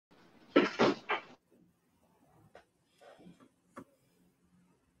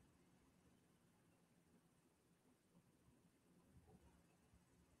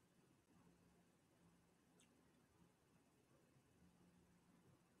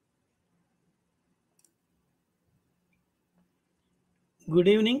Good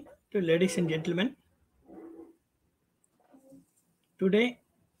evening to ladies and gentlemen. Today,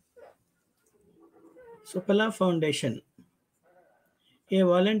 SUPHALA Foundation, a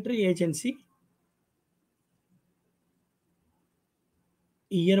voluntary agency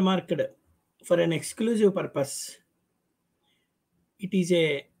earmarked for an exclusive purpose. It is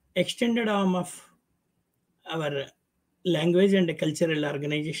a extended arm of our language and cultural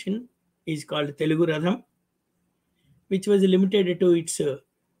organization is called Telugu Radham, which was limited to its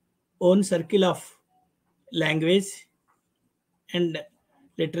own circle of language and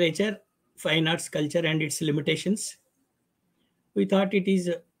literature, fine arts, culture, and its limitations. We thought it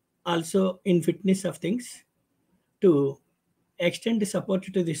is also in fitness of things to extend support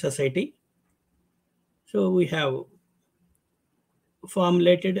to the society. So we have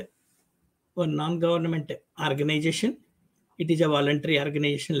formulated one non-government organization. It is a voluntary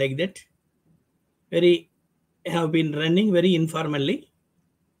organization like that. Very have been running very informally,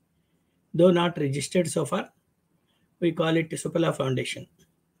 though not registered so far. We call it SUPHALA Foundation,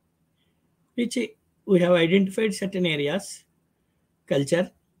 which we have identified certain areas: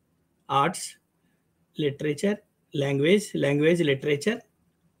 culture, arts, literature, language, literature,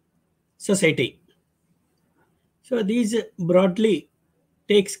 society. So these broadly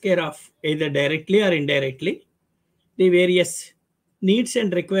takes care of either directly or indirectly the various needs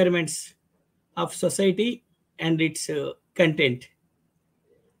and requirements of society and its content.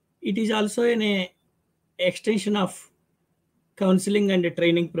 It is also an extension of counseling and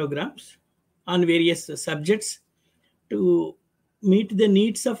training programs on various subjects to meet the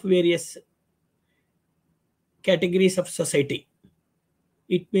needs of various categories of society.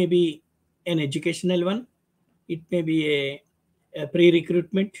 It may be an educational one, it may be a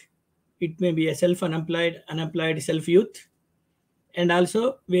pre-recruitment, it may be a unemployed self-youth, and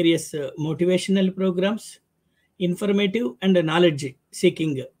also various motivational programs, informative and knowledge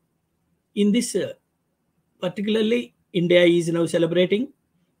seeking. In this, particularly, India is now celebrating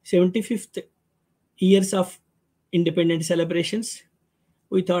 75th years of independence celebrations.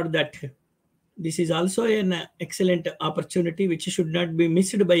 We thought that this is also an excellent opportunity which should not be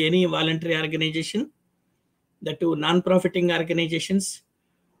missed by any voluntary organization, the two non-profiting organizations,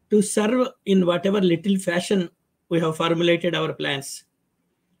 to serve in whatever little fashion we have formulated our plans,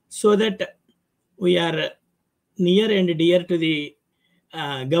 so that we are near and dear to the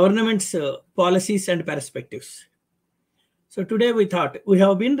government's policies and perspectives. So today we thought we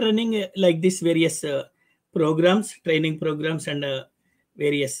have been running like this various programs, training programs, and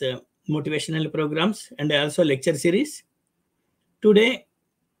various motivational programs, and also lecture series. Today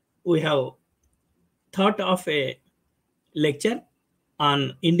we have thought of a lecture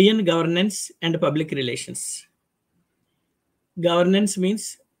on Indian governance and public relations. Governance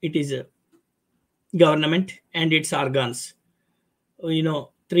means it is a government and its organs.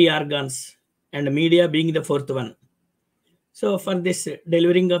 Three organs, and media being the fourth one. So for this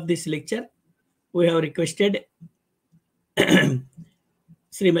delivering of this lecture, we have requested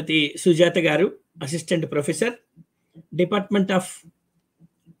Srimati Sujatha garu, Assistant-Professor, Department of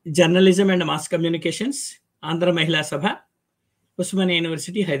Journalism and Mass Communications, Andhra Mahila Sabha, Usmania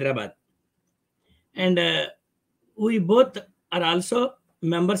University, Hyderabad. And we both are also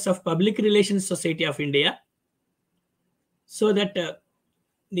members of Public Relations Society of India, so that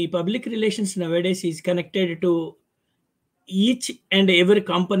the public relations nowadays is connected to each and every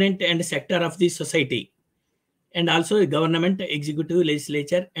component and sector of the society, and also government, executive,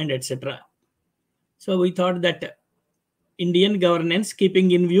 legislature, and etc. So we thought that Indian governance, keeping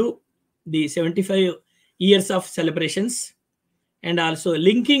in view the 75 years of celebrations, and also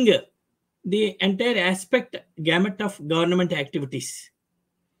linking the entire aspect gamut of government activities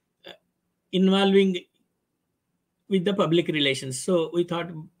involving with the public relations. So we thought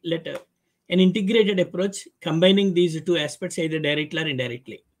let an integrated approach combining these two aspects either directly or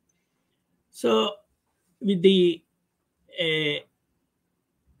indirectly. So with the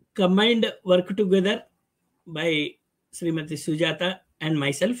combined work together by Srimati Sujatha and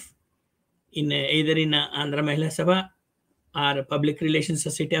myself, in either in Andhra Mahila Sabha or Public Relations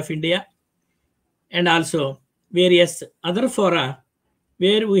Society of India, and also various other fora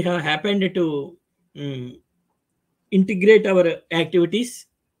where we have happened to integrate our activities,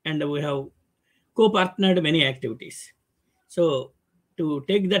 and we have co-partnered many activities. So to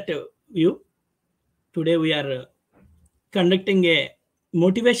take that view, today we are conducting a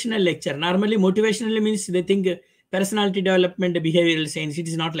motivational lecture. Normally motivational means they think personality development, behavioral science. It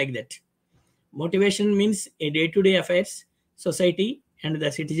is not like that. Motivation means a day-to-day affairs, society and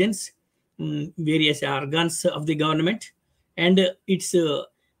the citizens, various organs of the government, and its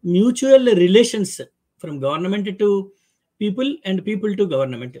mutual relations from government to people and people to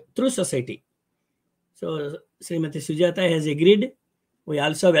government through society. So Srimati Sujatha has agreed. We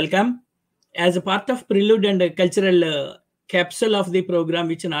also welcome as a part of prelude and cultural capsule of the program,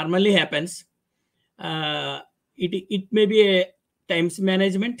 which normally happens. It may be a times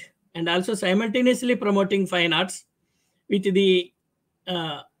management and also simultaneously promoting fine arts with the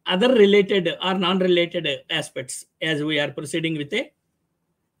other related or non-related aspects, as we are proceeding with a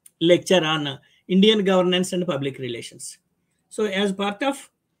lecture on Indian governance and public relations. So as part of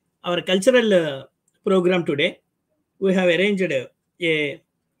our cultural program today, we have arranged a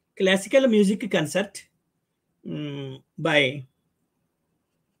classical music concert by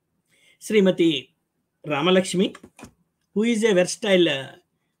Smt. Ramalakshmi, who is a versatile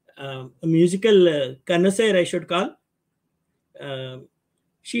musical connoisseur, I should call.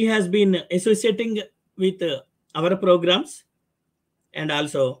 She has been associating with our programs, and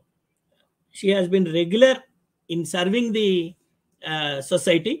also she has been regular in serving the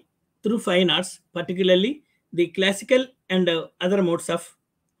society through fine arts, particularly the classical and other modes of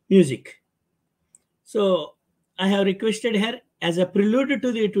music. So I have requested her as a prelude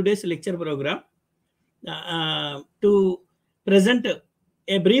to the today's lecture program to present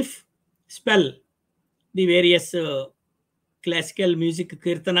a brief spell the various classical music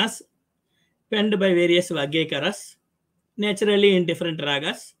kirtanas penned by various Vagyakaras, naturally in different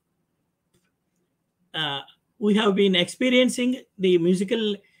ragas. We have been experiencing the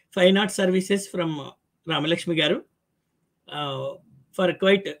musical fine art services from Ramalakshmi Garu for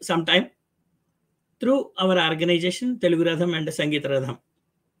quite some time through our organization Telugu Radham and Sangeet Radham.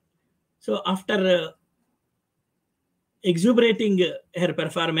 So after exuberating her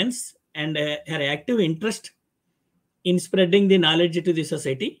performance and her active interest in spreading the knowledge to the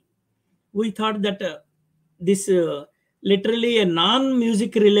society, we thought that this literally a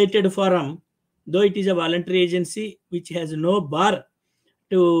non-music related forum, though it is a voluntary agency which has no bar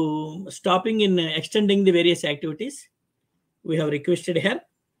to stopping in extending the various activities, we have requested her.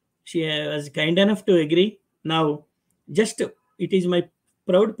 She was kind enough to agree. Now, just it is my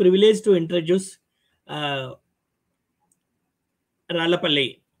proud privilege to introduce Rallabundry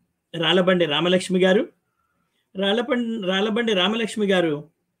Ramalakshmi Garu. Rallabundry Ramalakshmi Garu,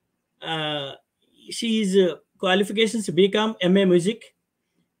 she is qualifications BCom, MA Music.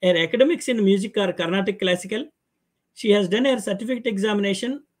 Her academics in music are Carnatic Classical. She has done her certificate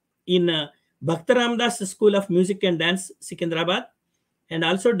examination in Bhakta Ramdas School of Music and Dance, Secunderabad, and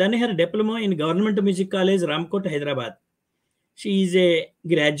also done her diploma in Government Music College, Ramkot, Hyderabad. She is a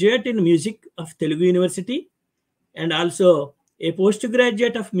graduate in music of Telugu University and also a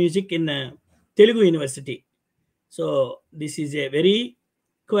postgraduate of music in Telugu University. So this is a very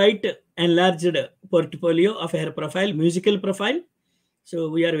quite enlarged portfolio of her profile, musical profile. So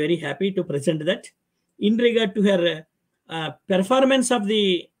we are very happy to present that. In regard to her performance of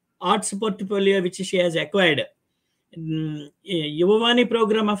the arts portfolio which she has acquired, Yuvavani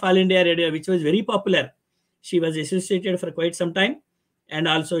program of All India Radio, which was very popular, she was associated for quite some time, and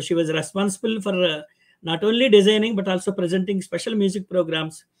also she was responsible for not only designing but also presenting special music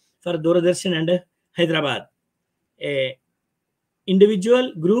programs for Doordarshan and Hyderabad.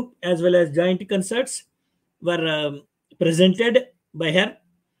 Individual, group, as well as joint concerts were presented by her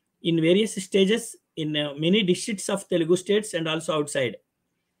in various stages in many districts of Telugu states and also outside.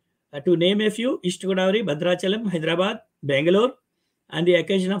 To name a few, East Godavari, Bhadrachalam, Hyderabad, Bangalore, on the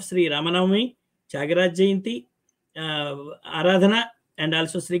occasion of Sri Ramanavami, Chagaraj Jayanti, Aradhana, and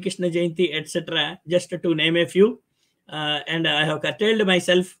also Sri Krishna Jayanti, etc., just to name a few. And I have curtailed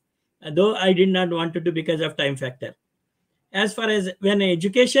myself, though I did not want to do because of time factor. As far as when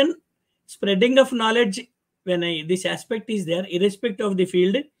education, spreading of knowledge, when this aspect is there, irrespective of the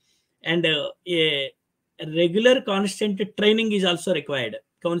field, and a regular constant training is also required,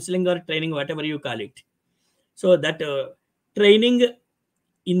 counseling or training, whatever you call it. So that training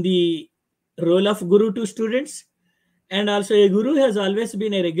in the role of guru to students, and also a guru has always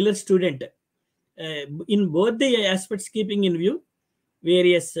been a regular student in both the aspects, keeping in view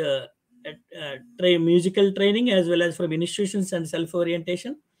various musical training as well as from institutions and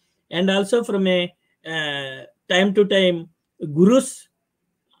self-orientation, and also from a time to time gurus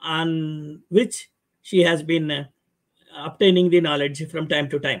on which she has been obtaining the knowledge from time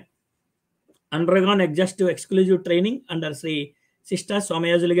to time. Undergone exhaustive exclusive training under Sri Sista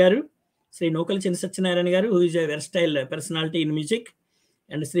Somayajulu Garu, Sri Nokal Chinna Satyanarayana Garu, who is a versatile personality in music,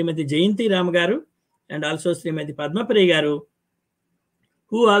 and Srimati Jayanti Ram Garu, and also Srimati Padma Priya Garu,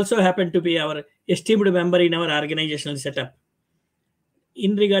 who also happened to be our esteemed member in our organizational setup.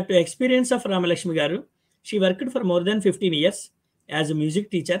 In regard to experience of Ramalakshmi Garu, she worked for more than 15 years as a music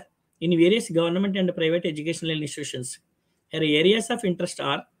teacher in various government and private educational institutions. Her areas of interest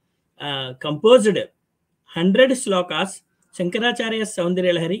are composed 100 slokas, Shankaracharya's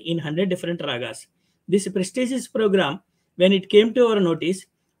Saundarya Lahari in 100 different ragas. This prestigious program, when it came to our notice,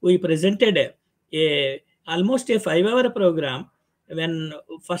 we presented almost a 5-hour program when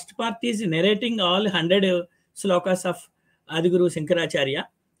first part is narrating all 100 slokas of Adiguru Shankaracharya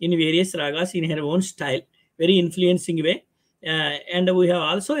in various ragas in her own style, very influencing way. And we have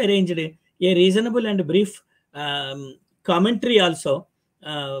also arranged a reasonable and brief commentary also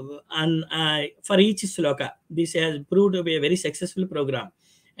for each sloka. This has proved to be a very successful program,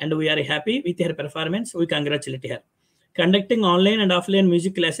 and we are happy with her performance. We congratulate her. Conducting online and offline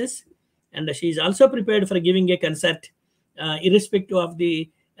music classes, and she is also prepared for giving a concert, irrespective of the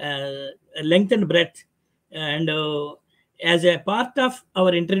length and breadth. And as a part of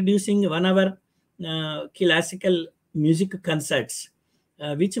our introducing 1 hour classical music concerts,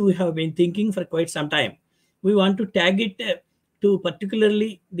 which we have been thinking for quite some time, we want to tag it to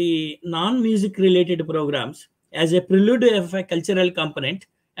particularly the non-music related programs as a prelude of a cultural component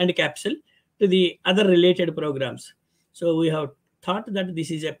and capsule to the other related programs. So we have thought that this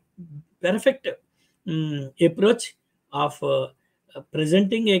is a perfect approach of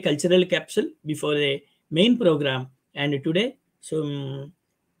presenting a cultural capsule before a main program. And today,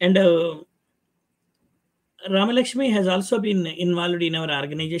 Ramalakshmi has also been involved in our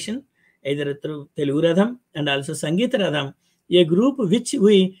organization, either through Telugu Radham and also Sangeeta Radham, a group which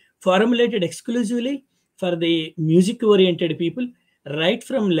we formulated exclusively for the music-oriented people, right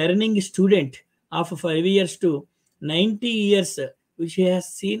from learning student of 5 years to 90 years, which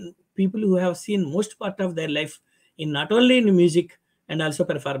has seen people who have seen most part of their life in not only in music and also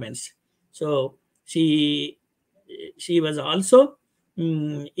performance. So she was also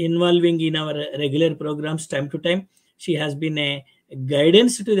involving in our regular programs time to time. She has been a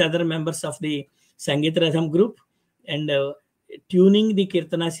guidance to the other members of the Sangeeta Radham group, and tuning the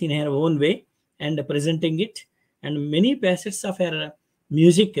kirtanas in her own way and presenting it. And many facets of her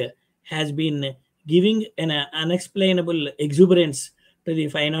music has been giving an unexplainable exuberance to the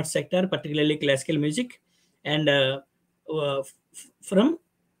fine arts sector, particularly classical music. And from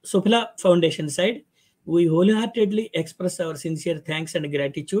SUPHALA Foundation side, we wholeheartedly express our sincere thanks and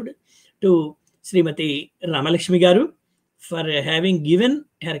gratitude to Smt. Ramalakshmi garu for having given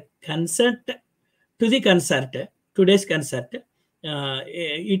her consent to the concert, today's concert.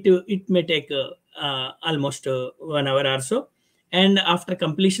 It may take almost 1 hour or so. And after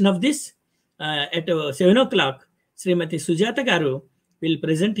completion of this, at 7 o'clock, Srimati Sujatha garu will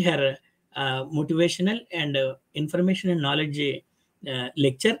present her motivational and information and knowledge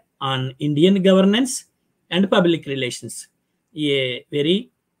lecture on Indian governance and public relations. A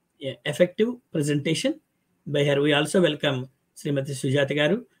very effective presentation by her. We also welcome Srimati Sujatha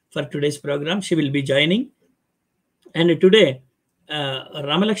garu for today's program. She will be joining. And today,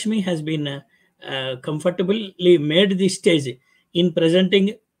 Ramalakshmi has been comfortably made the stage in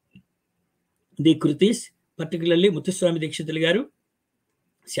presenting the Krutis, particularly Muthuswami Dikshituలు garu,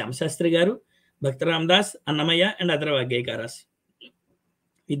 Shyam Shastri garu, Bhakta Ramdas, Annamaya, and other Vagyakaras.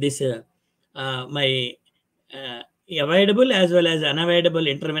 With this, my avoidable as well as unavoidable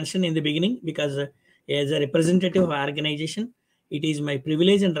intervention in the beginning, because as a representative of our organization, it is my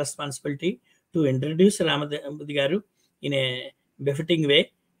privilege and responsibility to introduce Ramalakshmi garu in a befitting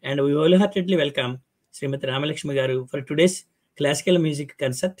way. And we wholeheartedly welcome Srimati Ramalakshmi garu for today's classical music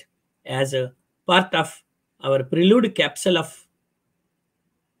concert as a part of our prelude capsule of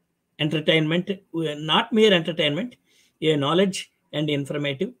entertainment, not mere entertainment, a knowledge and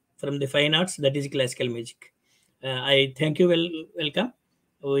informative from the fine arts, that is classical music. I thank you. Welcome.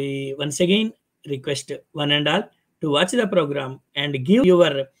 We once again request one and all to watch the program and give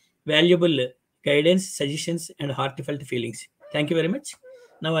your valuable guidance, suggestions, and heartfelt feelings. Thank you very much.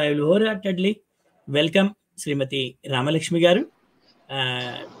 Now I will wholeheartedly welcome Srimati Ramalakshmi garu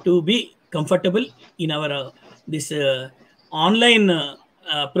to be comfortable in our this online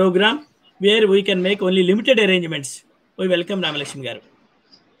program where we can make only limited arrangements. We welcome Ramalakshmi garu.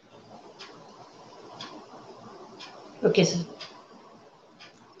 Okay sir,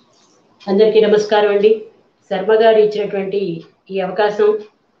 అందరికీ నమస్కారం అండి. శర్మ గారు ఇచ్చినటువంటి ఈ అవకాశం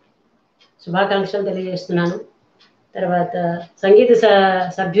శుభాకాంక్షలు తెలియజేస్తున్నాను. తర్వాత సంగీత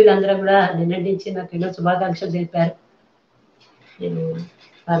సభ్యులందరూ కూడా నిన్నటి నుంచి నాకు ఎన్నో శుభాకాంక్షలు తెలిపారు. నేను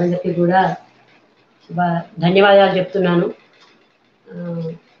వారందరికీ కూడా ధన్యవాదాలు చెప్తున్నాను.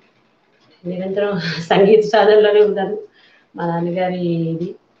 నిరంతరం సంగీత సాధనలోనే ఉన్నాను. మా నాన్నగారి ఇది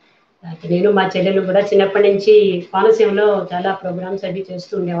నేను మా చెల్లెలు కూడా చిన్నప్పటి నుంచి కోనసీమలో చాలా ప్రోగ్రామ్స్ అవి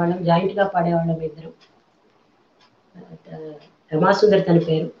చేస్తూ ఉండేవాళ్ళం, జాయింట్గా పాడేవాళ్ళం ఇద్దరం. రమాసుందరి తన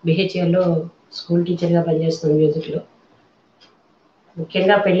పేరు, బిహెచ్ఎల్లో స్కూల్ టీచర్గా పనిచేస్తుంది మ్యూజిక్లో.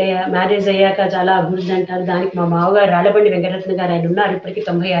 ముఖ్యంగా మ్యారేజ్ అయ్యాక చాలా అభివృద్ధి అంటారు. దానికి మా మామగారు రాళ్ళబండి వెంకటరత్న గారు ఆయన ఉన్నారు, ఇప్పటికీ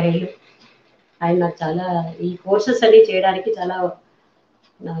 96 ఏళ్ళు. ఆయన నాకు చాలా ఈ కోర్సెస్ అన్ని చేయడానికి చాలా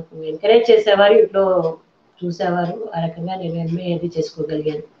నాకు ఎంకరేజ్ చేసేవారు, ఇంట్లో చూసేవారు. ఆ రకంగా నేను ఎంఏ అది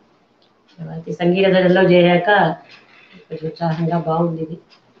చేసుకోగలిగాను. తర్వాత సంగీత దళంలో చేరాక కొంచెం ఉత్సాహంగా బాగుంది.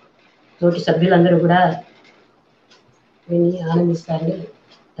 తోటి సభ్యులందరూ కూడా విని ఆనందిస్తారని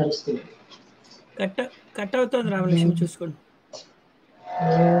తలుస్తుంది. కట్ అవుతుంది రామలక్ష్మి, చూసుకోండి.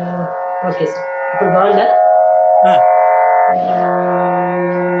 ఓకే సార్, ఇప్పుడు బాగుందా?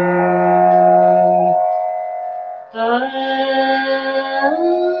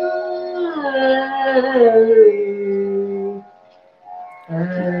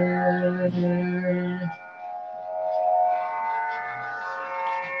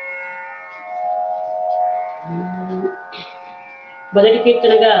 మొదటి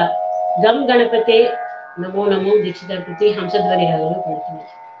కీర్తనగా గం గణపతే నమో నమో దీక్షిత కృతి హంసధ్వని రాగంలో పాడుతున్నాను.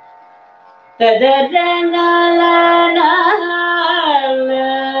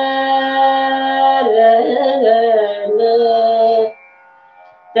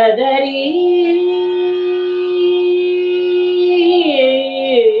 తదరీ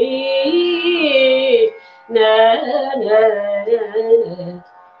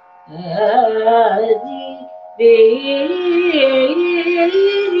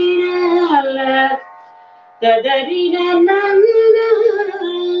తదరిన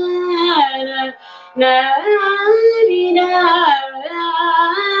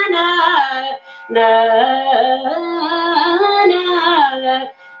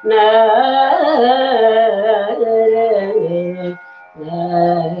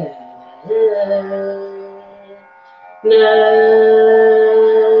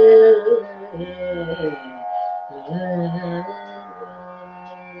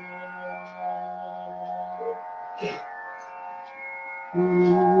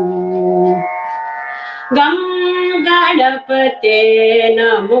గం గణపతే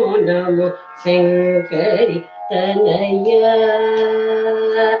నమో నమో శంకరి తనయ.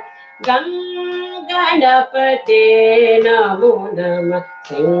 గం గణపతే నమో నమ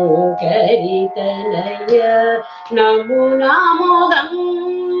శంకరి తనయ. నమో నమో గం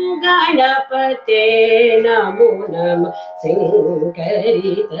గణపతే నమో నమ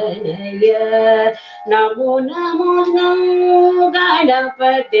శంకరి తనయ. నమో నమో గం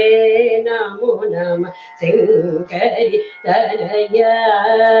గణపతే నమో నమ శంకరి తనయ.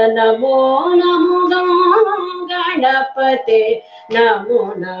 నమో నమో గం గణపతే నమో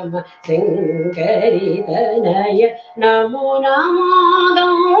నమ శంకరి తనయ. నమో నమో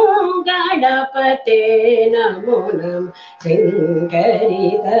గం గణపతే నమో నమ శంకరి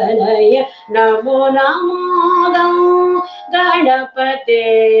తనయ. నమో నమో గం గణపతే.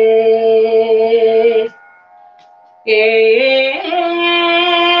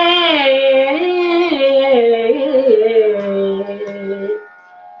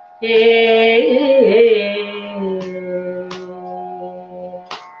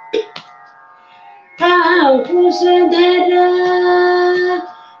 అంకుశధర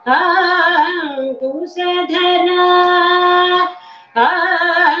అంకుశధర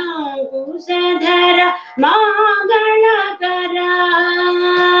అంకుశధర మంగళకర.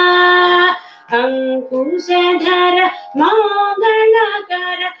 అంకుశధర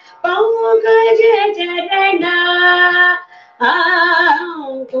మంగళకర పంకజ చరణ.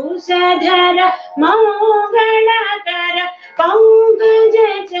 అంకుశధర మంగళకర పంకజ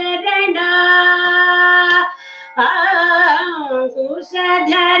చరణ.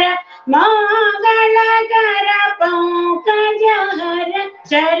 అంకుశధర మంగళకర పంకజ హర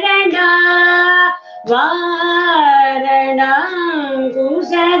చరణ. వారణాంకుశధర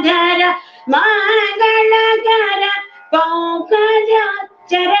మంగళకర పంకజ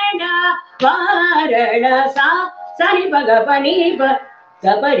చరణ. వారణ సా సరి పగ పని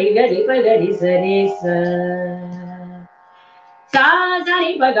సపరి గరి పగరి సరి సా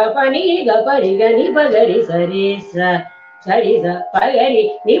సరి పగ పని గపరి గని పగరి సరి సరి స పగరి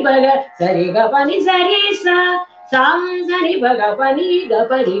ని పగ సరి గ పని సరి సా సరి పగ పని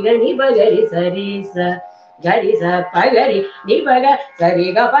గపరి గని పగరి సరి గరి స పగరి ని పగ సరి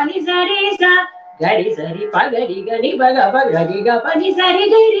గ పని సరి సా గరి సరి పగరి గని పగ పగరి గ పని సరి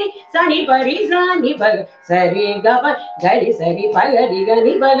గరి సని పరి సని పగ సరి గ ప గరి సరి పగరి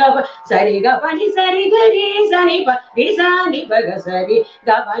గని పగ సరి గ పని సరి గరి సని పరి సని పగ సరి గ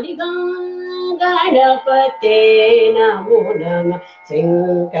పని గ. గణపతే నమో నమ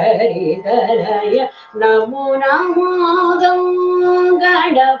శంకరి తనయ. నమో నమో గం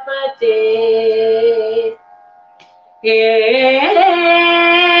గణపతే.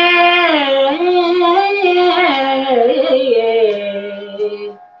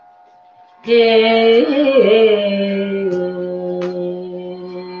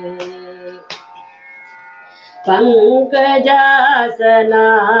 पंकजासनादि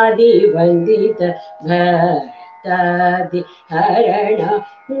वंदित भक्तादि हरण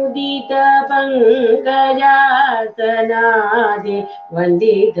मुदित पंकजासनादि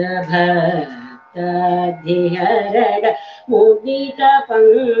वंदित भक्तादि हरण मुदित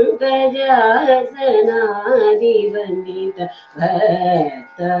पंकजासनादि वंदित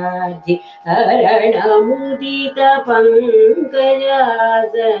भक्तादि हरण मुदित पंकजासनादि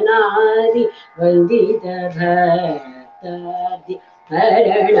वंदित भक्तादि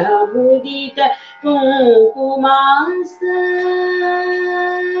हरण मुदित कुंकुमास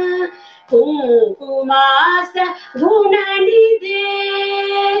गुणनिधे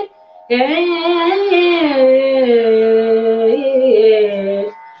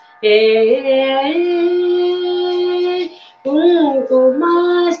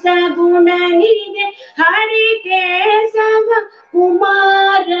कुंकुमास गुणनिधे हरि केशव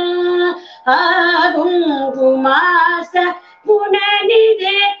कुमार कुंकुमास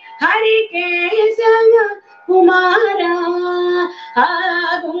गुणनिधे हरि केशव कुमार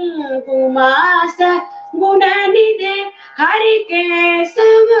कुंकुमास गुणनिधे हरि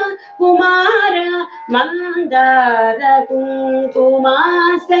केशव कुमार मंदार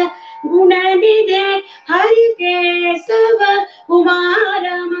कुंकुमास गुणनिधे हरि केशव कुमार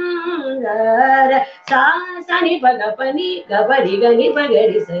मंदार सा सनि पगपनि गपरि गनि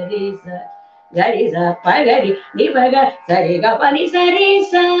पगरि सरि स गरि स पगरि नि पग सरि गपनि सरि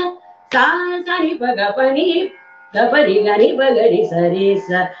स सा सनि पगपनि गपरि गनि पगरि सरि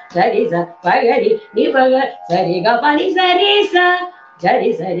स गरि स पगरि नि पग सरि गपनि सरि स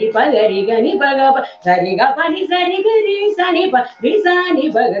गरि सरि पगरि गनि पग सरि गपनि सरि गरि सनि प रि सनि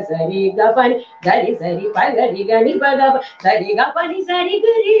पग सरि गपनि गरि सरि पगरि गनि पग सरि गपनि सरि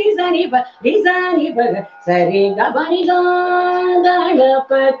गरि सनि प रि सनि पग सरि गपनि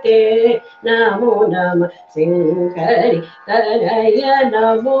गणपते नमो नमः शंकरि कनय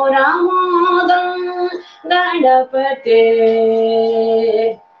नमो रामो गणपते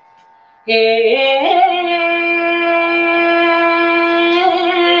हे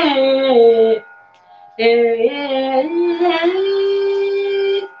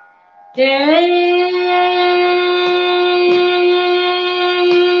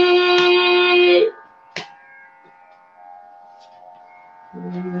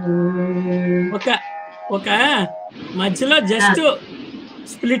ఒక మధ్యలో జస్ట్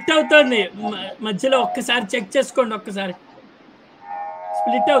స్ప్లిట్ అవుతుంది మధ్యలో ఒక్కసారి చెక్ చేసుకోండి ఒక్కసారి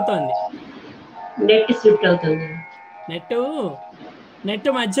స్ప్లిట్ అవుతుంది నెట్ స్ప్లిట్ అవుతుంది నెట్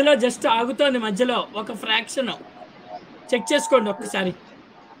మధ్యలో జస్ట్ ఆగుతోంది మధ్యలో ఒక ఫ్రాక్షన్ చెక్ చేసుకోండి ఒక్కసారి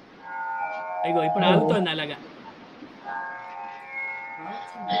అయ్యో ఇప్పుడు ఆగుతోంది అలాగా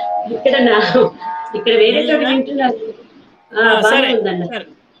ఇక్కడ వేరే చోట వింటున్నారు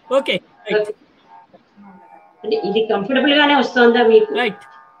ఓకే ఇది కంఫర్టబుల్ గానే వస్తుందా మీకు right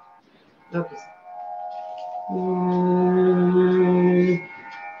okay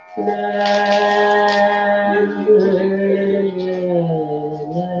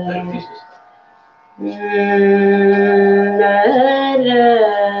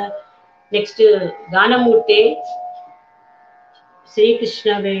next గానమూర్తి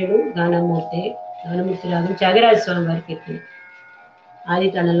Srikrishna Venu గానమూర్తి రాగం త్యాగరాజ స్వామి వారికి ఆది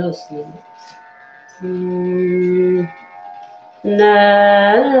తాళంలో వస్తుంది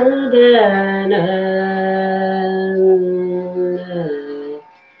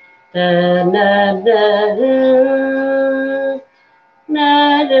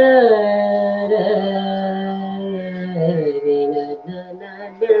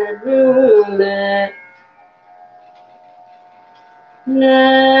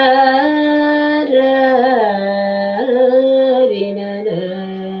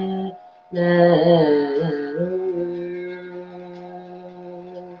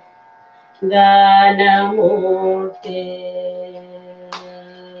గానమూర్తి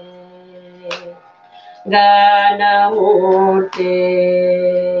గానమూర్తి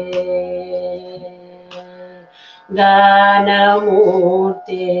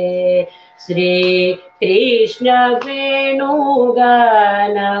గానమూర్తి శ్రీ కృష్ణ వేణు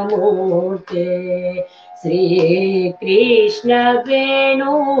గానమూర్తి శ్రీ కృష్ణ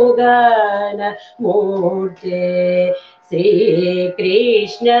వేణు గానమూర్తి శ్రీ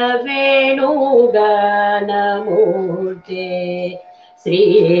కృష్ణ వేణు గానమూర్తి శ్రీ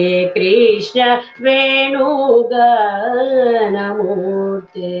కృష్ణ వేణు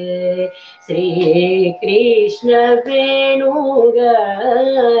గానమూర్తి శ్రీ కృష్ణ వేణు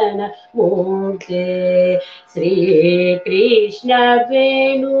గానమూర్తి శ్రీ కృష్ణ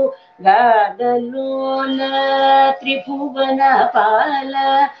వేణు గాదలోల త్రిభువన పాల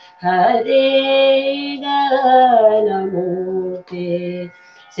हरे गानमूर्ते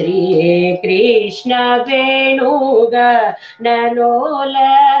श्री कृष्ण वेणुगनलोल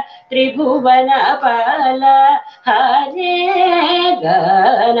त्रिभुवन पाल हरे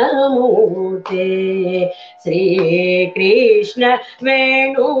गानमूर्ते श्री कृष्ण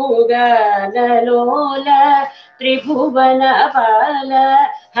वेणुगनलोल त्रिभुवन पाल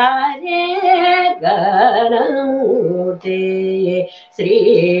हरे गानमूर्ते श्री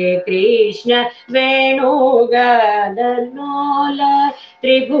कृष्ण वेणुगनलोल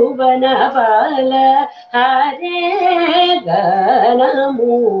त्रिभुवन पाल हरे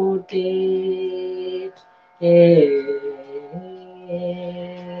गानमूर्ते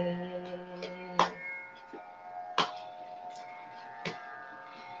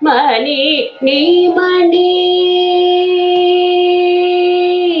मणि नीमणि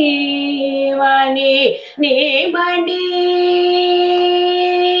मणि नीमणि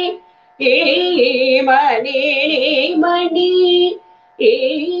मणि नीमणि मणि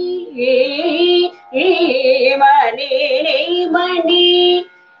नीमणि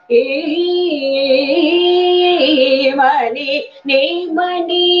मणि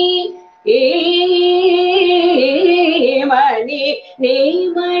नीमणि मणि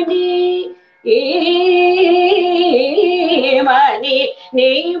नीमणि मणि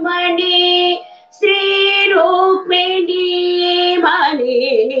नीमणि श्री रुक्मिणी मणि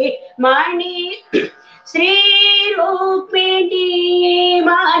मणि श्री रुक्मिणी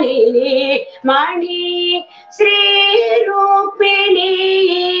मणि मणि श्री रुक्मिणी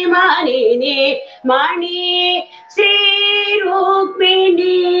मणि मणि श्री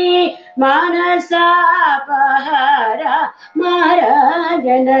रुक्मिणी मानसापहार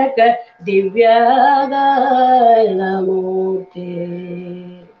महाराजनक दिव्यगानमूर्ते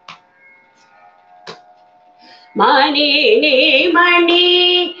मणि मणि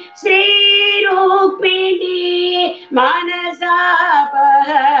श्री रुक्मिणी मानसापहर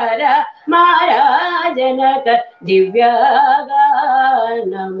महाराजनक दिव्यगानमूर्ते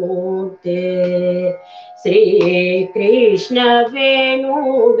श्री कृष्ण वेणुगनलोल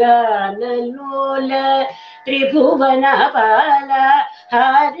त्रिभुवन पाल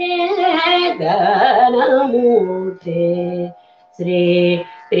हरे गानमूर्ते श्री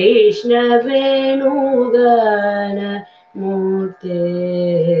कृष्ण वेणुगनमूर्ते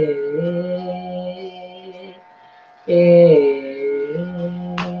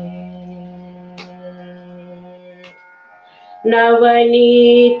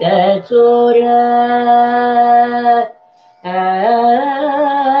नवनीत चोर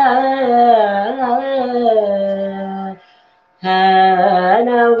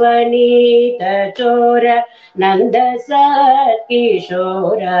नवनीत चोर नंद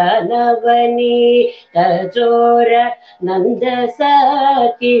किशोर नवनीत चोर नंद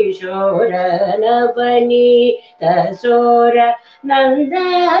किशोर नवनीत चोर नंद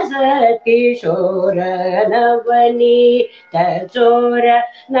किशोर नवनीत चोर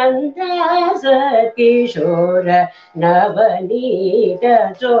नंद किशोर नवनीत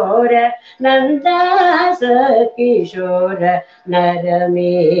चोर नंद किशोर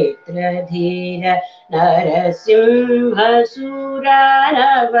नरमित्र धीर नरसिंहसूर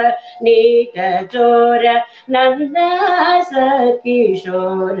नवनीत चोर नंद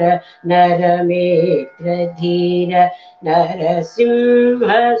किशोर नरमित्र धीर नरसिंहसूर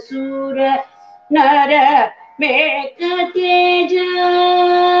नर मेघ तेज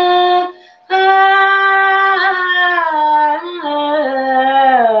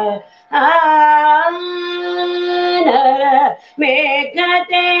नर मेघ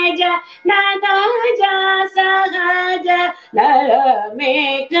तेज नगज सहज नर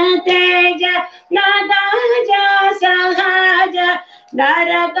मेघ तेज नगज सहज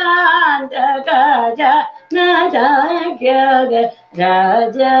नरकांत गज नजग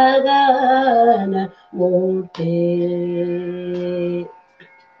राजगन मूर्ते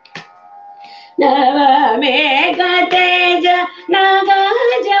नव मेघ तेज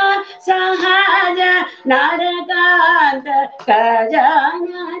नगज सहज नरकांत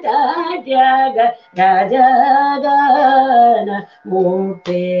गजानन जग राजगन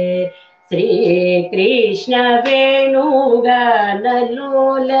मूर्ते श्री कृष्ण वेणुगनलोल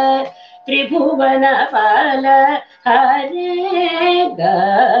त्रिभुवन पाल हरे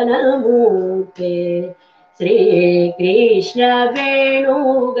गानमूर्ते श्री कृष्ण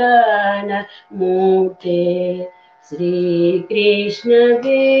वेणुगनमूर्ते श्री कृष्ण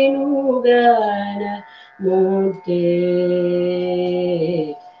वेणुगनमूर्ते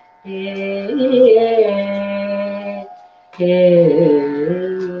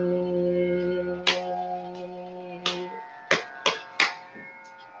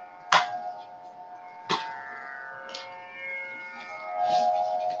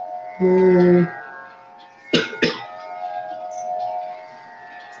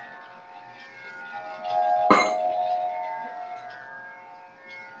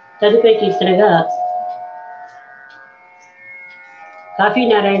తదుపరి కీర్తనగా కాఫీ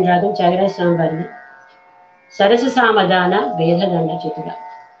నారాయణ రాగం త్యాగరాజ స్వామి వారిని సరస సామధాన భేదదండ చతుర.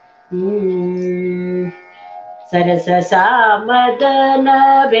 సరస సామదన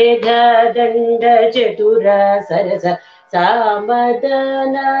భేదదండ చతుర సరస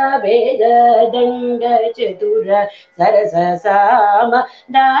సామదన భేదదండ చతుర సరస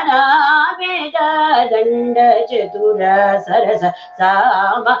సామదాన భేదదండ చతుర సరస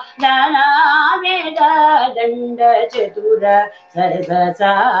సామదాన భేదదండ చతుర సరస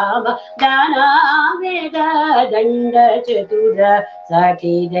సామదాన భేదదండ చతుర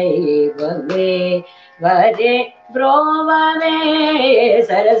సాటి దైవమే వరే బ్రోవమే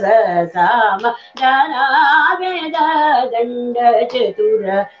సరస సామదాన భేదదండ చతుర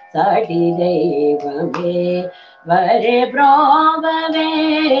సాటి దైవమే వరే బ్రోవమే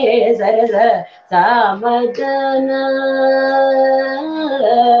సరస సామదన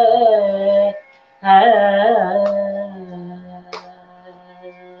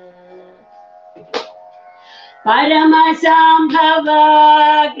పరమ సంభవ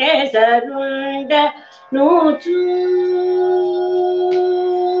గ్రేసరుండ నూచు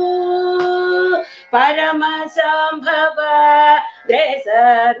పరమ సంభవ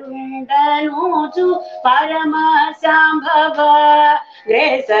గ్రేసరుండ నూచు పరమ సంభవ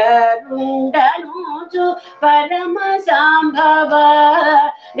గ్రేసరుండ నూచు పరమ సంభవ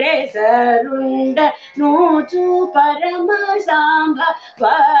గ్రేసరుండ నూచు పరమ సంభవ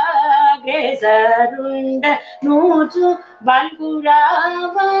గ్రేసరుండ నూచు బల్గురావనుండు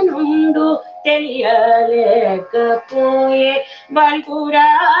తెలియలేకపోయే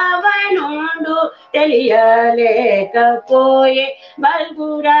బల్గురావనుండు తెలియలేకపోయే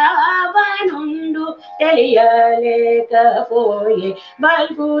బల్గురావనుండు తెలియలేకపోయే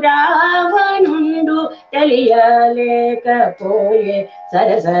బల్గురావనుండు తెలియలేకపోయే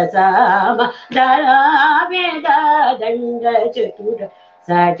సరస సామదాన భేదదండ చతుర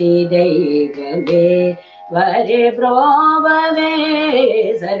సాటి దైవమే వరే బ్రోవమే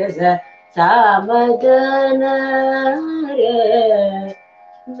సరస సామదన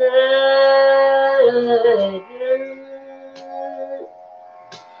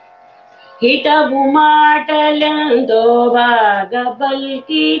హితవు మాటలంతో బాగా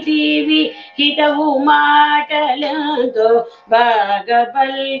పలికితివి హితవు మాటలంతో బాగా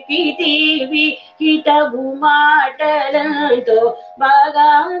పలికితివి హితవు మాటలంతో బాగా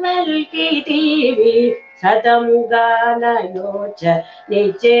పలికితివి సతముగాన యోచ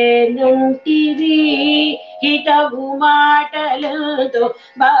నిచేనంటివి హితవు మాటలతో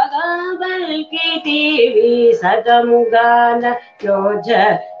బాగా పలికితివి సతముగాన యోచ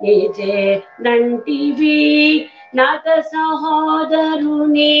నిచేనంటివి నాత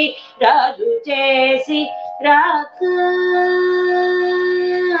సహోదరుని రాజు చేసి రాక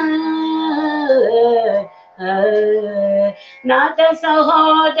నాత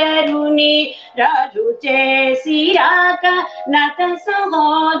సహోదరుని రాజు చేసి రాక నాత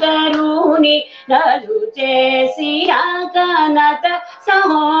సహోదరుని రాజు చేసి రాక నాత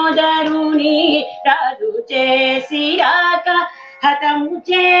సహోదరుని రాజు చేసి రాక హతము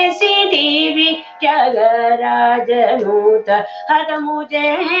చేసి దేవి త్యాగరాజనూత హతము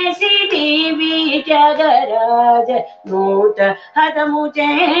చేసి దేవి త్యాగరాజనూత హతము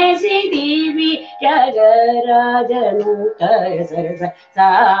చేసి దేవి త్యాగరాజనూత సరస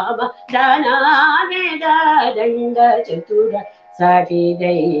సామదాన భేదదండ చతుర సాటి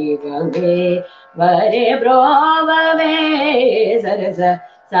దైవమే వరే బ్రోవమే సరస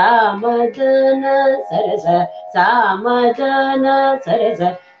సామదన సరస సామదన సరస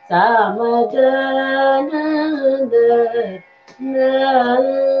సామదన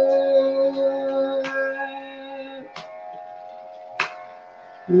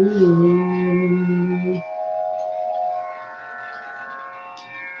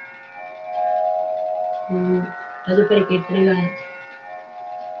తదుపరి కీర్తనగా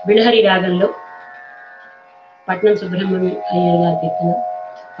బిళహరి రాగంలో పట్నం సుబ్రహ్మణ్యం అయ్యర్ గారి కీర్తన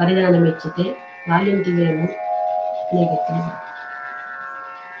పరిధానం ఇచ్చితే వాలింటివేమో అనే కీర్తన.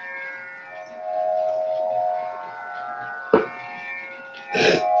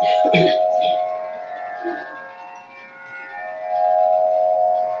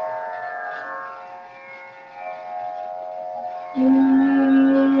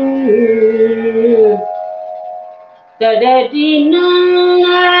 తదటినా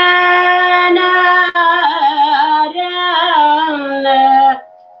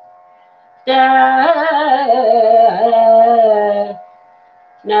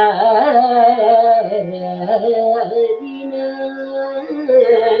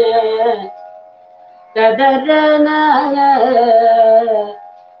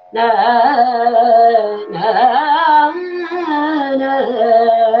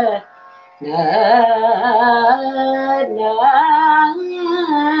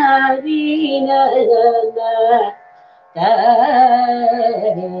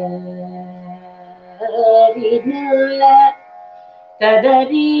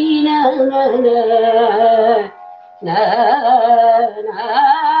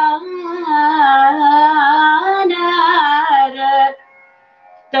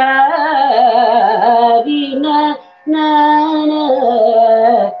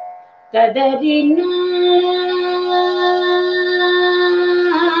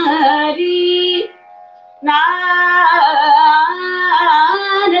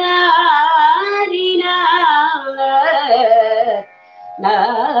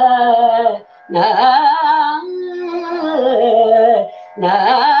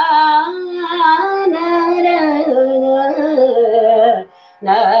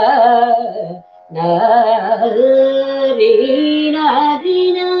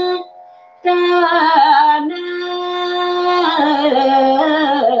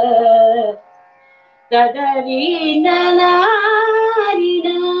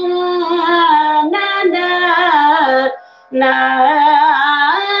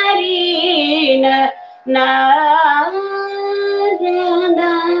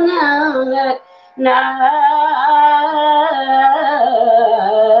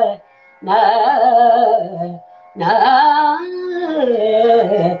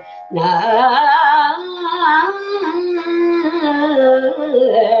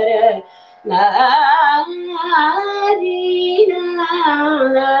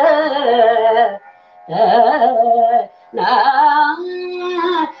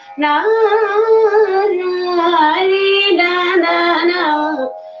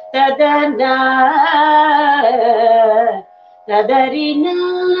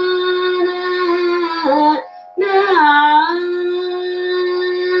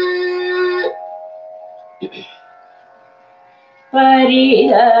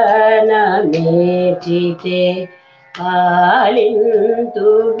పరిణమేచితే పాలింతువేమో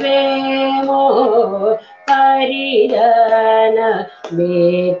పరిణమేచితే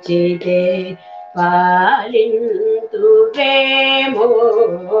పాలింతువేమో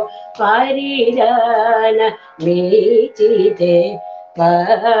పరిణమేచితే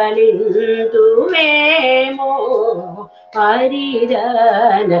పాలింతువేమో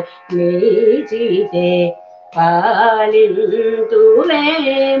పరిణమేచితే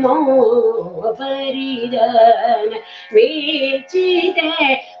పాలింతువేమో పరిణమేచితే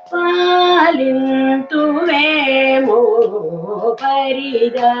పాలింతువేమో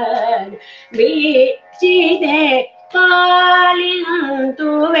పరిణమేచితే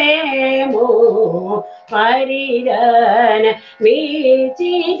పాలింతువేమో పరిణమేచితే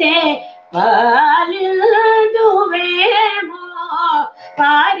పాలింతువేమో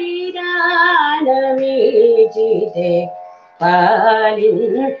పరిణమేచితే పాలింతువేమో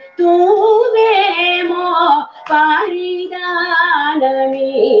పరిణమేచితే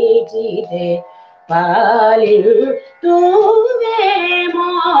పాలింతువేమో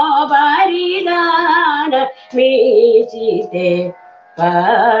పరిణమేచితే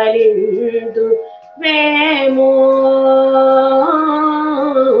పాలింతువేమో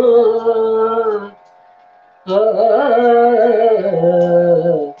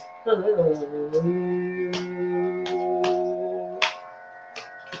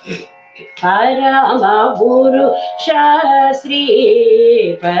పరమ పురుష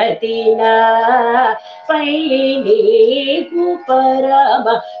శ్రీపతినా పై నీకు పరమ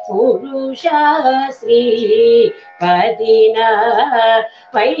పురుష శ్రీపతినా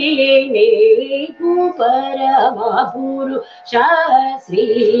పై నీకు పరమ పురుష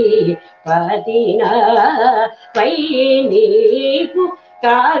శ్రీపతినా పై నీకు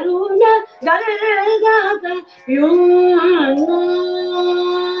కరుణ గల్గక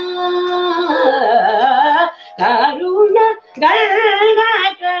కరుణ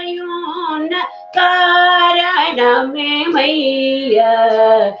గల్గకయున్న కారణమేమయ్య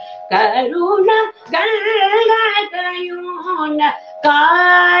కరుణ గల్గకయున్న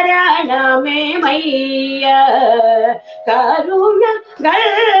కారణమేమయ్య కరుణ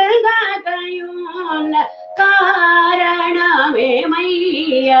గల్గకయున్న కారణమేమయ్య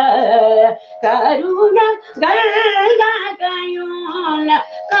కరుణ గల్గకయున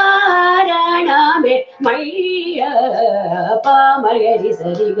కారణమే మయ్య పామగరి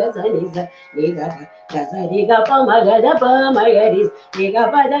సరిగ సనిద నిగ సరిగ పమగద పమగరి నిగ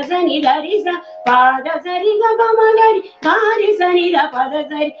పద సని ధరిస పాద సరిగ పమగరి గారి సనిద పద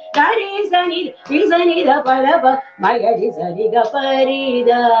సరి గరి సని సనిద పద ప మగరి సరిగ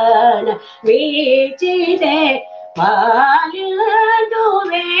పరిదాన వీచితే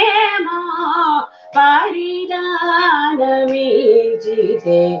పాలిదువేమో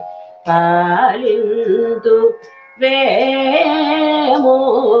పరిదానమీచితే పాలిందు వేమో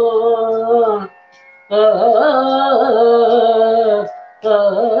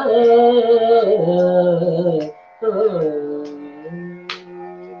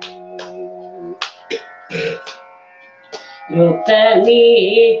యుక్తమీ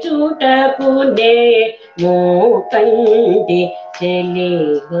చుటకునే మోకంటి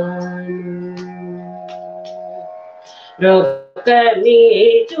చెలిగాను రొక్కమీ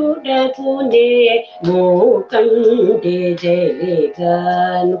చుటకునే మోకంటి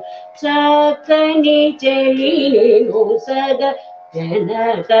చెలిగాను చక్కని చెలిను సద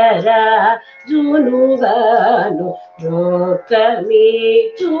జనకరా జునుగాను రొక్కమీ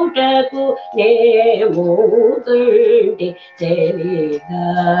చుటకు నేమూకంటి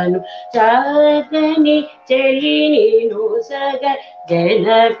చెలిగాను చక్కని చెలిను సద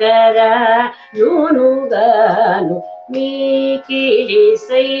జనకరా జునుగాను మీకిలి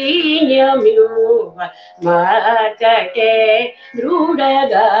సైన్యమ్యువ మాకటే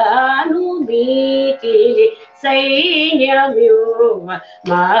దృఢగాను మీకిలి సైన్యమ్యువ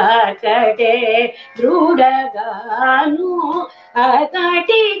మాకటే దృఢగాను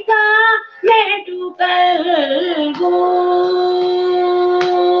అకటికా మెటుకల్గు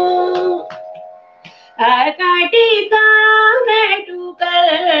అకటికా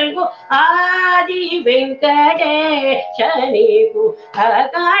మెటుకల్గు ఆది వెంకటేశ నీకు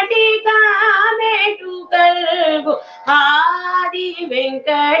అకటికా మెటుకల్గు ఆది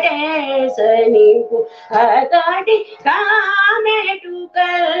వెంకటేశ నీకు అకటికా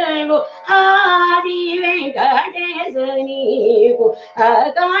మెటుకల్గు ఆది వెంకటేశ నీకు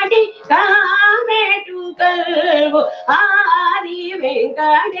అకటికా మెటుకల్గు ఆది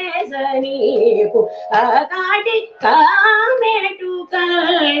వెంకటేశ నీకు అకటికా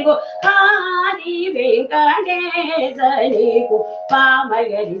మెటుకల్గు ఆది వెంకటేశ నీకు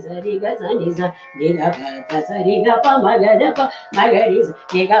పామగరి సరిగ సనిజ నిగ పద సరిగ పమగద ప మగరి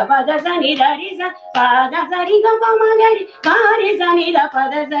నిగ పద సని ధరిస పాద సరిగ పమగరి గారి సనిద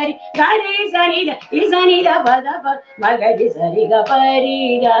పద సరి గరి సనిద ఇసనిద పద ప మగరి సరిగ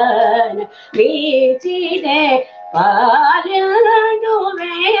పరిదాన వీచితే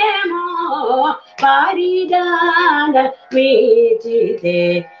పాలిదువేమో పరిదాన వీచితే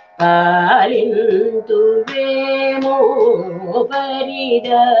పాలింతువేమో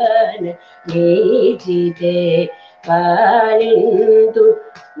పరిదాన వీచితే పాలింతువేమో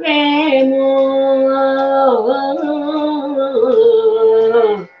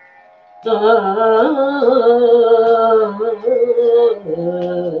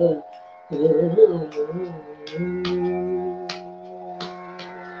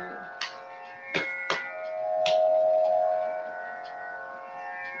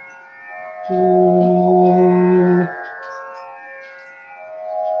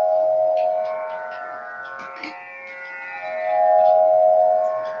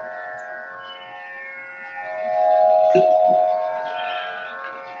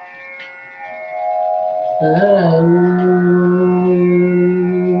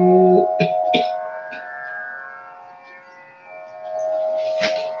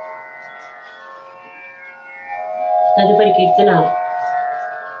తదుపరి కీర్తన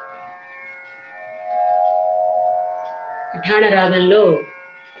పఠాణ రాగంలో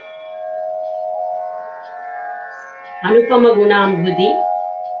అనుపమ గుణాంబుది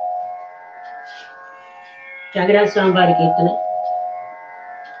త్యాగరాజ స్వామి వారి కీర్తన.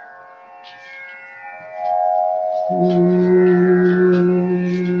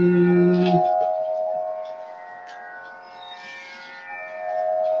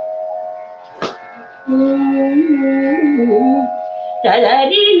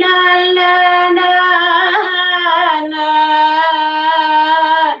 తదరి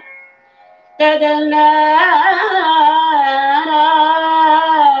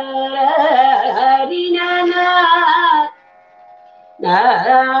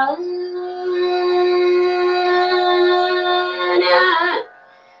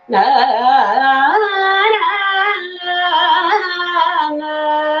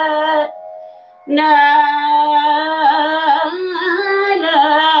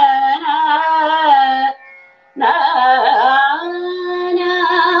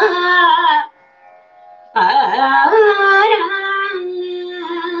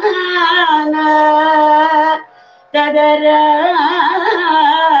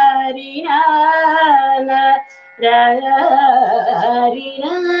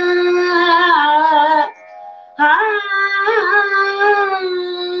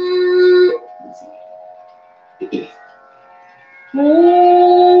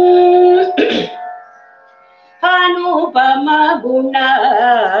अनुपम गुण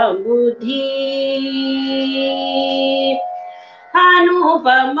बुद्धि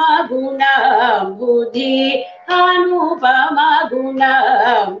अनुपम गुण बुद्धि अनुपम गुण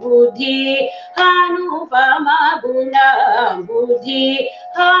बुद्धि अनुपम गुण बुद्धि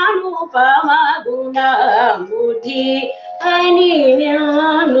अनुपम गुण बुद्धि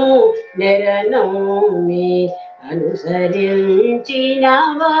अनियानु निरनोमि अनुसరించిన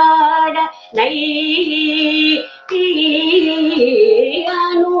వాడ నై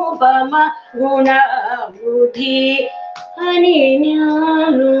అనుపమ గుణ బుద్ధి అని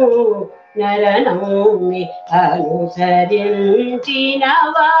జ్ఞాను నరనోమి అనుసరించిన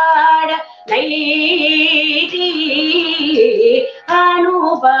వాడ నై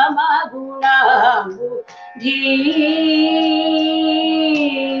అనుపమ గుణ బుద్ధి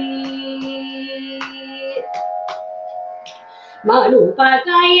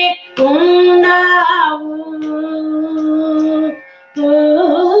మనుపకయే ఉన్నావు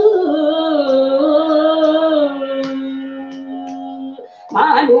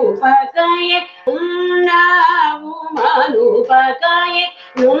మనుపకయే ఉన్నావు మనుపకయే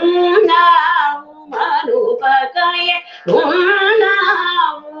ఉన్నావు మనుపకయే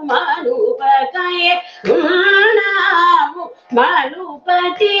ఉన్నావు మనుపకయే ఉన్నావు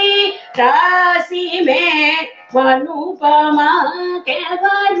మనుపతి రాశి మే మనుపమా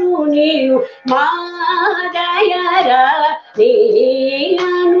కెవరు నీవు మాదయరా నీ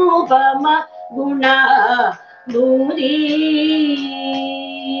అనుపమ గుణ బుద్ధి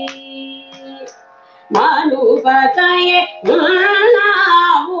మనుపకయే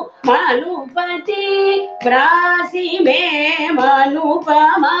ఉన్నావు మనుపతి రాశి మే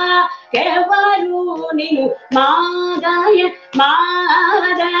మనుపమా కెవరు నీవు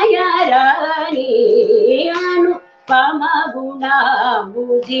మాదయరాని అనుపమ గుణ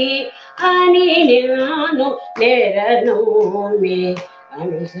బుద్ధి అని నేను నెరనోమి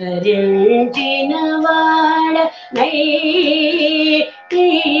అనుసరించిన వాడ నై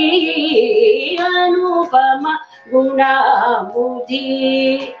అనుపమ గుణ బుద్ధి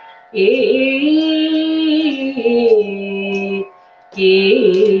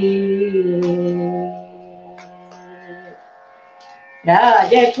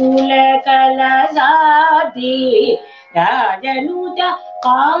రాజకుల కలసాది రాజనుజ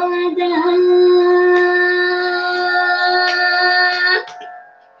పాద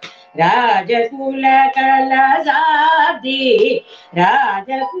రాజకుల కలసాది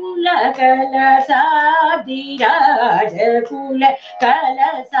రాజకుల కలసాది రాజకుల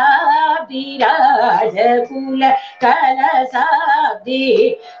కలసాది రాజకుల కలసాది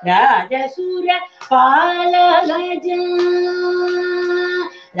రాజసుర పాలగజ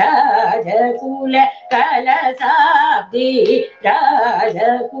రాజకుల కలసాబ్ది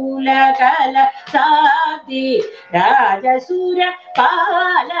రాజకుల కలసాబ్ది రాజసుర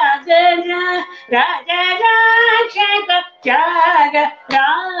పాలగజ రాజరాక్షక త్యాగ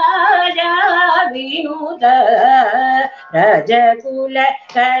రాజా వినుత రాజకుల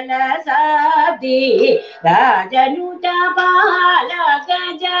కలసాబ్ది రాజనుత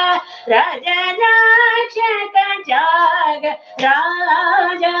పాలగజ రాజరాక్షక త్యాగ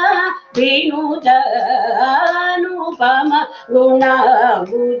రాజా వినుత అనుపమ గుణ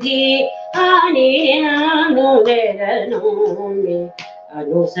బుద్ధి అని అనుదరనోమి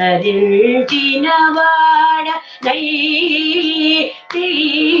అనుసరించిన వాడ నై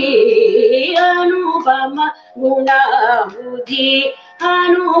అనుపమ గుణ బుద్ధి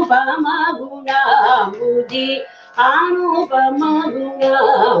అనుపమ గుణ బుద్ధి అనుపమ గుణ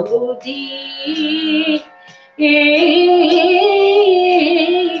బుద్ధి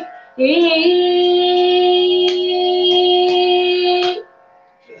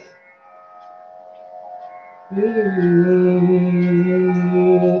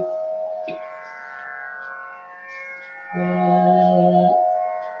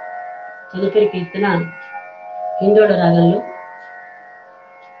తదుపరి కీర్తన హిందోళ రాగంలో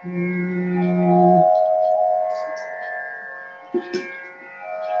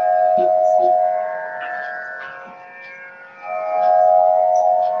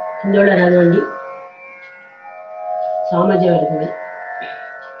హిందోళ రాగం అండి సామజ వర్గమే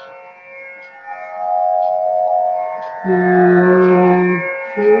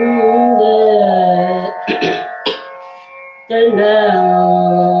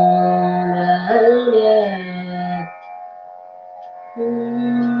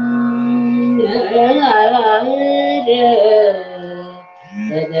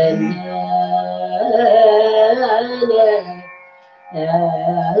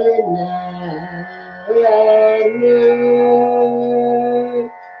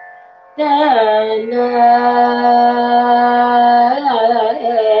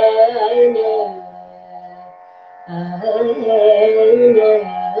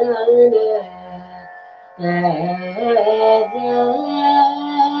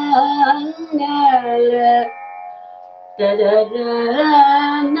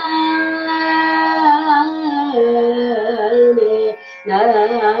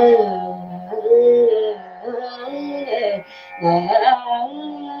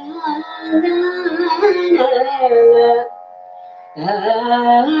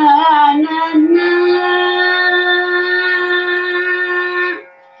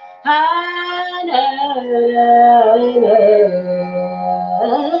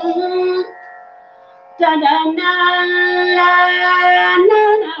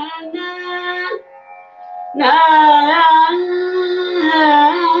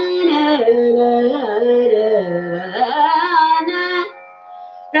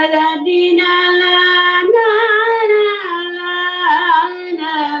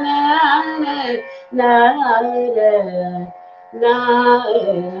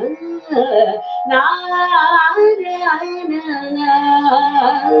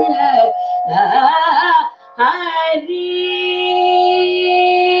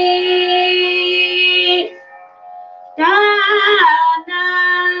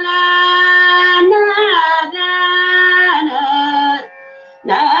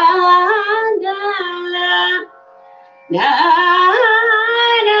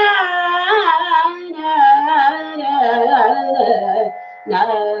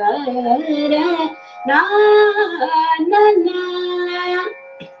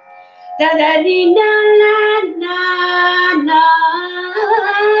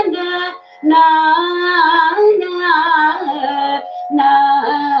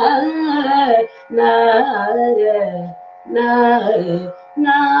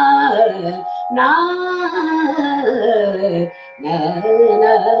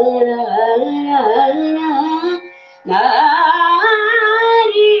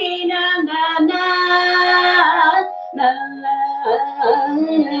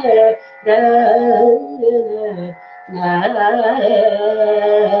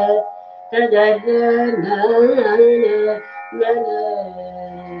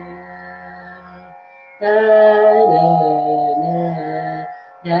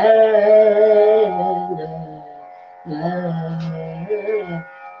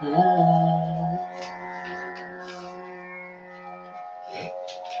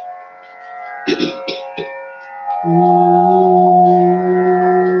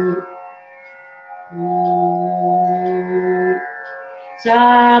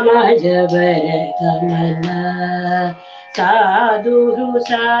सामजबर गमना साधुरु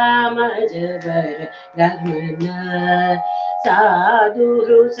सामजबर गमना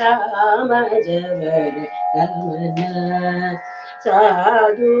साधुरु सामजबर गमना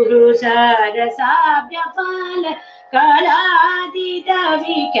साधुरु सारसाभ्यपाल कलादित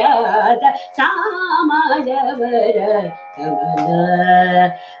विख्यात सामजबर गमना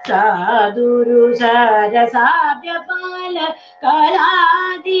साधुरु सारसाभ्यपाल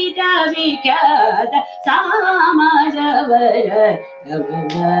कलादित विख्यात सामजबर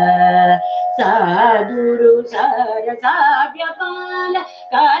गमना साधुरु सारसाभ्यपाल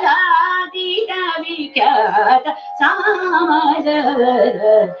कलादित विख्यात सामजबर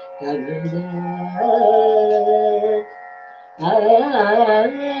गमना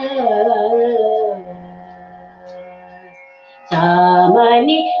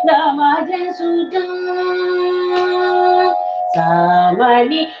सामनि गमज सुधा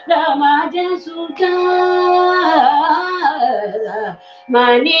सामनि गमज सुधा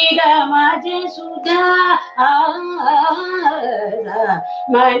मणि गमज सुधा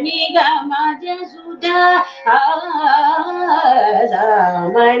मणि गमज सुधा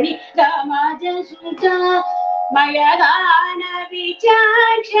मणि गमज सुधा मयगान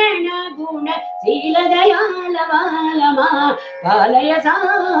विचक्षण गुण शील दयाल वालमा पालय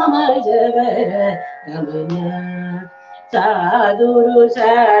सामजबर गमना साधुरु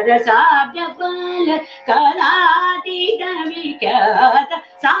सरसाभ्यपाल कलादित विख्यात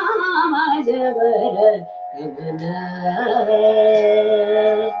सामजबर गमना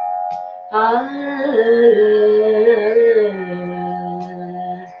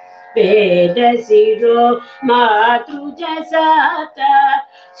वेद शिरो मातृजसत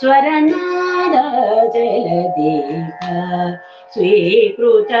स्वरनाद जलदीप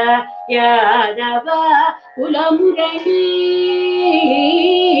स्वीकृत यादव कुलमुरली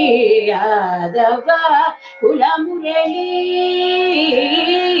यादव कुलमुरली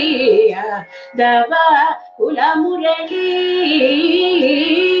यादव कुलमुरली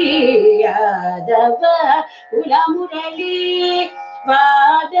यादव कुलमुरली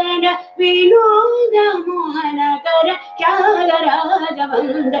वादन विनोद मोहनकर ख्याल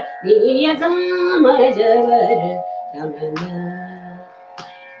राजवंद नीय सामजवर गमन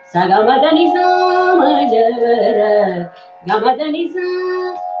सगमदनि सामजवर गमदनि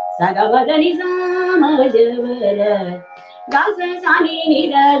सगमदनि सामजवर गास सानी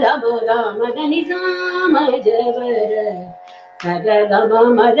निद दब गमदनि सामजवर सगम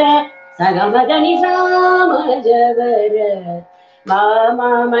मद सगमदनि सामजवर मामा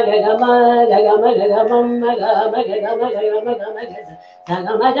मग गम गम गम मग मग गम गम गम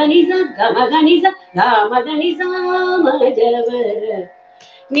सगमदनि सगमदनि सगमदनि सामजवर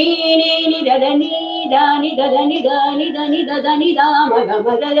नी नी नि दद नि दानि दद नि दानि दनि दद नि दाम गम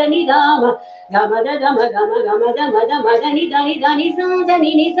दद नि दाम गम दद म गम गम द मद मद नि दनि दनि सांस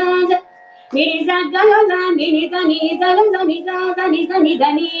नि नि सांस नि नि सा ग ग नि नि सा नि सा ग सा नि सा सा नि सा नि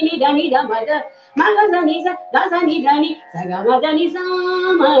दनि नि दनि द मद म ग सा नि सा ग सा नि दनि स ग म द नि सा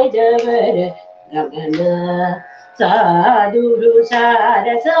म जवर गमन साधुरु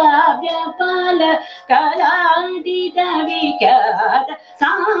सारस व्यापाल कलादित विख्यात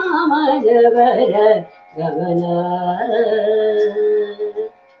सामजवर गमन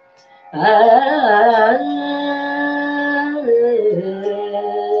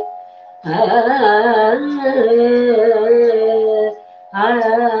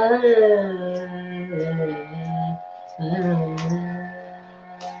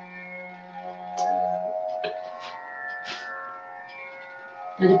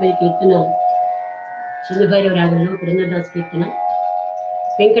తదుపరి కీర్తన చిన్నభైరవ రాగంలో పురంధరదాస్ కీర్తన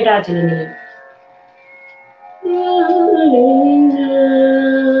వెంకటాచల నిలయం.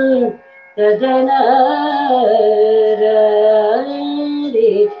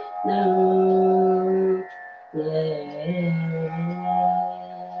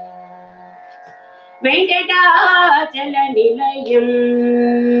 వెంకటాచల నిలయం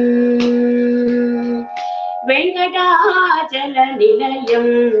వెంకటాచల నిలయం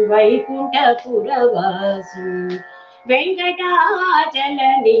వైకుంఠపురవాసం వెంకటాచల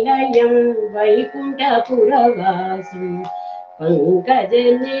నిలయం వైకుంఠపురవాసం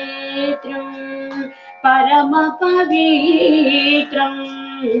పంకజనేత్రం పరమ పవిత్రం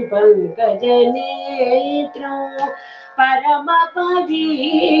పంకజనేత్రం పరమ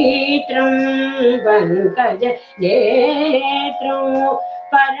పవిత్రం పంకజనేత్రం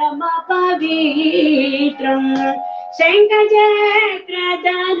పరమ పవిత్రం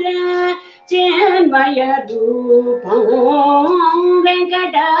శంఖచక్రధర చిన్మయ రూపం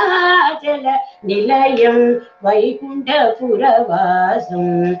వెంకటాచల నిలయం వైకుంఠపురవాసం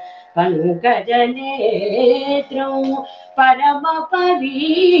పంకజనేత్రం పరమ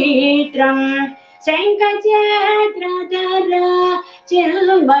పవిత్రం శంఖచక్రధర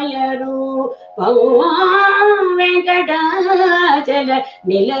చిన్మయ రూపం వెంకటాచల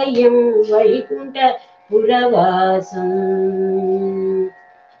నిలయం వైకుంఠపురవాసం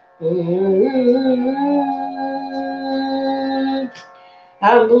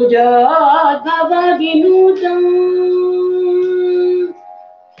అంబుజోద్భవ వినూతం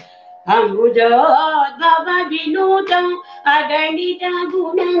అంబుజోద్భవ వినూతం అగణిత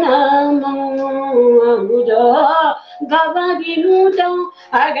గుణనామం అంబుజోద్భవ వినూతం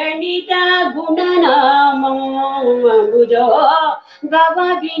అగణిత గుణనామం అంబుజోద్భవ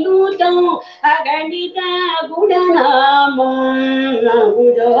వినూతం అగణిత గుణనామం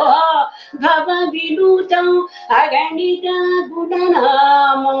అంబుజోద్భవ వినూతం అగణిత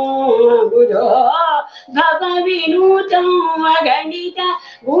గుణనామం అంబుజోద్భవ వినూతం అగణిత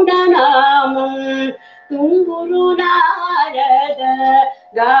గుణనామం తుంగురు నారద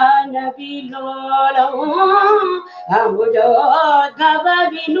గాన విలోలం అంబుజోద్భవ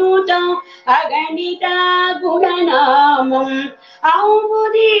వినూతం అగణిత గుణనామం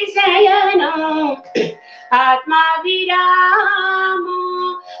ఔముది శయనం ఆత్మా విరామో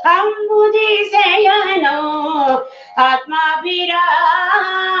అంబుది శయనం ఆత్మా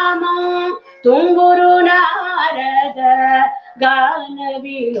విరామో తుంగురు నారద గాన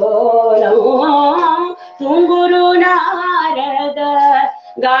విలోలం తుంగురు నారద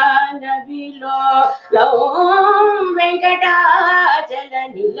గాన విలోలం వెంకటాచల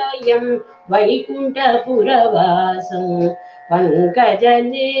నిలయం వైకుంఠపురవాసం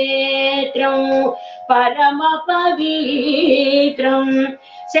పంకజనేత్రం పరమ పవిత్రం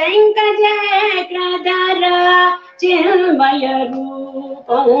శంఖచక్రధర చిన్మయ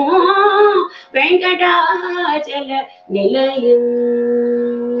రూపం వెంకటాచల నిలయం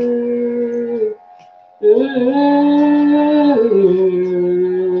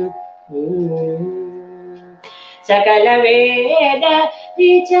సకల వేద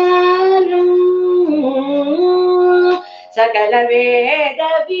విచారం సకల వేద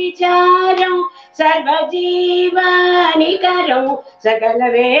విచారం సర్వజీవానికరం సకల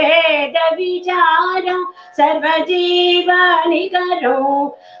వేద విచారం సర్వజీవానికరం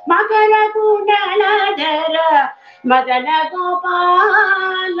మకర కుండలధర మదన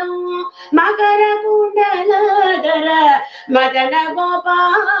గోపాలం మకర కుండలధర మదన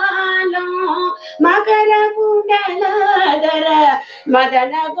గోపాలం మకర కుండలధర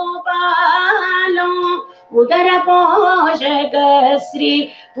మదన గోపాలం ఉదర పోషక శ్రీ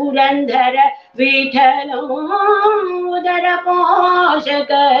పురంధర విఠలం ఉదర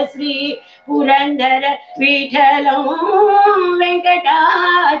పోషక శ్రీ పురంధర విఠలం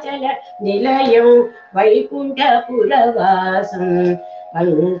వెంకటాచల నిలయం వైకుంఠపురవాసం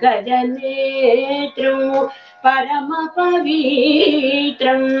పంకజ నేత్రం పరమ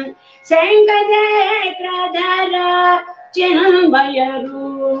పవిత్రం శంఖచక్రధర చిన్మయ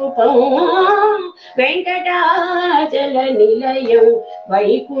రూపం వెంకటాచల నిలయం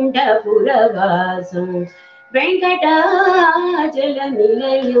వైకుంఠపురవాసం వెంకటాచల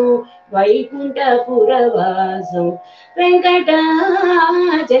నిలయం వైకుంఠపురవాసం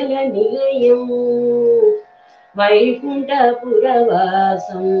వెంకటాచల నిలయం వైకుంఠపురవాసం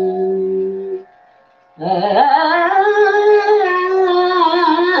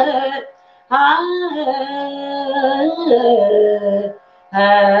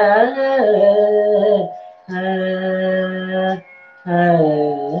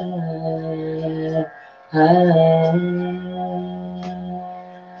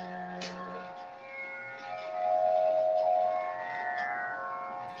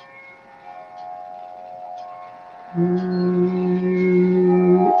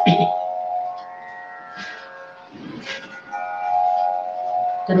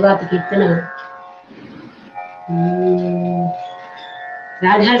తరువాత కీర్తన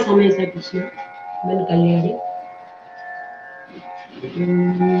రాధా సమేత కృష్ణ మన కళ్యాణి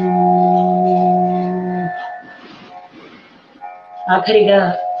ఆఖరిగా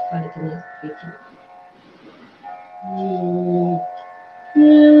పాడుతున్న కీర్తన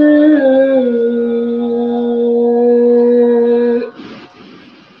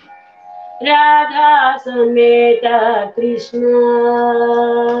राधा समेत कृष्ण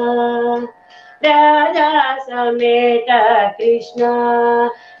राधा समेत कृष्ण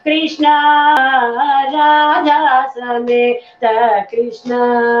कृष्ण राधा समेत कृष्ण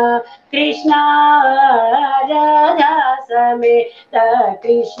कृष्ण राधा समेत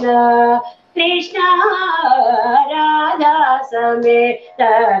कृष्ण कृष्ण राधा समेत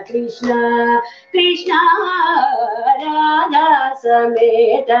कृष्ण कृष्ण राधा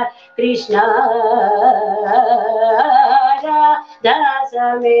समेत कृष्ण राधा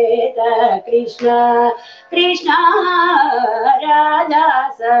समेत कृष्ण कृष्ण राधा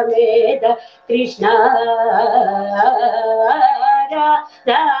समेत कृष्ण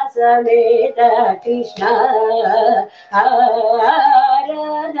राधा समेत कृष्ण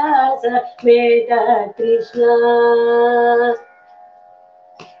राधा समेत कृष्ण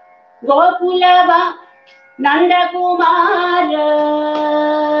गोकुलवा नंदकुमार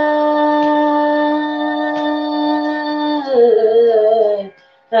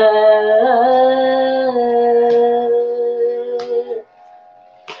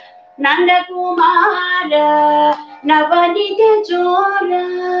नंदकुमार नवनीत चोर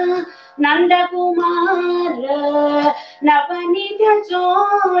नंदकुमार नवनीत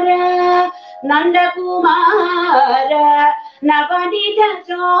चोर नंदकुमार नवनीत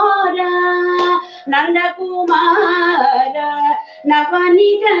चोर नंदकुमार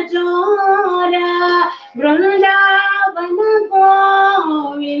नवनीत चोर वृंदावन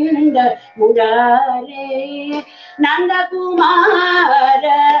गोविंद मुरारे नंदकुमार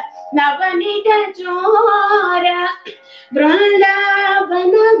नवनीत चोर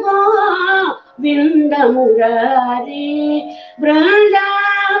वृंदावन गोविंद मुरारे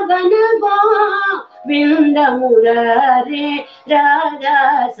वृंदावन गोविंद मुरारे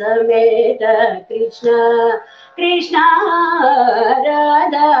राधा समेत कृष्ण कृष्ण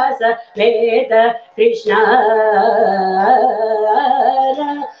राधा समेत कृष्ण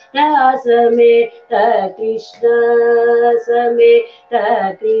राधा समेत कृष्ण समेत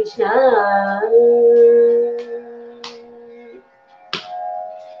कृष्ण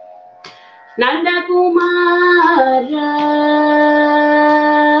नंदकुमार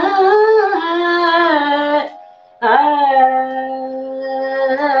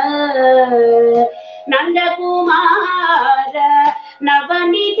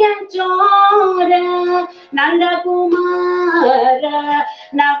చోర నందకుమార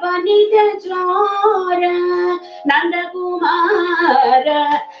నవనిత చోర నందకుమార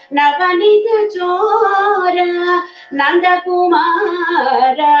నవనిత చోర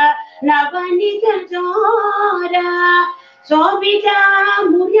నందకుమార నవనిత చోర శోభిత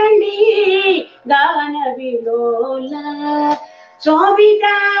మురళి గాన విలోల శోభిత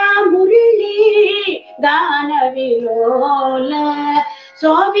మురళి గాన విలోల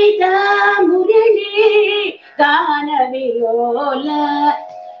శోభిత మురళి గాన విలోల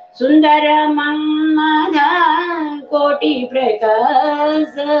సుందర మన్మథ కోటి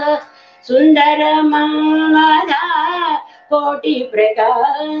ప్రకాశ సుందర మన్మథ కోటి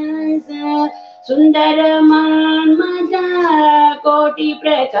ప్రకాశ సుందర మన్మథ కోటి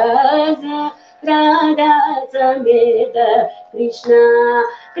ప్రకాశ రాధా సಮೇత కృష్ణ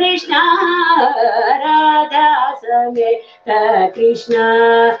కృష్ణ రాధా సಮೇత కృష్ణ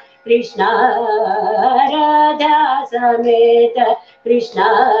కృష్ణ రాధా సమేత కృష్ణ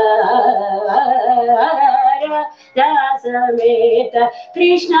రాధా సమేత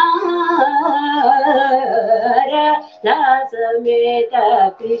కృష్ణ రాధా సమేత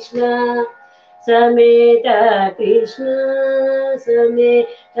కృష్ణ సమేత కృష్ణ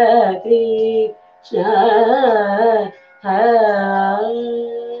సమేత కృష్ణ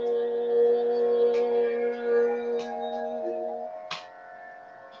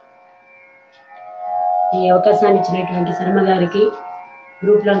ఈ అవకాశాన్ని ఇచ్చినటువంటి శర్మ గారికి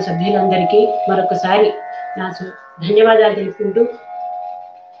గ్రూప్లోని సభ్యులందరికీ మరొకసారి నా ధన్యవాదాలు తెలుపుకుంటూ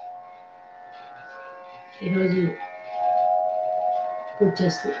ఈరోజు పూర్తి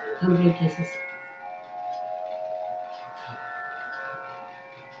చేస్తూ కంప్లీట్ చేసేసి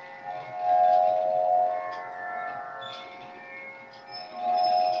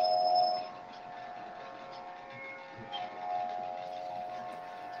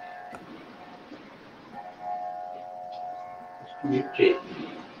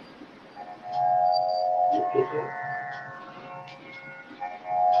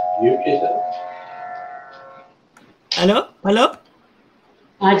హలో హలో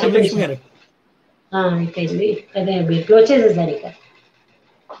చెప్పండి గారు అయిపోయింది అదే మీరు క్లోజ్ చేసేసారు ఇక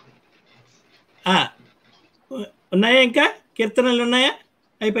ఉన్నాయా ఇంకా కీర్తనలు ఉన్నాయా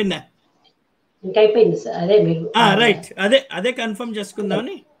అయిపోయిందా ఇంకా అయిపోయింది సార్ అదే మీరు రైట్ అదే అదే కన్ఫర్మ్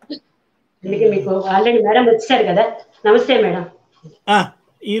చేసుకుందామని అందుకే మీకు ఆల్రెడీ మేడం వచ్చారు కదా నమస్తే మేడం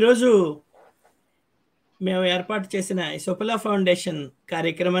ఈరోజు మేము ఏర్పాటు చేసిన సుఫలా ఫౌండేషన్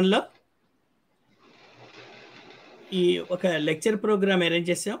కార్యక్రమంలో ఈ ఒక లెక్చర్ ప్రోగ్రామ్ అరేంజ్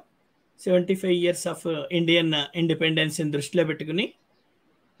చేసాం 75 years ఆఫ్ ఇండియన్ ఇండిపెండెన్స్ని దృష్టిలో పెట్టుకుని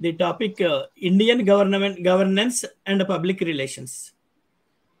the topic Indian governance and public relations.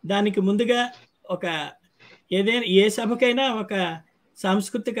 దానికి ముందుగా ఒక ఏదైనా ఏ సభకైనా ఒక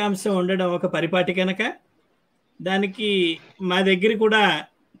సాంస్కృతిక అంశం ఉండడం ఒక పరిపాటి కనుక దానికి మా దగ్గర కూడా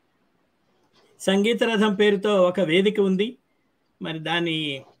సంగీత రథం పేరుతో ఒక వేదిక ఉంది. మరి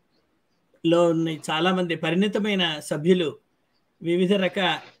దానిలో చాలామంది పరిణితమైన సభ్యులు వివిధ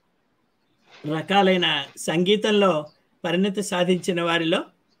రకాలైన సంగీతంలో పరిణతి సాధించిన వారిలో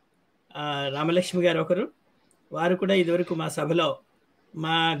రామలక్ష్మి గారు ఒకరు. వారు కూడా ఇదివరకు మా సభలో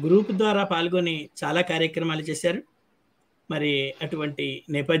మా గ్రూప్ ద్వారా పాల్గొని చాలా కార్యక్రమాలు చేశారు. మరి అటువంటి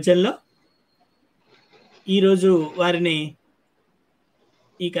నేపథ్యంలో ఈరోజు వారిని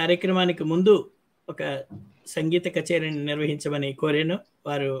ఈ కార్యక్రమానికి ముందు ఒక సంగీత కచేరీని నిర్వహించమని కోరాను.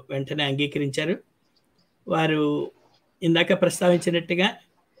 వారు వెంటనే అంగీకరించారు. వారు ఇందాక ప్రస్తావించినట్టుగా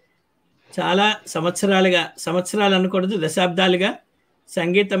చాలా సంవత్సరాలు అనకూడదు, దశాబ్దాలుగా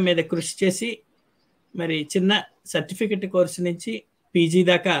సంగీతం మీద కృషి చేసి మరి చిన్న సర్టిఫికెట్ కోర్సు నుంచి పీజీ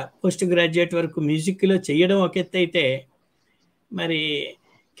దాకా పోస్ట్ గ్రాడ్యుయేట్ వరకు మ్యూజిక్లో చేయడం ఒక ఎత్తు అయితే, మరి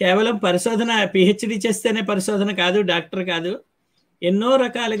కేవలం పరిశోధన పిహెచ్డి చేస్తేనే పరిశోధన కాదు, డాక్టర్ కాదు, ఎన్నో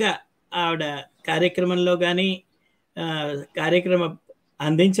రకాలుగా ఆవిడ కార్యక్రమంలో కానీ కార్యక్రమం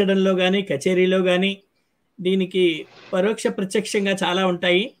అందించడంలో కానీ కచేరీలో కానీ దీనికి పరోక్ష ప్రత్యక్షంగా చాలా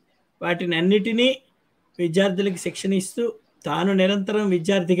ఉంటాయి. వాటిని అన్నిటినీ విద్యార్థులకు శిక్షణ ఇస్తూ తాను నిరంతరం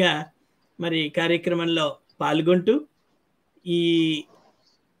విద్యార్థిగా మరి కార్యక్రమంలో పాల్గొంటూ ఈ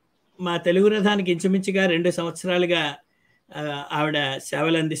మా తెలుగు రథానికి ఇంచుమించుగా 2 సంవత్సరాలుగా ఆవిడ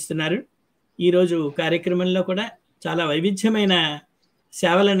సేవలు అందిస్తున్నారు. ఈరోజు కార్యక్రమంలో కూడా చాలా వైవిధ్యమైన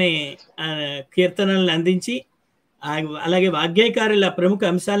సేవలని కీర్తనలను అందించి అలాగే వాగ్గేయకారుల ప్రముఖ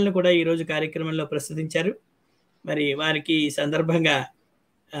అంశాలను కూడా ఈరోజు కార్యక్రమంలో ప్రస్తుతించారు. మరి వారికి ఈ సందర్భంగా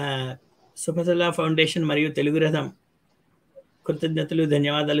సుఫలా ఫౌండేషన్ మరియు తెలుగు రథం కృతజ్ఞతలు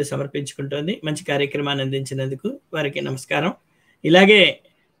ధన్యవాదాలు సమర్పించుకుంటోంది. మంచి కార్యక్రమాన్ని అందించినందుకు వారికి నమస్కారం. ఇలాగే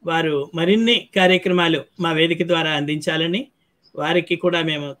వారు మరిన్ని కార్యక్రమాలు మా వేదిక ద్వారా అందించాలని వారికి కూడా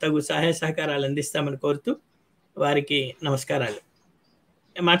మేము తగు సహాయ సహకారాలు అందిస్తామని కోరుతూ వారికి నమస్కారాలు.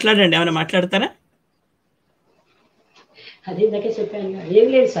 మాట్లాడండి, ఏమైనా మాట్లాడతారా? అది ఇందాకే చెప్పాను. ఏం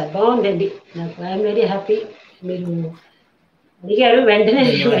లేదు సార్, బాగుందండి. నాకు ఐఎమ్ వెరీ హ్యాపీ. మీరు అడిగారు వెంటనే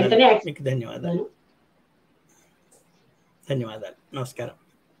ధన్యవాదాలు, యాక్సెప్ట్ మీకు ధన్యవాదాలు. చేశాను. ధన్యవాదాలు, నమస్కారం.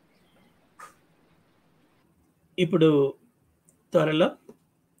 ఇప్పుడు త్వరలో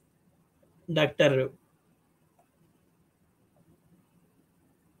డాక్టర్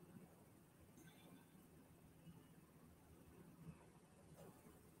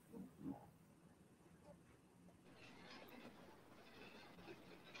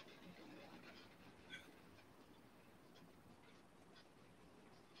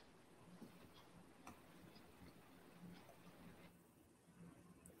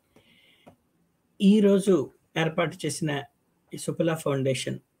ఈరోజు ఏర్పాటు చేసిన ఈ సుఫలా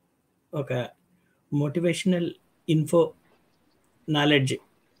ఫౌండేషన్ ఒక మోటివేషనల్ ఇన్ఫో నాలెడ్జ్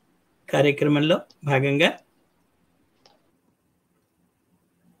కార్యక్రమంలో భాగంగా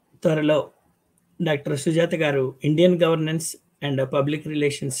త్వరలో డాక్టర్ సుజాత గారు Indian governance and public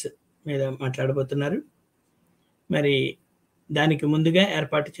relations మీద మాట్లాడబోతున్నారు. మరి దానికి ముందుగా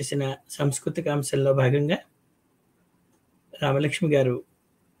ఏర్పాటు చేసిన సాంస్కృతిక అంశంలో భాగంగా రామలక్ష్మి గారు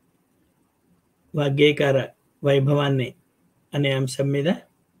వాగ్గేయకార వైభవాన్ని అనే అంశం మీద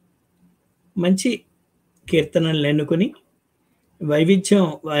మంచి కీర్తనలు ఎన్నుకొని వైవిధ్యం,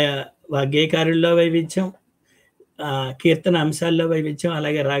 వాగ్గేయకారుల్లో వైవిధ్యం, కీర్తన అంశాల్లో వైవిధ్యం,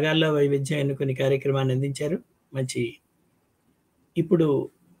 అలాగే రాగాల్లో వైవిధ్యం ఎన్నుకొని కార్యక్రమాన్ని అందించారు. మంచి ఇప్పుడు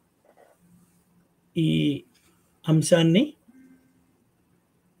ఈ అంశాన్ని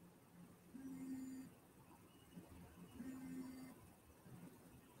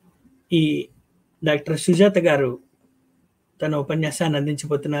ఈ డాక్టర్ సుజాత గారు తన ఉపన్యాసాన్ని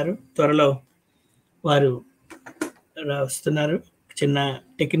అందించబోతున్నారు. త్వరలో వారు వస్తున్నారు. చిన్న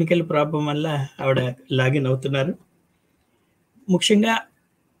టెక్నికల్ ప్రాబ్లం వల్ల ఆవిడ లాగిన్ అవుతున్నారు. ముఖ్యంగా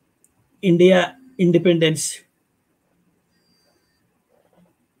ఇండియా ఇండిపెండెన్స్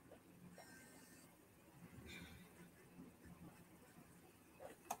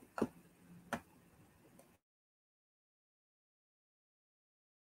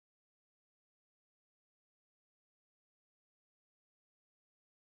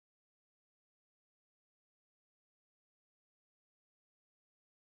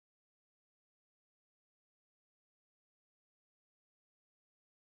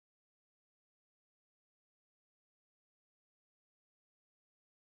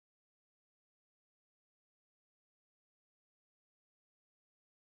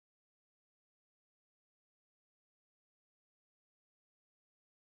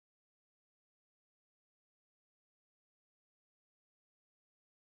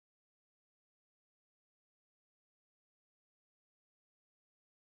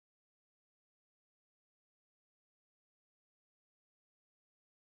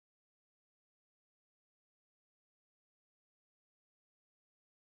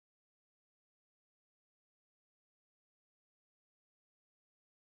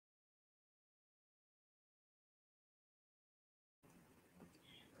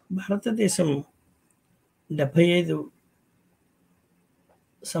భారతదేశం 75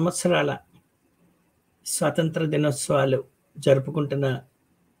 సంవత్సరాల స్వాతంత్ర దినోత్సవాలు జరుపుకుంటున్న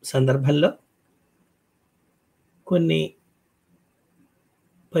సందర్భంలో కొన్ని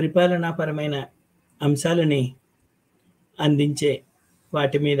పరిపాలనాపరమైన అంశాలని అందించే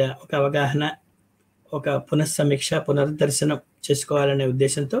వాటి మీద ఒక అవగాహన, ఒక పునఃసమీక్ష, పునర్దర్శనం చేసుకోవాలనే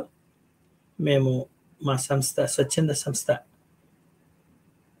ఉద్దేశంతో మేము మా సంస్థ, స్వచ్ఛంద సంస్థ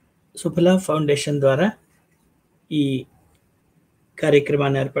సుఫలా ఫౌండేషన్ ద్వారా ఈ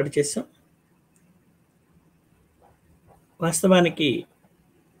కార్యక్రమాన్ని ఏర్పాటు చేశాం. వాస్తవానికి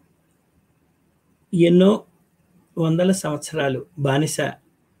ఎన్నో వందల సంవత్సరాలు బానిస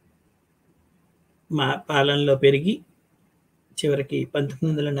మా పాలనలో పెరిగి చివరికి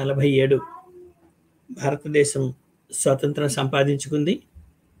 1947 భారతదేశం స్వాతంత్రం సంపాదించుకుంది.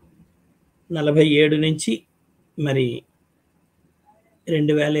 47 నుంచి మరి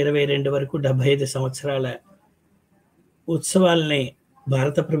 2022 వరకు 75 సంవత్సరాల ఉత్సవాలని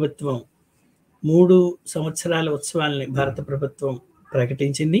భారత ప్రభుత్వం, 3 సంవత్సరాల ఉత్సవాలని భారత ప్రభుత్వం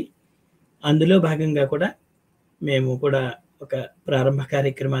ప్రకటించింది. అందులో భాగంగా కూడా మేము కూడా ఒక ప్రారంభ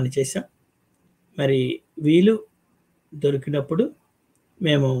కార్యక్రమాన్ని చేశాం. మరి వీలు దొరికినప్పుడు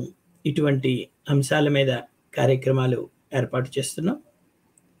మేము ఇటువంటి అంశాల మీద కార్యక్రమాలు ఏర్పాటు చేస్తున్నాం.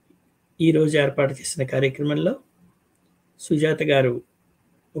 ఈరోజు ఏర్పాటు చేసిన కార్యక్రమంలో సుజాత గారు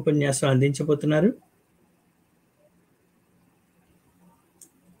ఉపన్యాసం అందించబోతున్నారు.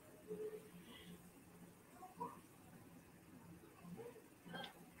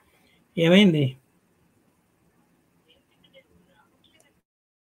 ఏమైంది?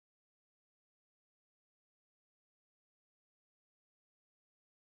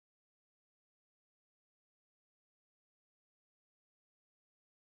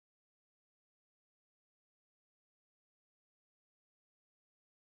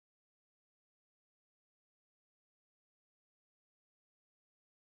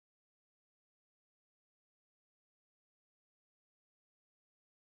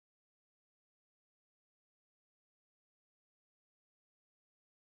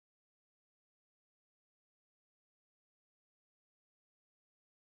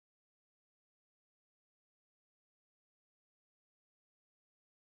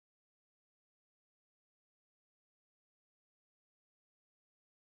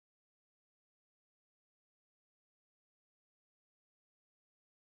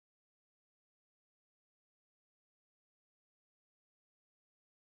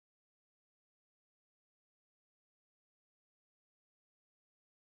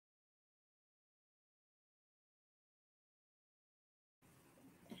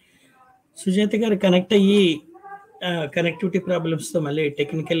 సుజాత గారు కనెక్ట్ అయ్యి కనెక్టివిటీ ప్రాబ్లమ్స్తో మళ్ళీ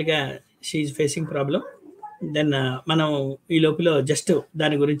టెక్నికల్గా షీఈ్ ఫేసింగ్ ప్రాబ్లం. దెన్ మనం ఈ లోపల జస్ట్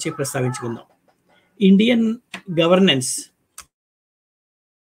దాని గురించి ప్రస్తావించుకుందాం. ఇండియన్ గవర్నెన్స్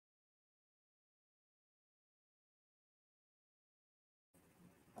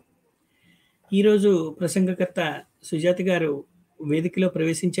ఈరోజు ప్రసంగకర్త సుజాత గారు వేదికలో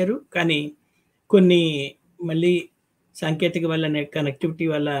ప్రవేశించారు, కానీ కొన్ని మళ్ళీ సాంకేతిక వల్ల కనెక్టివిటీ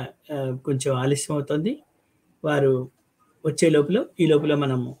వల్ల కొంచెం ఆలస్యం అవుతుంది. వారు వచ్చే లోపల ఈ లోపల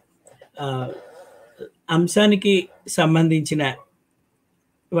మనము అంశానికి సంబంధించిన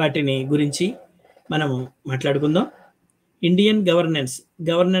వాటిని గురించి మనము మాట్లాడుకుందాం. ఇండియన్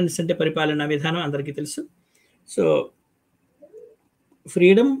గవర్నెన్స్ అంటే పరిపాలనా విధానం అందరికీ తెలుసు. So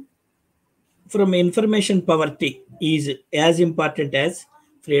freedom from information poverty is as important as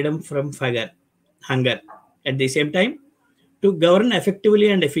freedom from hunger. At the same time, to govern effectively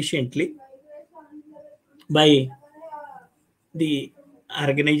and efficiently by the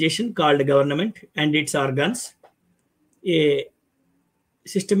organization called government and its organs, a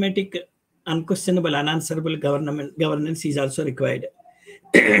systematic, unquestionable, unanswerable governance is also required.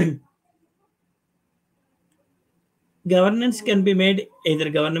 Governance can be made either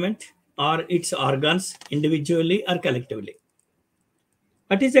government or its organs individually or collectively.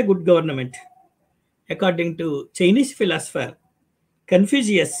 What is a good government? According to Chinese philosopher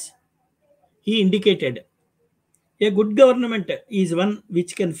Confucius, he indicated a good government is one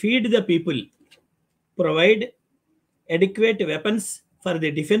which can feed the people, provide adequate weapons for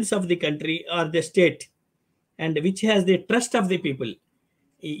the defense of the country or the state, and which has the trust of the people.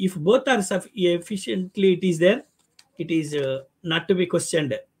 If both are efficiently, it is there. It is not to be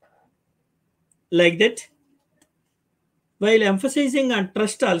questioned. Like that, while emphasizing on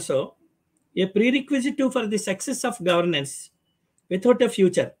trust also, a prerequisite for the success of governance without a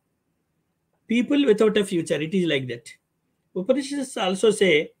future, people without a future, it is like that. Upanishads also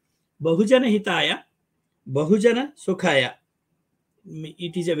say, Bahujana Hitaya, Bahujana Sukhaya.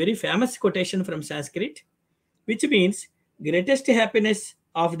 It is a very famous quotation from Sanskrit, which means greatest happiness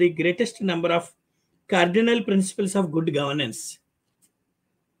of the greatest number of cardinal principles of good governance.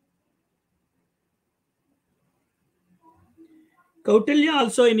 Kautilya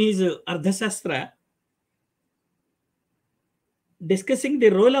also in his Ardhasastra, discussing the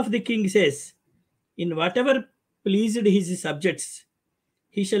role of the king, says, in whatever pleased his subjects,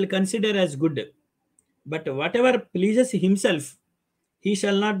 he shall consider as good, but whatever pleases himself, he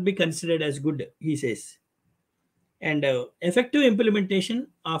shall not be considered as good, he says. And effective implementation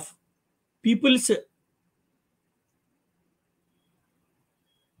of people's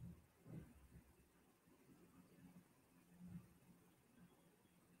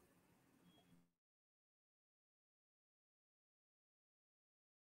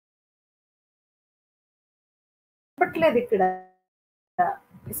చెప్పట్లేదు ఇక్కడ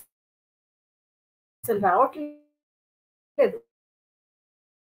అసలు రావట్లేదు.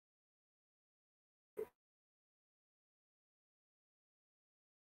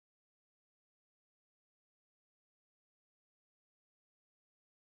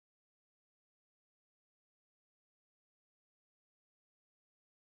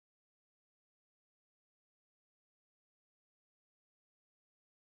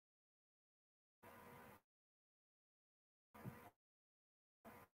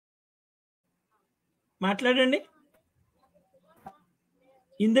 మాట్లాడండి.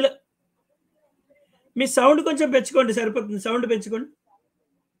 ఇందులో మీ sound కొంచెం పెంచుకోండి, సరిపోతుంది. Sound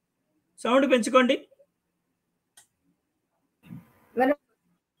పెంచుకోండి.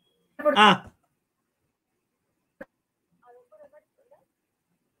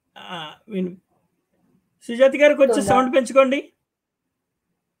 సుజాత గారు కొంచెం సౌండ్ పెంచుకోండి,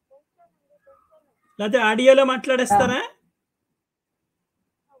 లేకపోతే ఆడియోలో మాట్లాడేస్తారా?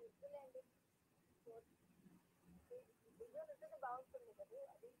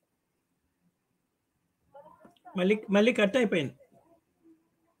 మళ్ళీ కట్ అయిపోయింది.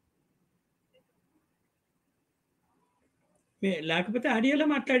 లేకపోతే ఆడియోలో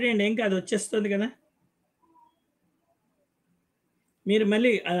మాట్లాడేయండి, ఏం కాదు, వచ్చేస్తుంది కదా. మీరు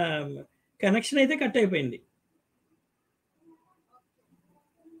మళ్ళీ కనెక్షన్ అయితే కట్ అయిపోయింది.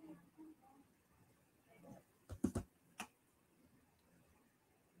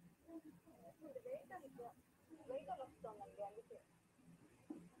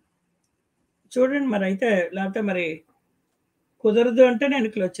 చూడండి మరి, అయితే లేకపోతే మరి కుదరదు అంటే నేను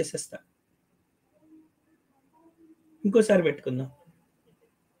క్లోజ్ చేసేస్తా, ఇంకోసారి పెట్టుకుందాం.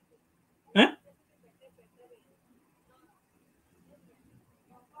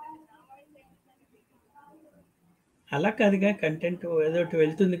 అలా కాదుగా, కంటెంట్ ఏదో ఒకటి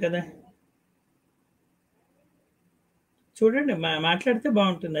వెళ్తుంది కదా. చూడండి, మాట్లాడితే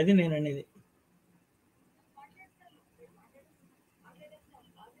బాగుంటుంది, అది నేను అనేది.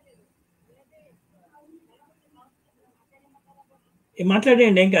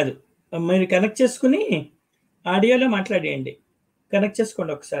 మాట్లాడేయండి, ఏం కాదు, మీరు కనెక్ట్ చేసుకుని ఆడియోలో మాట్లాడేయండి, కనెక్ట్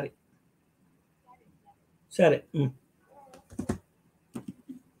చేసుకోండి ఒకసారి. సరే.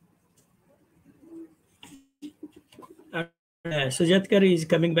 Sujatha garu is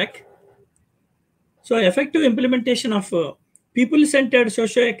coming back. So effective implementation of people-centered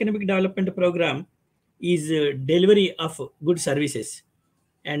socio-economic development program is delivery of good services,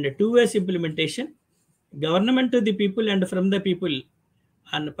 and 2 ways implementation, government to the people and from the people,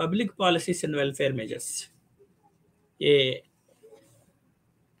 on public policies and welfare measures.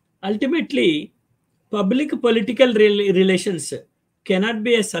 Ultimately, public political relations cannot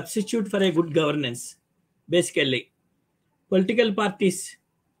be a substitute for a good governance. Basically, political parties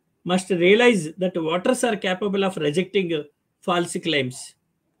must realize that voters are capable of rejecting false claims.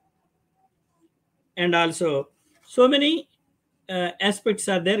 And also, so many aspects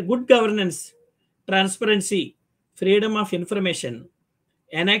are there: good governance, transparency, freedom of information,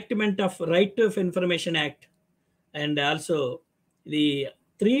 enactment of Right to Information Act, and also the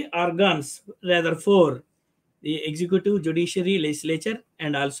 3 organs, rather 4, the executive, judiciary, legislature,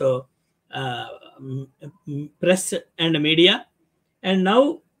 and also press and media. And now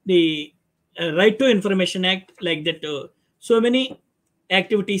the Right to Information Act, like that, so many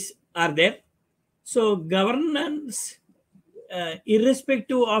activities are there. So governance,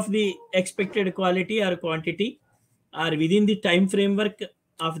 irrespective of the expected quality or quantity, or within the time framework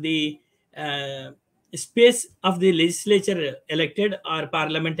of the space of the legislature elected or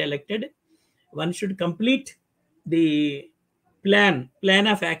parliament elected, one should complete the plan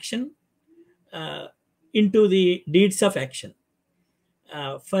of action into the deeds of action.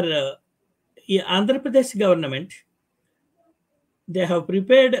 For Andhra Pradesh government, they have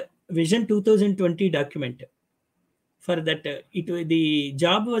prepared Vision 2020 document. For that, the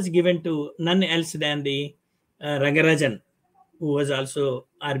job was given to none else than the Rangarajan, who was also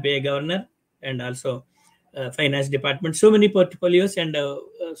RBI governor and also finance department. So many portfolios and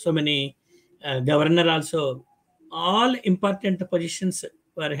so many governor also. All important positions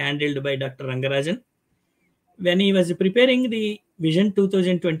were handled by Dr. Rangarajan. When he was preparing the Vision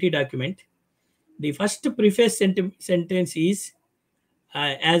 2020 document, the first preface sentence is,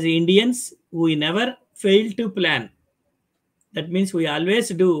 as Indians, we never fail to plan. That means we always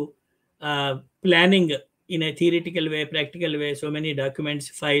do planning in a theoretical way, practical way, so many documents,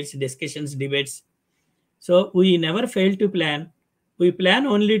 files, discussions, debates. So we never fail to plan. We plan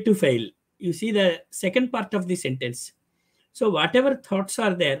only to fail. You see the second part of the sentence. So whatever thoughts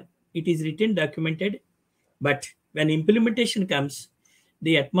are there, it is written, documented. But when implementation comes,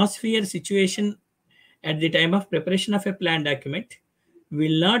 the atmosphere, situation at the time of preparation of a plan document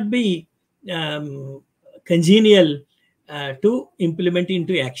will not be congenial to implement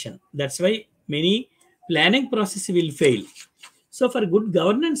into action. That's why many planning process will fail. So for good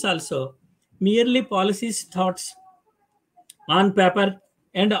governance also, merely policies, thoughts on paper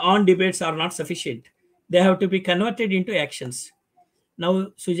and on debates are not sufficient. They have to be converted into actions. Now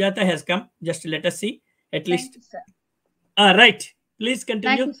Sujatha has come. Just let us see at least. Thank you, sir. Right. Please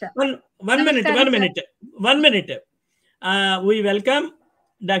continue. Thank you, sir. One minute. Namaskaram, One minute. We welcome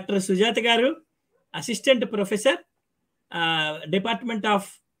Dr. Sujatha garu, Assistant Professor, Department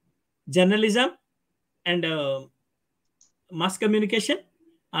of Journalism and Mass Communication,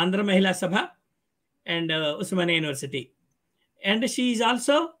 Andhra Mahila Sabha, and Usmania University. And she is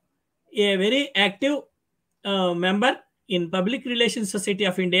also a very active member in Public Relations Society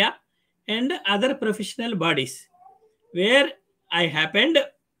of India and other professional bodies, where I happened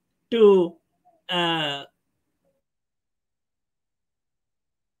to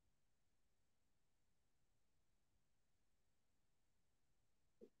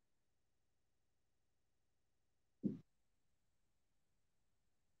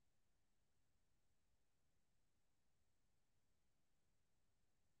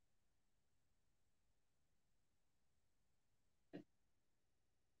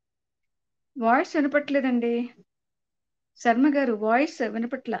voice వినపట్లేదండి Sharma గారు, voice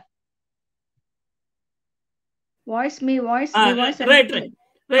వినపట్ల. Voice me voice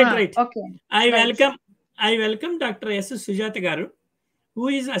right. Okay. I welcome Dr. S. Sujatha garu, who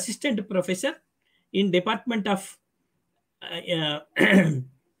is Assistant Professor in Department of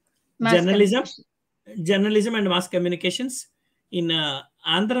Journalism and Mass Communications in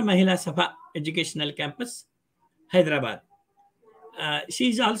Andhra Mahila Sabha Educational Campus, Hyderabad. She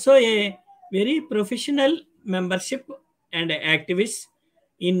is also a very professional membership and activist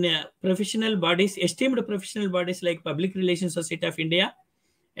in professional bodies, esteemed professional bodies like Public Relations Society of India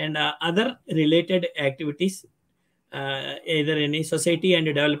and other related activities, either any society and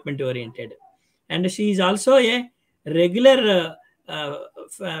development oriented. And she is also a regular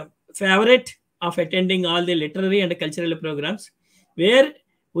favorite of attending all the literary and cultural programs, where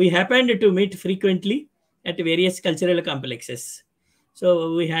we happened to meet frequently at various cultural complexes. So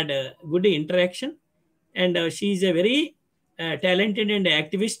we had a good interaction, and she is a very talented and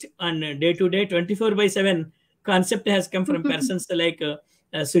activist on day-to-day 24/7 concept has come from persons like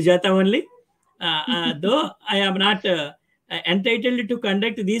Sujatha only. Though I am not entitled to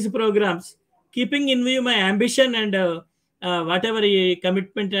conduct these programs, keeping in view my ambition and whatever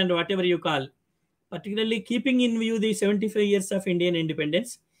commitment and whatever you call, particularly keeping in view the 75 years of Indian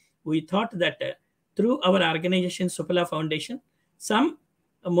independence, we thought that through our organization SUPHALA Foundation, some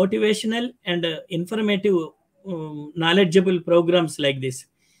motivational and informative knowledgeable programs like this.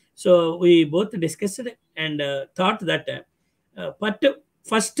 So we both discussed and thought that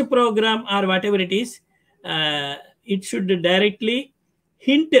first program or whatever it is, it should directly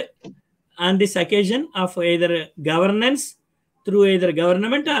hint on this occasion of either governance through either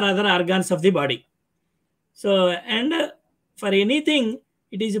government or other organs of the body. So, and for anything,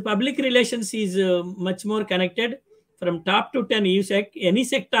 it is public relations is much more connected from top to 10. Any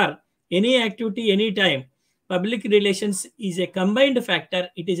sector, any activity, any time, public relations is a combined factor.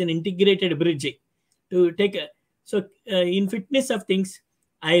 It is an integrated bridge to take. So, in fitness of things,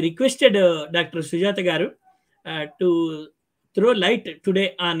 I requested Dr. Sujatha garu to throw light today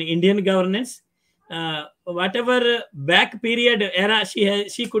on Indian governance. Whatever back period era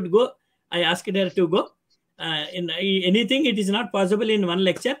she could go, I asked her to go. In anything, it is not possible in one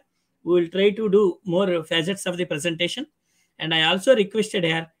lecture. We will try to do more facets of the presentation. And I also requested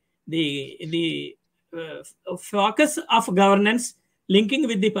her the focus of governance linking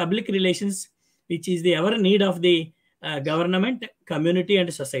with the public relations, which is the ever need of the government, community, and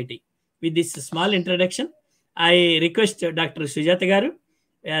society. With this small introduction, I request Dr. Sujatha garu,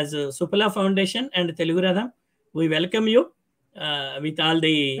 as SUPHALA Foundation and Telugu Radham, we welcome you with all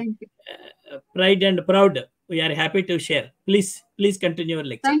the pride and proud. We are happy to share. Please continue your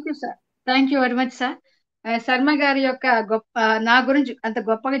lecture. Thank you sir. Thank you very much sir. Sharma గారి యొక్క నా గురించి అంత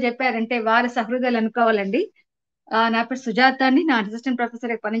గొప్పగా చెప్పారంటే వారి సహృదయాలు అనుకోవాలండి. నా పేరు సుజాతాని, నా అసిస్టెంట్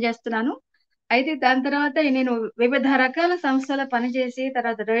ప్రొఫెసర్ పనిచేస్తున్నాను. అయితే దాని తర్వాత నేను వివిధ రకాల సంస్థల పనిచేసి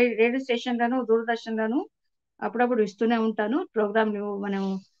తర్వాత రేడియో స్టేషన్ గాను, దూరదర్శన్ గాను అప్పుడప్పుడు ఇస్తూనే ఉంటాను ప్రోగ్రాంలు. మనం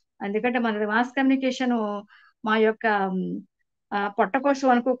ఎందుకంటే మన మాస్ కమ్యూనికేషన్ మా యొక్క పొట్ట కోసం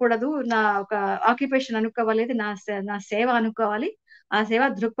అనుకోకూడదు, నా ఒక ఆక్యుపేషన్ అనుకోవాలి, నా సేవ అనుకోవాలి. ఆ సేవా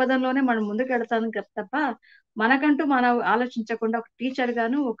దృక్పథంలోనే మనం ముందుకు వెళ్తాను తప్ప మనకంటూ మనం ఆలోచించకుండా ఒక టీచర్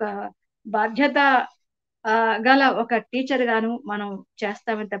గాను, ఒక బాధ్యత గల ఒక టీచర్ గాను మనం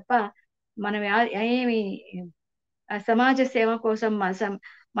చేస్తామే తప్ప మనం ఏమి సమాజ సేవ కోసం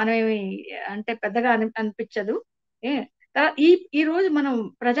మనమేమి అంటే పెద్దగా అనిపించదు. ఈ రోజు మనం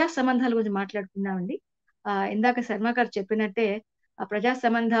ప్రజా సంబంధాల గురించి మాట్లాడుకుందామండి. ఇందాక శర్మ గారు చెప్పినట్టే ఆ ప్రజా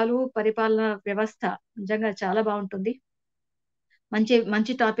సంబంధాలు, పరిపాలన వ్యవస్థ నిజంగా చాలా బాగుంటుంది.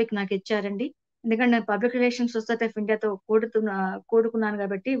 మంచి టాపిక్ నాకు ఇచ్చారండి. ఎందుకంటే నేను పబ్లిక్ రిలేషన్స్ సొసైటీ ఆఫ్ ఇండియాతో కూడుకున్నాను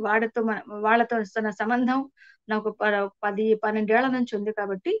కాబట్టి వాళ్ళతో ఇస్తున్న సంబంధం నాకు 10-12 ఏళ్ల నుంచి ఉంది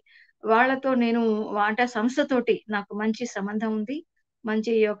కాబట్టి వాళ్ళతో నేను అంటే సంస్థతోటి నాకు మంచి సంబంధం ఉంది.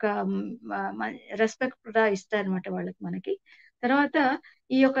 మంచి ఒక రెస్పెక్ట్ కూడా ఇస్తారనమాట వాళ్ళకి మనకి. తర్వాత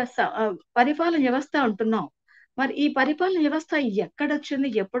ఈ యొక్క పరిపాలన వ్యవస్థ అంటున్నాం. మరి ఈ పరిపాలన వ్యవస్థ ఎక్కడొచ్చింది,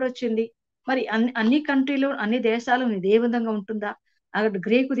 ఎప్పుడొచ్చింది, మరి అన్ని కంట్రీలు, అన్ని దేశాలు ఇదే విధంగా ఉంటుందా? అటు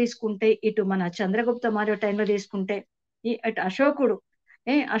గ్రీకు తీసుకుంటే, ఇటు మన చంద్రగుప్త మౌర్య టైంలో తీసుకుంటే, అటు అశోకుడు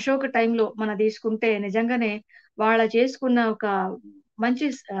అశోక టైంలో మనం తీసుకుంటే నిజంగానే వాళ్ళ చేసుకున్న ఒక మంచి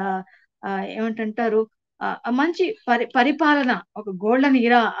ఏమంటారు మంచి పరిపాలన, ఒక గోల్డెన్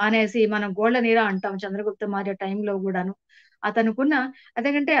ఈరా అనేసి మనం గోల్డెన్ ఈరా అంటాం చంద్రగుప్త మౌర్య టైంలో కూడాను. అతనుకున్న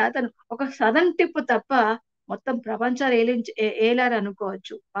అదేంటంటే అతను ఒక సదన్ టిప్ తప్ప మొత్తం ప్రపంచాలు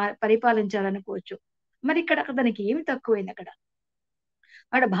ఏలారనుకోవచ్చు, పరిపాలించాలనుకోవచ్చు. మరి ఇక్కడ అతనికి ఏమి తక్కువైంది అక్కడ?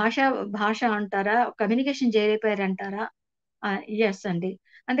 అక్కడ భాష అంటారా? కమ్యూనికేషన్ చేయలేకపోయారంటారా? యెస్ అండి.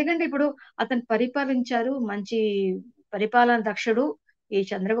 ఎందుకంటే ఇప్పుడు అతను పరిపాలించారు. మంచి పరిపాలన దక్షుడు ఈ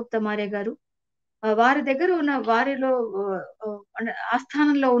చంద్రగుప్త మౌర్య గారు. వారి దగ్గర ఉన్న వారిలో అంటే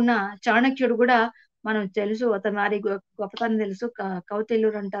ఆస్థానంలో ఉన్న చాణక్యుడు గూడా మనం తెలుసు. అతను వారి గొప్పతనం తెలుసు.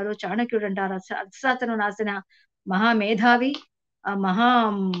 కౌటిల్యుడు అంటారు, చాణక్యుడు అంటారు. అర్థశాస్త్రం రాసిన మహామేధావి. మహా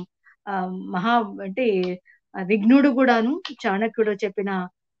మహా అంటే విఘ్నుడు గూడాను. చాణక్యుడు చెప్పిన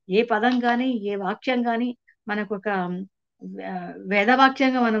ఏ పదం గాని, ఏ వాక్యం గాని మనకొక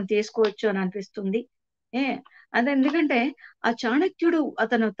వేదవాక్యంగా మనం తీసుకోవచ్చు అని అనిపిస్తుంది. ఏ అదే ఎందుకంటే ఆ చాణక్యుడు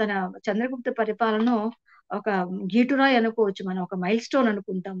అతను తన చంద్రగుప్త పరిపాలనను ఒక గీటురాయి అనుకోవచ్చు. మనం ఒక మైల్ స్టోన్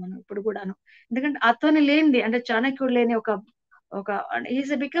అనుకుంటాం మనం ఇప్పుడు కూడాను. ఎందుకంటే అతను లేనిది అంటే చాణక్యుడు లేని ఒక ఒక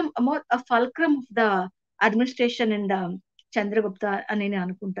is become more fulcrum of the administration in the Chandragupta అని నేను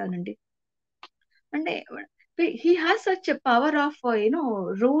అనుకుంటానండి. అంటే he has such a power of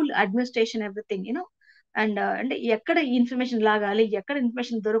rule, administration, everything, and అంటే ఎక్కడ ఇన్ఫర్మేషన్ లాగాలి, ఎక్కడ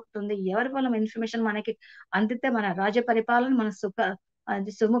ఇన్ఫర్మేషన్ దొరుకుతుంది, ఎవరి వల్ల ఇన్ఫర్మేషన్ మనకి అందితే మన రాజ్య పరిపాలన మన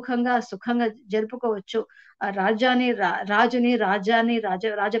సుఖంగా జరుపుకోవచ్చు. రాజుని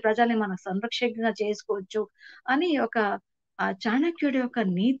రాజ ప్రజల్ని మనం సంరక్షకంగా చేసుకోవచ్చు అని ఒక చాణక్యుడి యొక్క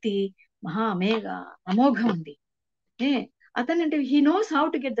నీతి అమోఘం ఉంది. అతనంటే he knows how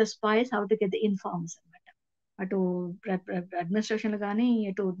to get the spice, how to get the informs అన్నమాట. అటు అడ్మినిస్ట్రేషన్ గానీ,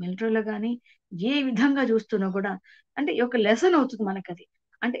 ఇటు మిలిటరీలో గానీ ఏ విధంగా చూస్తున్నా కూడా అంటే ఒక లెసన్ అవుతుంది మనకది.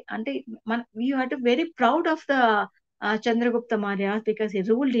 అంటే you have to very proud of the Chandragupta Maurya because he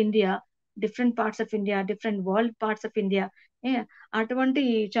ruled India, different parts of India, different world parts of India. అటువంటి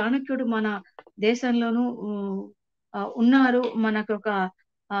చాణక్యుడు మన దేశంలోనూ ఉన్నారు. మనకు ఒక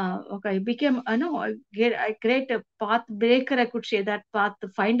became great path breaker, I could say that, path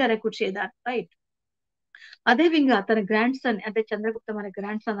finder, I could say that, right? అదే విధంగా తన గ్రాండ్ సన్ అంటే చంద్రగుప్త మన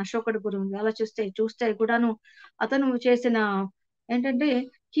గ్రాండ్ సన్ అశోకుడు గురించి అలా చూస్తే కూడాను అతను చేసిన ఏంటంటే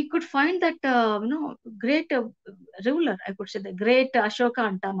he could find that great ruler, I could say the great Ashoka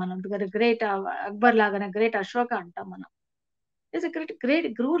అంటాం మనం, గ్రేట్ అక్బర్ లాగానే గ్రేట్ అశోక అంటాం మనం. is a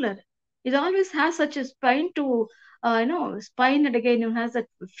great ruler. It always has such a spine to spine, and again it has that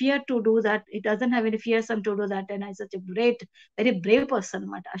fear to do that. It doesn't have any fearsome to do that, and is such a great, very brave person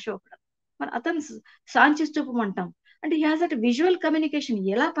అన్నమాట అశోకుడు. మరి అతను సాంచి స్తూపం అంటాం అంటే he has that visual communication.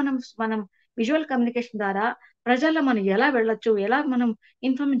 ఎలా మనం visual communication ద్వారా ప్రజల్లో మనం ఎలా వెళ్ళొచ్చు, ఎలా మనం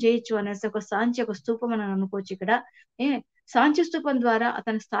ఇన్ఫార్మ్ చేయొచ్చు అనేసి ఒక స్తూపం అని అనుకోవచ్చు ఇక్కడ. సాంచి స్తూపం ద్వారా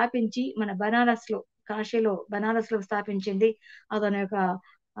అతను స్థాపించి మన బనారస్ లో స్థాపించింది. అతని యొక్క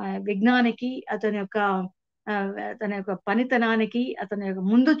విజ్ఞానికి, అతని యొక్క పనితనానికి, అతని యొక్క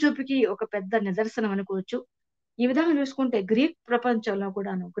ముందు చూపుకి ఒక పెద్ద నిదర్శనం అనుకోవచ్చు. ఈ విధంగా చూసుకుంటే గ్రీక్ ప్రపంచంలో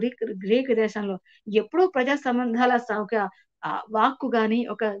కూడాను, గ్రీక్ దేశంలో ఎప్పుడూ ప్రజా సంబంధాల వాక్కు గాని,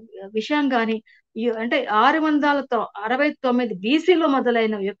 ఒక విషయం గాని అంటే 669 BC-లో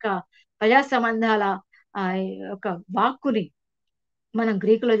మొదలైన యొక్క ప్రజా సంబంధాల యొక్క వాక్కుని మనం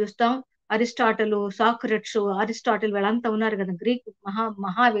గ్రీకులో చూస్తాం. అరిస్టాటిల్, సాక్రటిస్, వీళ్ళంతా ఉన్నారు కదా గ్రీక్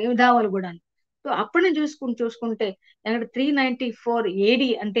మహా మేధావులు కూడా. సో అప్పటి నుంచి చూసుకుంటే 394 AD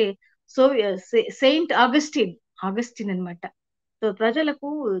అంటే సెయింట్ ఆగస్టిన్ అన్నమాట. సో ప్రజలకు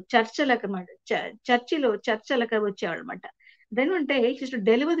చర్చలకు వచ్చేవాడు అనమాట. దెన్ అంటే టు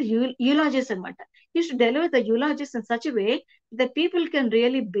డెలివర్ ద యూలాజిస్ అనమాట. To deliver the యూలాజిస్ in such way the people can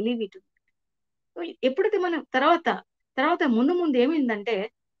really believe it. ఎప్పుడైతే మనం తర్వాత ముందు ఏమైందంటే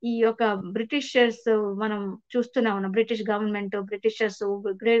ఈ యొక్క బ్రిటిషర్స్ మనం చూస్తున్నాం, British government, Britishers,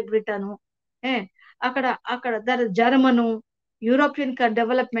 great Britain, అక్కడ జర్మను, యూరోపియన్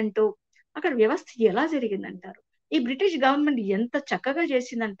డెవలప్మెంట్, అక్కడ వ్యవస్థ ఎలా జరిగిందంటారు? ఈ బ్రిటిష్ గవర్నమెంట్ ఎంత చక్కగా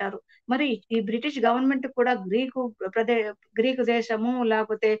చేసిందంటారు? మరి ఈ బ్రిటిష్ గవర్నమెంట్ కూడా గ్రీకు దేశము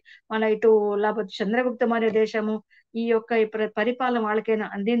లేకపోతే చంద్రగుప్త మౌర్య దేశము ఈ యొక్క పరిపాలన వాళ్ళకైనా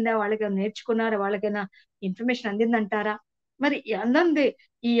అందిందా? వాళ్ళకైనా నేర్చుకున్నారా? వాళ్ళకైనా ఇన్ఫర్మేషన్ అందిందంటారా? మరి అందంది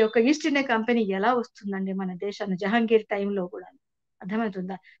ఈ యొక్క ఈస్ట్ ఇండియా కంపెనీ ఎలా వస్తుందండి మన దేశాన్ని జహాంగీర్ టైంలో కూడా?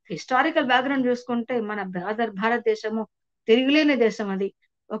 అర్థమవుతుందా? హిస్టారికల్ బ్యాక్గ్రౌండ్ చూసుకుంటే మన భారతదేశము తిరుగులేని దేశం, అది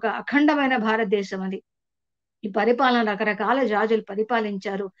ఒక అఖండమైన భారతదేశం. అది ఈ పరిపాలన రకరకాల రాజులు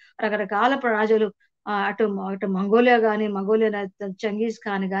పరిపాలించారు. రకరకాల రాజులు అటు అటు మంగోలియా కానీ, మంగోలియా చంగీజ్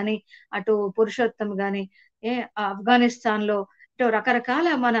ఖాన్ కానీ, అటు పురుషోత్తం కానీ, ఆఫ్ఘనిస్తాన్ లో ఇటు రకరకాల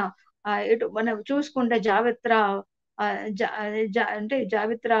ఇటు మనం చూసుకుంటే అంటే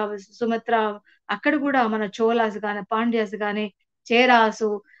జావిత్ర, సుమిత్ర, అక్కడ కూడా మన చోళాస్ కానీ, పాండ్యాస్ కానీ, చేరాసు,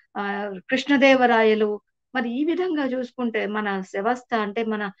 కృష్ణదేవరాయలు, మరి ఈ విధంగా చూసుకుంటే మన వ్యవస్థ అంటే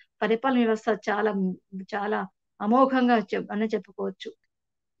మన పరిపాలన వ్యవస్థ చాలా చాలా అమోఘంగా అని చెప్పుకోవచ్చు.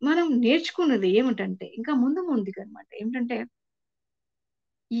 మనం నేర్చుకున్నది ఏమిటంటే ఇంకా ముందుకు అనమాట ఏమిటంటే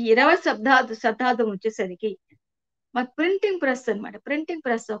ఈ 20వ శతాబ్దం వచ్చేసరికి మన ప్రింటింగ్ ప్రెస్ అనమాట. ప్రింటింగ్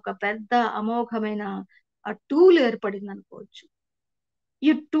ప్రెస్ ఒక పెద్ద అమోఘమైన టూల్ ఏర్పడింది అనుకోవచ్చు.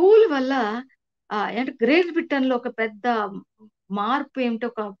 ఈ టూల్ వల్ల అంటే గ్రేట్ బ్రిటన్ లో ఒక పెద్ద మార్పు ఏమిటో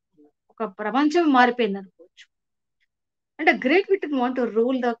ఒక ప్రపంచం మారిపోయింది అనుకోవచ్చు. అంటే great Britain want to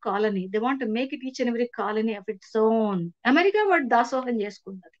rule the colony, they want to make it each and every colony of its own. America వాడు దాసోహం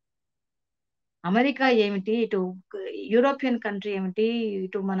చేసుకున్నది. అమెరికా ఏమిటి, ఇటు యూరోపియన్ కంట్రీ ఏమిటి,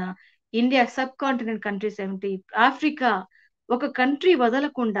 ఇటు మన ఇండియా సబ్ కాంటినెంట్ కంట్రీస్ ఏమిటి, ఆఫ్రికా ఒక కంట్రీ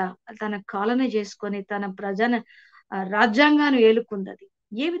వదలకుండా తన కాలనీ చేసుకొని తన రాజ్యాంగాన్ని ఏలుకుందది.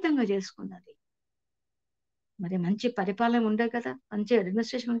 ఏ విధంగా చేసుకున్నది? మరి మంచి పరిపాలన ఉండే కదా, మంచి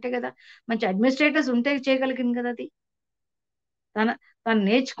అడ్మినిస్ట్రేషన్ ఉంటే కదా, మంచి అడ్మినిస్ట్రేటర్స్ ఉంటే చేయగలిగింది కదా అది. తను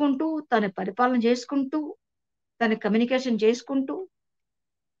నేర్చుకుంటూ, తన పరిపాలన చేసుకుంటూ, తన కమ్యూనికేషన్ చేసుకుంటూ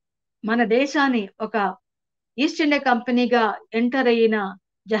మన దేశాన్ని ఒక ఈస్ట్ ఇండియా కంపెనీగా ఎంటర్ అయిన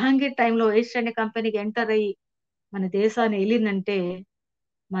జహాంగీర్ టైంలో ఈస్ట్ ఇండియా కంపెనీకి ఎంటర్ అయ్యి మన దేశాన్ని వెళ్ళిందంటే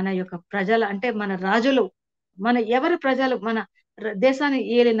మన యొక్క ప్రజల అంటే మన రాజులు, మన ఎవరి ప్రజలు మన దేశాన్ని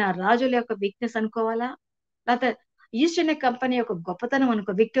ఏలిన రాజుల యొక్క వీక్నెస్ అనుకోవాలా, లేకపోతే ఈస్ట్ ఇండియా కంపెనీ యొక్క గొప్పతనం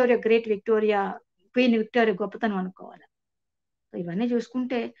Victoria, great Victoria, queen Victoria గొప్పతనం అనుకోవాలా. ఇవన్నీ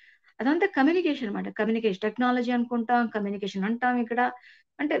చూసుకుంటే అదంతా కమ్యూనికేషన్ అనమాట. కమ్యూనికేషన్ టెక్నాలజీ అనుకుంటాం, కమ్యూనికేషన్ అంటాం ఇక్కడ.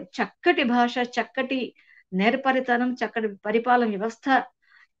 అంటే చక్కటి భాష, చక్కటి నేర్పరితనం, చక్కటి పరిపాలన వ్యవస్థ,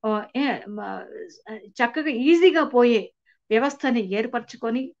 చక్కగా ఈజీగా పోయే వ్యవస్థని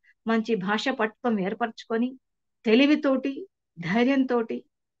ఏర్పరచుకొని, మంచి భాష పట్టుత్వం ఏర్పరచుకొని, తెలివితోటి, ధైర్యంతో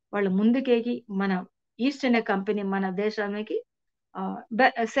వాళ్ళు ముందుకేగి మన ఈస్ట్ ఇండియా కంపెనీ మన దేశానికి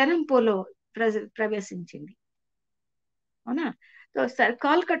సెరంపూర్లో ప్రవేశించింది. అవునా? సో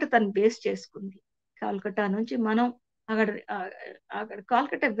కాల్కట్టా తను బేస్ చేసుకుంది. కాల్కట్టా నుంచి మనం అక్కడ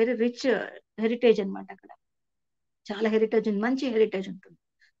కాల్కట్టా వెరీ రిచ్ హెరిటేజ్ అనమాట. అక్కడ చాలా హెరిటేజ్ ఉంది, మంచి హెరిటేజ్ ఉంటుంది.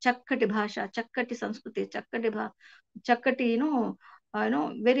 చక్కటి భాష, చక్కటి సంస్కృతి, చక్కటి you know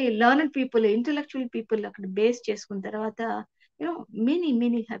very learned people, intellectual people అక్కడ బేస్ చేసుకున్న తర్వాత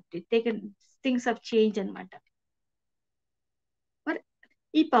many have taken things of change అనమాట. మరి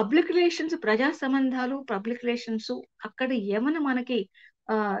ఈ పబ్లిక్ రిలేషన్స్, ప్రజా సంబంధాలు, పబ్లిక్ రిలేషన్స్ అక్కడ ఏమైనా మనకి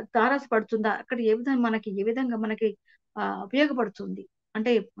తారసపడుతుందా, అక్కడ ఏ విధంగా మనకి ఉపయోగపడుతుంది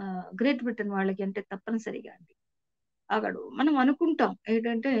అంటే గ్రేట్ బ్రిటన్ వాళ్ళకి అంటే తప్పనిసరిగా అండి అక్కడ మనం అనుకుంటాం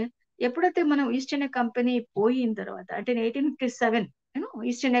ఏంటంటే ఎప్పుడైతే మనం ఈస్ట్ ఇండియా కంపెనీ పోయిన తర్వాత అంటే 1857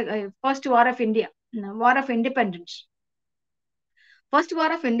 east India first war of India, war of independence, first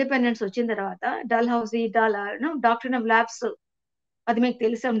war of independence వచ్చిన తర్వాత డల్హౌసీ డాక్ట్రిన్ ఆఫ్ ల్యాబ్స్ అది మీకు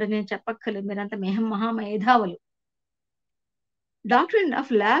తెలిసే ఉండదు, నేను చెప్పక్కర్లేదు, మీరంతా మహామేధావులు. డాక్ట్రిన్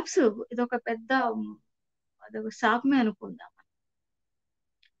ఆఫ్ ల్యాబ్స్ ఇది ఒక పెద్ద అదొక శాపమే అనుకుందాం.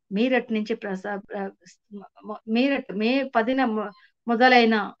 మీరట్ నుంచి మీరట్ మే 10న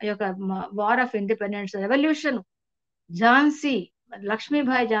మొదలైన యొక్క war of independence revolution Jhansi,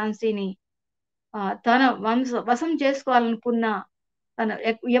 Lakshmibai ఝాన్సీని తన వశం చేసుకోవాలనుకున్న తన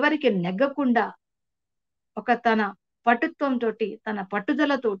ఎవరికి నెగ్గకుండా ఒక తన పటుత్వంతో, తన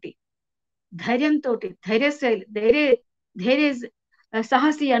పట్టుదలతోటి, ధైర్యంతో, ధైర్య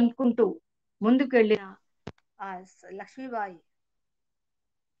సాహసి అనుకుంటూ ముందుకు వెళ్ళిన లక్ష్మీబాయి.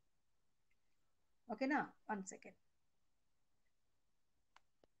 ఓకేనా, 1 సెకండ్.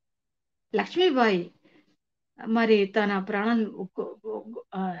 లక్ష్మీబాయి మరి తన ప్రాణాలు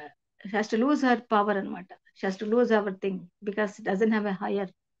has to lose her power అనమాట. she has to lose everything because it doesn't have a higher.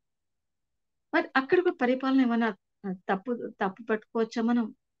 మరి అక్కడ పరిపాలన ఏమైనా తప్పు పట్టుకోవచ్చా మనం?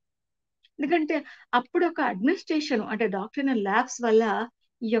 ఎందుకంటే అప్పుడు ఒక అడ్మినిస్ట్రేషన్ అంటే డాక్టర్నల్ ల్యాబ్స్ వల్ల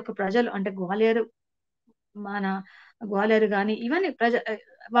ఈ యొక్క ప్రజలు అంటే గ్వాలియర్ కానీ ఇవన్నీ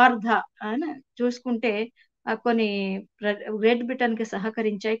వార్ధా చూసుకుంటే కొన్ని గ్రేట్ బ్రిటన్ కి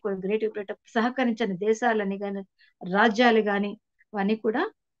సహకరించాయి, కొన్ని గ్రేట్ బ్రిటన్ సహకరించని దేశాలని కానీ రాజ్యాలు కానీ అవన్నీ కూడా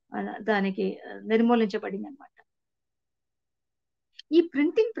దానికి నిర్మూలించబడింది అనమాట. ఈ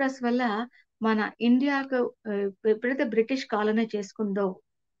ప్రింటింగ్ ప్రెస్ వల్ల మన ఇండియాకు ఎప్పుడైతే బ్రిటిష్ కాలనీ చేసుకుందో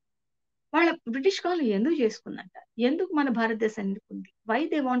వాళ్ళ బ్రిటిష్ కాలనీ ఎందుకు చేసుకుందంట, ఎందుకు మన భారతదేశం ఎందుకుంది, why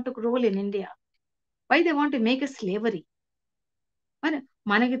they want to rule in India, why they want to make a slavery.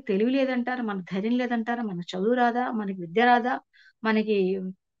 మనకి తెలివి లేదంటారా, మనకు ధైర్యం లేదంటారా, మనకు చదువు రాదా, మనకి విద్య రాదా, మనకి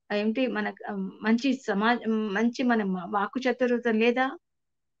ఏంటి మనకు మంచి మన వాక్కు చతురత లేదా,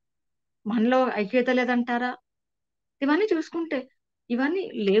 మనలో ఐక్యత లేదంటారా? ఇవన్నీ చూసుకుంటే ఇవన్నీ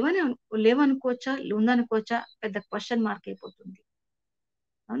లేవనుకోవచ్చా, ఉందనుకోవచ్చా, పెద్ద క్వశ్చన్ మార్క్ అయిపోతుంది.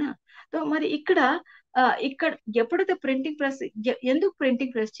 అవునా? సో మరి ఇక్కడ ఎప్పుడైతే ప్రింటింగ్ ప్రెస్ ఎందుకు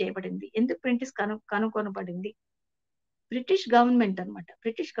ప్రింటింగ్ ప్రెస్ చేయబడింది, ఎందుకు ప్రింటింగ్ కనుగొనబడింది? బ్రిటిష్ గవర్నమెంట్ అన్నమాట.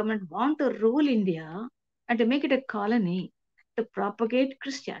 British government want to rule India and to make it a colony to propagate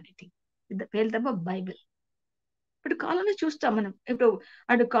Christianity with the help of Bible. ఇప్పుడు కాలనీ చూస్తాం మనం. ఇప్పుడు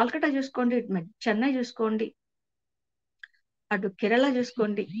అటు కాల్కటా చూసుకోండి, ఇటు చెన్నై చూసుకోండి, అటు కేరళ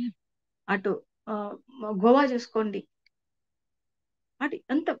చూసుకోండి, అటు గోవా చూసుకోండి, అటు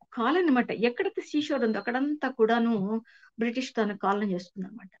అంత కాలనీ అనమాట. ఎక్కడైతే సీషోర్ ఉందో అక్కడంతా కూడాను బ్రిటిష్ తన కాలనీ చేస్తుంది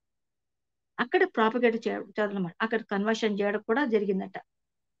అనమాట. అక్కడ ప్రాపగేట్ చేయడం, అక్కడ కన్వర్షన్ చేయడం కూడా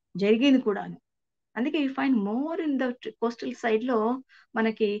జరిగింది కూడాను. అందుకే you find more in the coastal side లో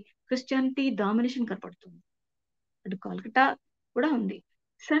మనకి క్రిస్టియానిటీ డామినేషన్ కనపడుతుంది. అటు కాల్కటా కూడా ఉంది.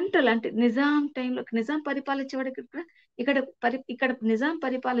 సెంట్రల్ అంటే నిజాం టైంలో నిజాం పరిపాలించేవాడు ఇక్కడ నిజాం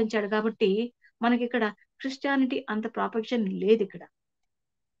పరిపాలించాడు కాబట్టి మనకి ఇక్కడ క్రిస్టియానిటీ అంత ప్రాపగేషన్ లేదు ఇక్కడ.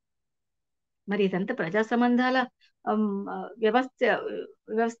 మరి ఇదంతా ప్రజా సంబంధాల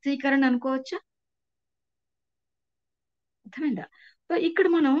వ్యవస్థీకరణ అనుకోవచ్చా? అర్థమైందా? సో ఇక్కడ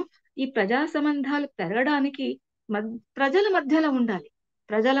మనం ఈ ప్రజా సంబంధాలు పెరగడానికి ప్రజల మధ్యలో ఉండాలి.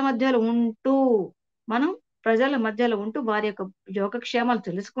 ప్రజల మధ్యలో ఉంటూ వారి యొక్క యోగక్షేమాలు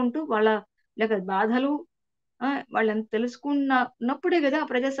తెలుసుకుంటూ వాళ్ళ లేక బాధలు వాళ్ళని తెలుసుకున్నప్పుడే కదా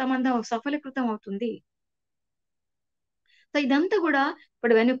ప్రజా సంబంధం సఫలీకృతం అవుతుంది. సో ఇదంతా కూడా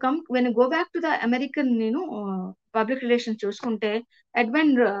ఇప్పుడు when go back to the American public relations చూసుకుంటే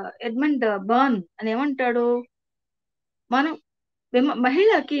ఎడ్మండ్ బర్న్ అని ఏమంటాడు, మనం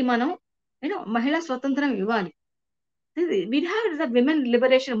మహిళకి మహిళా స్వతంత్రం ఇవ్వాలి. We have the women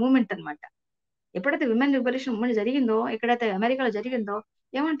liberation movement అన్నమాట. ఎప్పుడైతే విమెన్ లిబరేషన్ మూవ్మెంట్ జరిగిందో, ఎక్కడైతే అమెరికాలో జరిగిందో,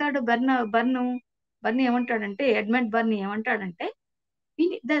 ఏమంటాడు బర్న్ ఏమంటాడంటే, ఎడ్మండ్ బర్న్ ఏమంటాడంటే,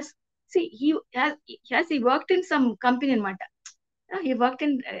 he worked in some company అన్నమాట. He worked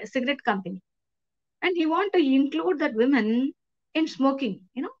in a cigarette company and he want to include that women in smoking,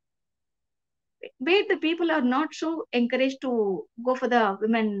 where the people are not so encouraged to go for the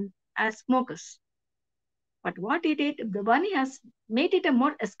women as smokers. But what he did, the Bani has made it a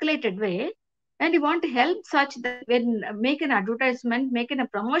more escalated way, and he want to help such that when make an advertisement, make a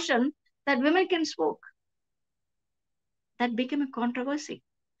promotion that women can smoke. That became a controversy.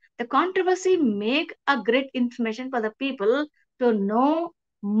 The controversy make a great information for the people to know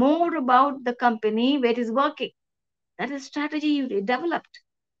more about the company where it is working. That is strategy developed.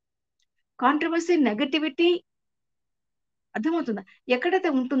 Controversy negativity అర్థమవుతుందా? ఎక్కడైతే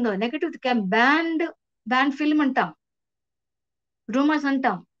ఉంటుందో negative ban film అంటాం, rumours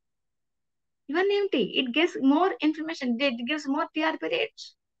అంటాం, ఇవన్నీ ఏమిటి? It gives more information, it gives more TRP rates.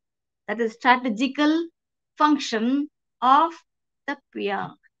 That is strategical function of the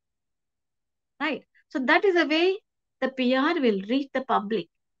PR, right? So that is the way the PR will reach the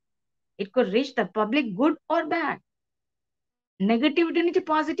public. It could reach the public good or bad. Negativity నుంచి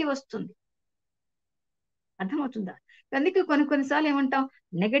positive వస్తుంది. అర్థమవుతుందా? అందుకే కొన్నిసార్లు ఏమంటాం,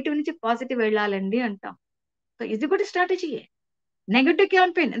 negative నుంచి positive వెళ్ళాలండి అంటాం. So ఇది కూడా స్ట్రాటజీయే. నెగటివ్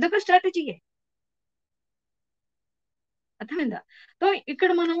క్యాంపెయిన్ ఇది కూడా స్ట్రాటజీయే. అర్థమైందా? సో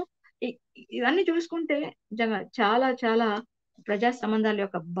ఇక్కడ మనం ఇవన్నీ చూసుకుంటే చాలా చాలా ప్రజా సంబంధాల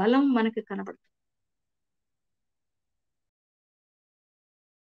యొక్క బలం మనకి కనబడుతుంది.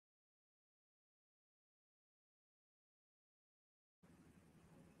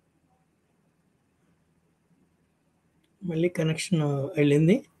 మళ్ళీ కనెక్షన్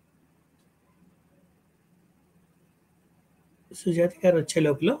వెళ్ళింది. సుజాత గారు వచ్చే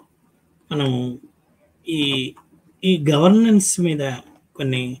లోపల మనం ఈ గవర్నెన్స్ మీద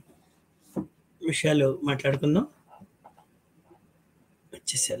కొన్ని విషయాలు మాట్లాడుకుందాం.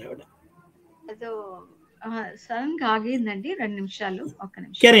 వచ్చేసారు ఆవిడ. సడన్ గా ఆగిందండి, 2 నిమిషాలు, 1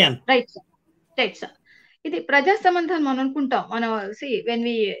 నిమిషం. Right sir. ఇది ప్రజా సంబంధాలు మనం అనుకుంటాం. మనం when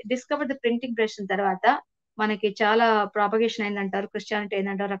we discover the printing press తర్వాత మనకి చాలా ప్రాపగేషన్ అయిందంటారు, క్రిస్టియానిటీ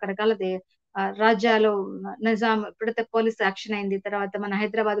అయిందంటారు, రకరకాల రాజ్యాలు నిజాం ఎప్పుడైతే పోలీస్ యాక్షన్ అయింది, తర్వాత మన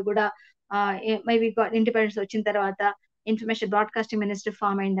హైదరాబాద్ కూడా మేబీ ఇండిపెండెన్స్ వచ్చిన తర్వాత ఇన్ఫర్మేషన్ బ్రాడ్కాస్టింగ్ మినిస్ట్రీ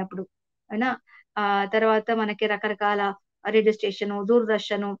ఫామ్ అయినప్పుడు అయినా, తర్వాత మనకి రకరకాల రేడియో స్టేషన్,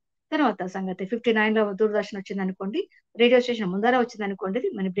 దూరదర్శన్, తర్వాత సంగతి 59 లో దూరదర్శన్ వచ్చింది అనుకోండి, రేడియో స్టేషన్ ముందర వచ్చింది అనుకోండి.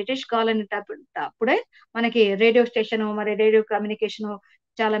 మన బ్రిటిష్ కాలనీ అప్పుడే మనకి రేడియో స్టేషన్, మరి రేడియో కమ్యూనికేషన్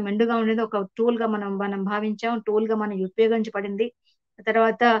చాలా మెండుగా ఉండేది. ఒక టూల్ గా మనం భావించాం, టూల్ గా మనం ఉపయోగించబడింది.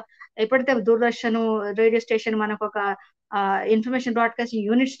 తర్వాత ఎప్పుడైతే దూరదర్శన్ రేడియో స్టేషన్ మనకు ఒక ఇన్ఫర్మేషన్ బ్రాడ్కాస్టింగ్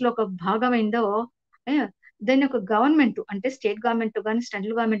యూనిట్స్ లో ఒక భాగమైందో దాని యొక్క గవర్నమెంట్ అంటే స్టేట్ గవర్నమెంట్ కానీ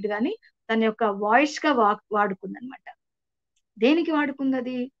సెంట్రల్ గవర్నమెంట్ కానీ తన యొక్క వాయిస్ గా వాడుకుంది అనమాట. దేనికి వాడుకుంది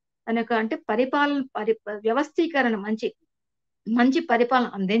అది? తన యొక్క అంటే వ్యవస్థీకరణ మంచి పరిపాలన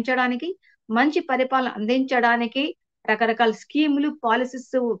అందించడానికి రకరకాల స్కీములు,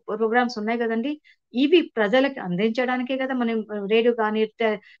 పాలసీస్, ప్రోగ్రామ్స్ ఉన్నాయి కదండి. ఇవి ప్రజలకి అందించడానికే కదా మనం రేడియో కానీ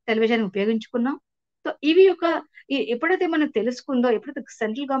టెలివిజన్ ఉపయోగించుకున్నాం. సో ఇవి ఎప్పుడైతే మనం తెలుసుకుందో, ఎప్పుడైతే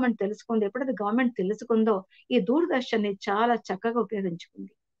సెంట్రల్ గవర్నమెంట్ తెలుసుకుందో, ఎప్పుడైతే గవర్నమెంట్ తెలుసుకుందో ఈ దూరదర్శన్ ని చాలా చక్కగా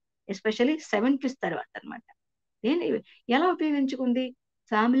ఉపయోగించుకుంది. ఎస్పెషల్లీ 70s తర్వాత అనమాట. ఎలా ఉపయోగించుకుంది?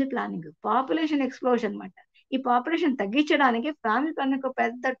 ఫ్యామిలీ ప్లానింగ్, పాపులేషన్ ఎక్స్ప్లోజన్ అనమాట. ఈ పాపులేషన్ తగ్గించడానికి ఫ్యామిలీ ప్లానింగ్ ఒక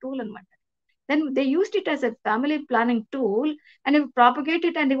పెద్ద టూల్ అనమాట. Then they used it as a family planning tool and propagate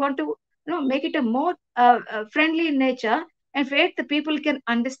it, and they want to make it a more friendly in nature, and where the people can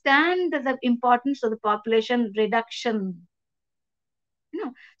understand the importance of the population reduction.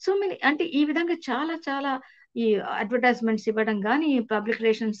 So many అంటే ఈ విధంగా చాలా ఈ advertisements ఇవ్వడం కానీ, public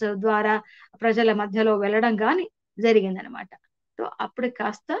relations ద్వారా ప్రజల మధ్యలో వెళ్ళడం కానీ జరిగిందనమాట. సో అప్పుడు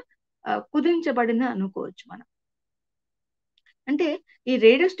కాస్త కుదించబడింది అనుకోవచ్చు మనం. అంటే ఈ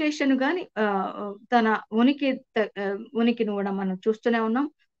రేడియో స్టేషన్ గాని తన ఉనికిని కూడా మనం చూస్తూనే ఉన్నాం.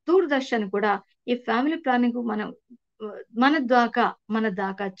 దూరదర్శన్ కూడా ఈ ఫ్యామిలీ ప్లానింగ్ మన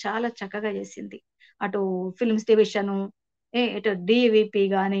దాకా చాలా చక్కగా చేసింది. అటు ఫిల్మ్స్ డివిజన్, ఇటు డివిపి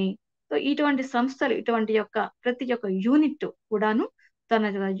గాని, సో ఇటువంటి సంస్థలు, ఇటువంటి ప్రతి ఒక్క యూనిట్ కూడాను తన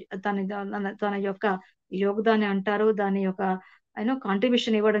యొక్క యోగదాన్ని అంటారు, దాని యొక్క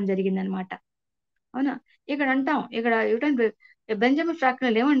కాంట్రిబ్యూషన్ ఇవ్వడం జరిగింది అనమాట. అవునా? ఇక్కడ ఏంటంటే బెంజమిన్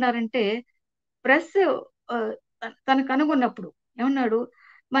ఫ్రాంక్లిన్ ఏమన్నారంటే, ప్రెస్ తనకు కనుగొన్నప్పుడు ఏమన్నాడు,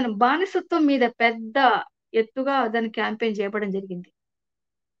 మనం బానిసత్వం మీద పెద్ద ఎత్తుగా దాని క్యాంపెయిన్ చేయబడం జరిగింది.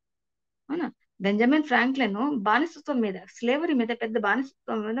 అవునా? బెంజమిన్ ఫ్రాంక్లిన్ బానిసత్వం మీద, స్లేవరీ మీద, పెద్ద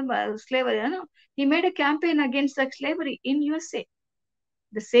బానిసత్వం మీద, slavery he made a campaign against the slavery in USA.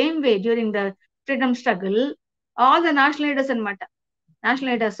 The same way during the freedom struggle, all the national leaders అనమాట,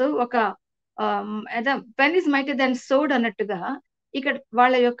 నేషనల్ లీడర్స్ ఒక పెన్ ఇస్ మైటర్ దెన్ సోడ్ అన్నట్టుగా ఇక్కడ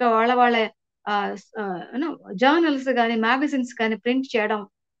వాళ్ళ జర్నల్స్ కానీ, మ్యాగజైన్స్ కానీ ప్రింట్ చేయడం,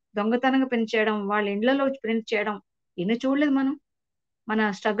 దొంగతనంగా ప్రింట్ చేయడం, వాళ్ళ ఇండ్లలో ప్రింట్ చేయడం ఎన్ని చూడలేదు మనం మన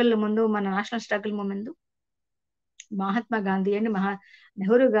స్ట్రగుల్ ముందు, మన నేషనల్ స్ట్రగుల్ ముందు. మహాత్మా గాంధీ అండి,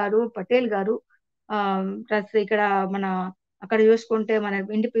 నెహ్రూ గారు, పటేల్ గారు, ప్లస్ ఇక్కడ అక్కడ చూసుకుంటే మన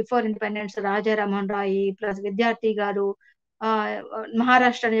before independence Raja Rammohan Roy, plus విద్యార్థి గారు,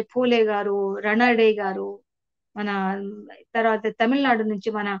 మహారాష్ట్ర నుంచి పూలే గారు, రణడే గారు, మన తర్వాత తమిళనాడు నుంచి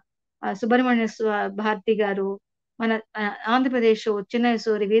మన సుబ్రహ్మణ్య భారతి గారు, మన ఆంధ్రప్రదేశ్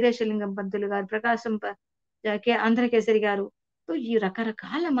చిన్నయసూరి వీరేశలింగం పంతులు గారు, ప్రకాశం ఆంధ్రకేసరి గారు. సో ఈ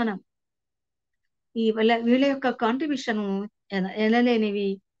రకరకాల ఈ వీళ్ళ యొక్క కాంట్రిబ్యూషన్ ఎనలేనివి,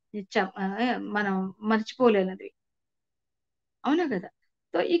 మనం మర్చిపోలేనివి. అవునా కదా?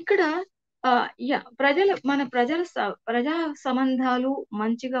 సో ఇక్కడ ప్రజా సంబంధాలు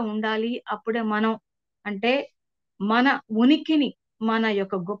మంచిగా ఉండాలి. అప్పుడే మనం అంటే మన ఉనికిని, మన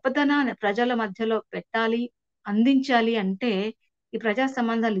యొక్క గొప్పతనాన్ని ప్రజల మధ్యలో పెట్టాలి, అందించాలి. అంటే ఈ ప్రజా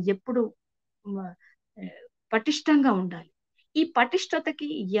సంబంధాలు ఎప్పుడు పటిష్టంగా ఉండాలి. ఈ పటిష్టతకి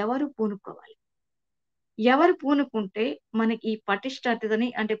ఎవరు పూనుకోవాలి? ఎవరు పూనుకుంటే మనకి ఈ పటిష్టతని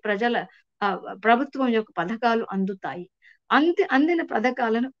అంటే ప్రభుత్వం యొక్క పథకాలు అందుతాయి. అందిన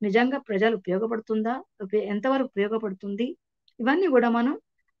పథకాలను నిజంగా ప్రజలు ఉపయోగపడుతుందా, ఎంతవరకు ఉపయోగపడుతుంది, ఇవన్నీ కూడా మనం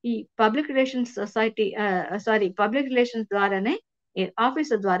ఈ పబ్లిక్ రిలేషన్స్ పబ్లిక్ రిలేషన్స్ ద్వారానే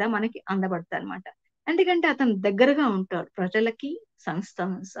ఆఫీసర్ ద్వారా మనకి అందబడతాయి అనమాట. ఎందుకంటే అతను దగ్గరగా ఉంటాడు, ప్రజలకి,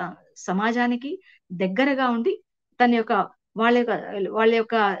 సమాజానికి దగ్గరగా ఉండి తన యొక్క వాళ్ళ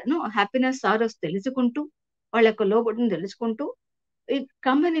యొక్క హ్యాపీనెస్, సారోస్ తెలుసుకుంటూ, వాళ్ళ యొక్క లోబడిని తెలుసుకుంటూ ఈ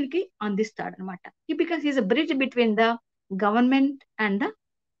కంపెనీకి అందిస్తాడు అనమాట. Because is a bridge between the government and the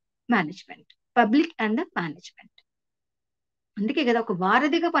management, public and the management. అందుకే కదా ఒక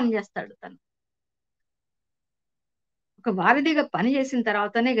వారధిగా పనిచేస్తాడు తను. ఒక వారధిగా పనిచేసిన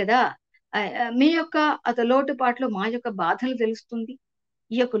తర్వాతనే కదా మీ యొక్క లోటుపాట్లు, మా యొక్క బాధలు తెలుస్తుంది.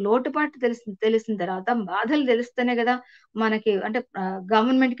 ఈ యొక్క లోటుపాటు తెలిసిన తర్వాత బాధలు తెలిస్తేనే కదా మనకి అంటే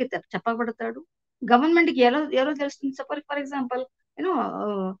గవర్నమెంట్ కి చెప్పబడతాడు. గవర్నమెంట్ కి ఎలా తెలుస్తుంది? For example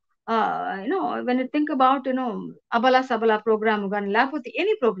when you think about అబలా సబలా programme కానీ, లేకపోతే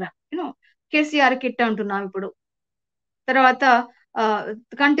ఎనీ ప్రోగ్రామ్, కేసీఆర్ కిట్ అంటున్నాం ఇప్పుడు, తర్వాత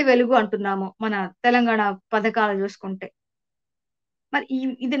కంటి వెలుగు అంటున్నాము మన తెలంగాణ పథకాలు చూసుకుంటే. మరి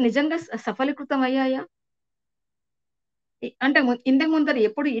ఇది నిజంగా సఫలీకృతం అయ్యాయా? అంటే ఇంతకు ముందర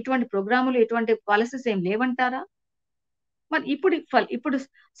ఎప్పుడు ఇటువంటి ప్రోగ్రాములు, ఇటువంటి పాలసీస్ ఏం లేవంటారా? మరి ఇప్పుడు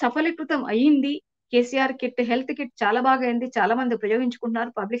సఫలీకృతం అయ్యింది. కేసీఆర్ కిట్, హెల్త్ కిట్ చాలా బాగా అయింది. చాలా మంది ఉపయోగించుకుంటున్నారు.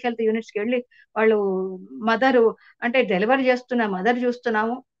 పబ్లిక్ హెల్త్ యూనిట్స్కి వెళ్ళి వాళ్ళు అంటే డెలివరీ చేస్తున్న మదర్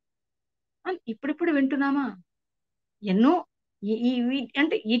చూస్తున్నాము అని ఇప్పుడిప్పుడు వింటున్నామా? ఎన్నో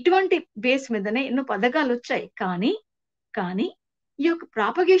అంటే ఇటువంటి బేస్ మీదనే ఎన్నో పథకాలు వచ్చాయి. కానీ ఈ యొక్క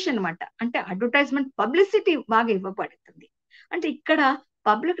ప్రాపగేషన్ అన్నమాట, అంటే అడ్వర్టైజ్మెంట్, పబ్లిసిటీ బాగా ఇవ్వబడుతుంది. అంటే ఇక్కడ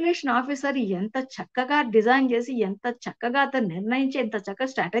పబ్లిక్ రిలేషన్ ఆఫీసర్ ఎంత చక్కగా డిజైన్ చేసి, ఎంత చక్కగా అతను నిర్ణయించి, ఎంత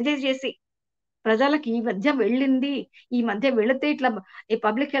చక్కగా స్ట్రాటజైజ్ చేసి ప్రజలకు ఈ మధ్య వెళ్ళింది, ఈ మధ్య వెళితే ఇట్లా ఈ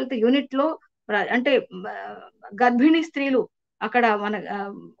పబ్లిక్ హెల్త్ యూనిట్ లో అంటే గర్భిణీ స్త్రీలు అక్కడ మన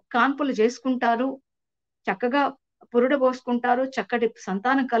కాన్పులు చేసుకుంటారు, చక్కగా పురుడు పోసుకుంటారు, చక్కటి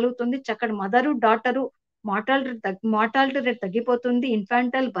సంతానం కలుగుతుంది, చక్కటి మదరు డాటరు మార్టాలిటీ రేట్ తగ్గిపోతుంది,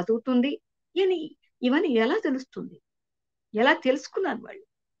 ఇన్ఫాంటైల్ బతుకుతుంది. ఇవన్నీ ఎలా తెలుస్తుంది? ఎలా తెలుసుకున్నారు వాళ్ళు?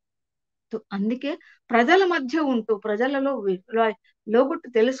 అందుకే ప్రజల మధ్య ఉంటూ ప్రజలలో లోగుట్టు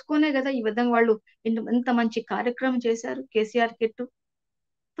తెలుసుకునే కదా ఈ విధంగా వాళ్ళు ఇంత మంచి కార్యక్రమం చేశారు. కేసీఆర్ కిట్టు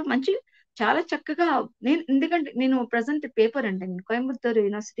మంచి చాలా చక్కగా ఎందుకంటే నేను ప్రజెంట్ పేపర్ అంటే నేను కోయంబత్తూరు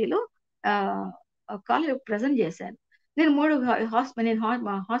యూనివర్సిటీలో కాలేజ్ ప్రజెంట్ చేశాను. నేను 3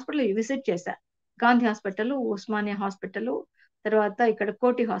 హాస్పిటల్ విజిట్ చేశాను. గాంధీ హాస్పిటల్, ఉస్మానియా హాస్పిటల్, తర్వాత ఇక్కడ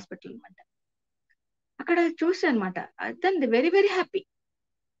కోటి హాస్పిటల్ అనమాట. అక్కడ చూసాను అనమాట. Then the very very happy.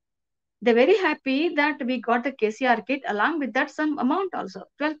 They're very happy that we got a KCR kit. Along with that, some amount also,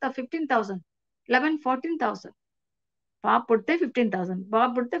 12,000 or 15,000, 11,000, 14,000. పాప పుడితే 15,000,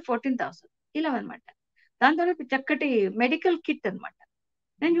 బాబు పుడితే 14,000, ఇలా అనమాట. దాని తర్వాత చక్కటి మెడికల్ కిట్ అనమాట.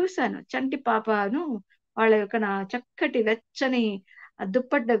 నేను చూసాను చంటి పాపను వాళ్ళ యొక్క చక్కటి వెచ్చని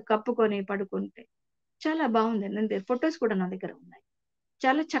దుప్పట్ట కప్పుకొని పడుకుంటే చాలా బాగుంది. ఫొటోస్ కూడా నా దగ్గర ఉన్నాయి.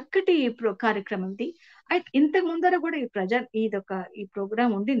 చాలా చక్కటి కార్యక్రమం ఇది. అయితే ఇంతకు ముందర కూడా ఈ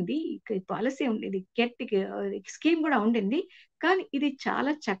ప్రోగ్రామ్ ఉండింది, ఈ పాలసీ ఉండింది, స్కీమ్ కూడా ఉండింది. కానీ ఇది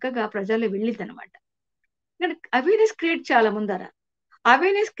చాలా చక్కగా ప్రజలు వెళ్ళింది అనమాట. అవేర్నెస్ క్రియేట్ చేయాలి. ముందర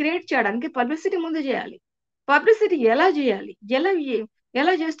అవేర్నెస్ క్రియేట్ చేయడానికి పబ్లిసిటీ ముందు చేయాలి. పబ్లిసిటీ ఎలా చేయాలి,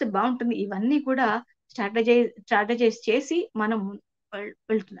 ఎలా చేస్తే బాగుంటుంది, ఇవన్నీ కూడా స్ట్రాటజైజ్ చేసి మనం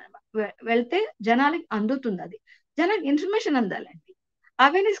వెళ్తున్నాం. వెళ్తే జనాలకి అందుతుంది. అది జనానికి ఇన్ఫర్మేషన్ అందాలండి,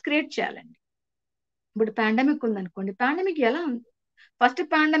 అవేర్నెస్ క్రియేట్ చేయాలండి. ఇప్పుడు పాండమిక్ ఉందనుకోండి, పాండమిక్ ఎలా ఉంది? ఫస్ట్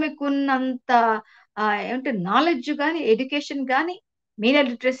పాండమిక్ ఉన్నంత ఏమంటే నాలెడ్జ్ కానీ, ఎడ్యుకేషన్ కానీ, మీడియా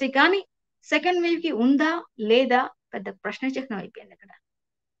లిటరసీ కానీ సెకండ్ వేవ్ కి ఉందా లేదా పెద్ద ప్రశ్న చిహ్నం అయిపోయింది అక్కడ.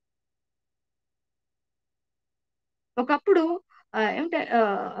 ఒకప్పుడు ఏమంటే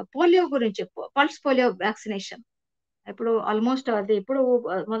పోలియో గురించి, పల్స్ పోలియో వ్యాక్సినేషన్ ఇప్పుడు ఆల్మోస్ట్ అది ఎప్పుడు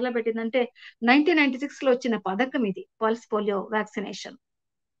మొదలు పెట్టిందంటే 1996 లో వచ్చిన పథకం ఇది, పల్స్ పోలియో వ్యాక్సినేషన్.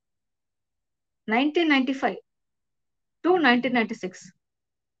 1995 to 1996.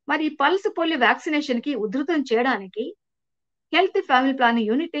 మరి ఈ పల్స్ పోలియో వ్యాక్సినేషన్ కి ఉధృతం చేయడానికి హెల్త్ ఫ్యామిలీ ప్లానింగ్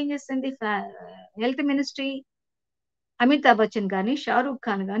యూనిట్ ఏం చేసింది? హెల్త్ మినిస్ట్రీ అమితాబ్ బచ్చన్ కానీ, షారూక్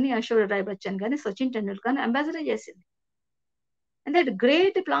ఖాన్ కానీ, ఐశ్వర్య రాయ్ బచ్చన్ కానీ, సచిన్ టెండూల్కర్ కానీ అంబాసిడర్ చేసింది. And that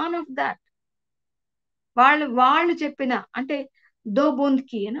great plan of that వాళ్ళు చెప్పిన అంటే దో బూంద్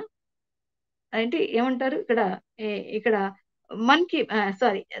కి అంటే ఏమంటారు ఇక్కడ మన్ కి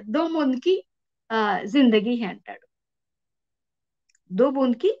దో బూంద్ కి జిందగీ హే అంటాడు. దో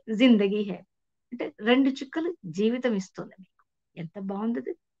బూంద్ కి జిందగీ హే అంటే 2 చుక్కలు జీవితం ఇస్తుంది మీకు. ఎంత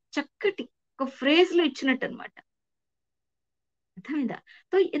బాగుంది, చక్కటి ఒక ఫ్రేజ్ లో ఇచ్చినట్టు అనమాట. అర్థమైందా?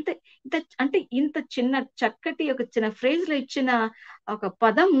 సో ఇంత అంటే ఇంత చిన్న చక్కటి ఒక చిన్న ఫ్రేజ్ లో ఇచ్చిన ఒక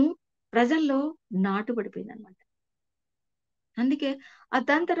పదము ప్రజల్లో నాటుపడిపోయింది అనమాట. అందుకే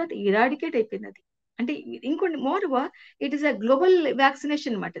దాని తర్వాత ఇరాడికేట్ అయిపోయింది అది. అంటే ఇంకొన్ని మోర్వా it is a global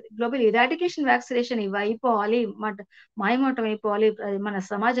vaccination అనమాట. గ్లోబల్ ఇరాడికేషన్ వ్యాక్సినేషన్ ఇవి అయిపోవాలి, మాయమోటం అయిపోవాలి, మన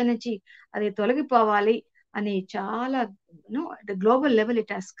సమాజం నుంచి అది తొలగిపోవాలి అని చాలా global level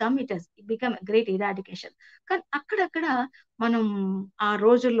it has become great eradication. కానీ అక్కడక్కడ మనం ఆ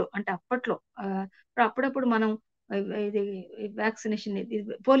రోజుల్లో అంటే అప్పట్లో అప్పుడప్పుడు మనం ఇది వ్యాక్సినేషన్,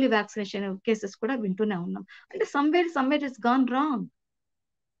 పోలియో వ్యాక్సినేషన్ కేసెస్ కూడా వింటూనే ఉన్నాం. అంటే సమ్వేర్ ఇస్ గాన్ రాంగ్.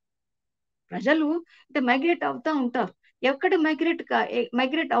 ప్రజలు అంటే మైగ్రేట్ అవుతా ఉంటారు. ఎక్కడ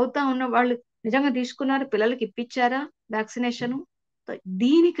మైగ్రేట్ అవుతా ఉన్న వాళ్ళు నిజంగా తీసుకున్నారు, పిల్లలకి ఇప్పించారా వ్యాక్సినేషన్?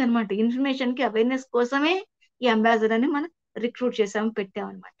 దీనికి అనమాట ఇన్ఫర్మేషన్ కి అవేర్నెస్ కోసమే ఈ అంబాసిడర్ అని మనం రిక్రూట్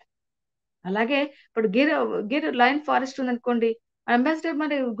పెట్టామన్నమాట. అలాగే ఇప్పుడు గిర్ లయన్ ఫారెస్ట్ ఉందనుకోండి, అంబాసిడర్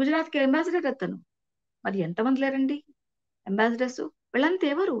మరి గుజరాత్ కి అంబాసిడర్ అతను. మరి ఎంతమంది లేరండి అంబాసిడర్స్? వీళ్ళంతా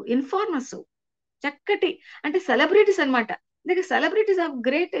ఎవరు? ఇన్ఫార్మర్స్, చక్కటి అంటే సెలబ్రిటీస్ అనమాట. Because celebrities have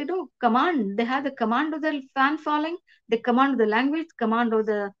great, command. They have the command of the fan following. They command the language, command of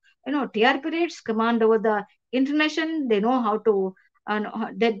the, TRP rates, command over the information. They know how to,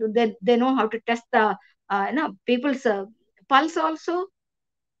 they know how to test the, people's pulse also.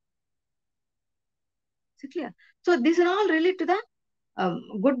 Is it clear? So these are all related to the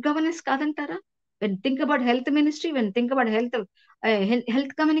good governance kadantara. When think about health ministry, when think about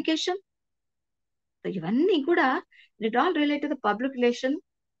health communication, so ఇవన్నీ కూడా it all relate to the public relation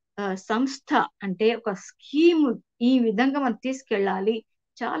సంస్థ అంటే ఒక scheme ఈ విధంగా మనం తీసుకెళ్ళాలి.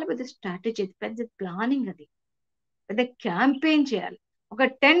 చాలా పెద్ద స్ట్రాటజీ, పెద్ద ప్లానింగ్, అది పెద్ద క్యాంపెయిన్ చేయాలి. ఒక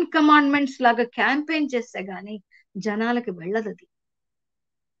 10 కమాండ్మెంట్స్ లాగా క్యాంపెయిన్ చేస్తే గానీ జనాలకి వెళ్ళదు అది.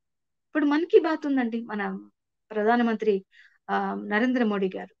 ఇప్పుడు మన్ కీ బాత్ ఉందండి, మన ప్రధానమంత్రి నరేంద్ర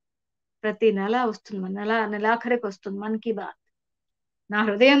మోడీ గారు ప్రతి నెల వస్తుంది, నెలాఖరికి వస్తుంది మన్ కీ బాత్. నా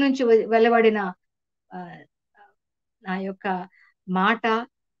హృదయం నుంచి వెలువడిన నా యొక్క మాట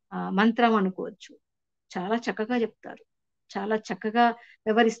మంత్రం అనుకోవచ్చు. చాలా చక్కగా చెప్తారు, చాలా చక్కగా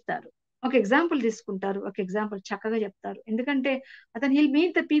వివరిస్తారు. ఒక ఎగ్జాంపుల్ తీసుకుంటారు, ఒక ఎగ్జాంపుల్ చక్కగా చెప్తారు. ఎందుకంటే అతను హిల్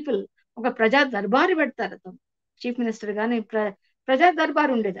మీట్ ద పీపుల్. ఒక ప్రజా దర్బారు పెడతారు అతను, చీఫ్ మినిస్టర్ గానీ ప్రజా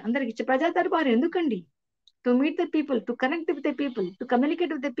దర్బారు ఉండేది అందరికి. ప్రజా దర్బారు ఎందుకండి? To meet the people, to connect with the people, to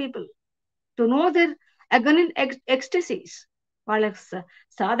communicate with the people, to know there అగనిన్ ఎక్స్టసీస్. వాళ్ళ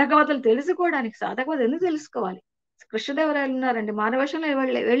సాధకవతలు తెలుసుకోవడానికి. సాధకవతలు ఎందుకు తెలుసుకోవాలి? కృష్ణదేవరాయలు ఉన్నారండి, మారవేషంలో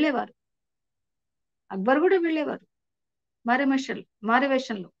వెళ్ళేవారు. అక్బర్ కూడా వెళ్ళేవారు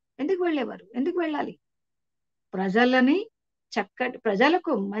మారవేషంలో. ఎందుకు వెళ్ళేవారు? ఎందుకు వెళ్ళాలి?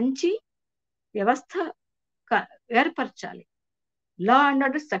 ప్రజలకు మంచి వ్యవస్థ ఏర్పరచాలి. లా అండ్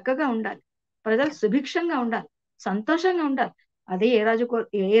ఆర్డర్ చక్కగా ఉండాలి, ప్రజలు సుభిక్షంగా ఉండాలి, సంతోషంగా ఉండాలి. అదే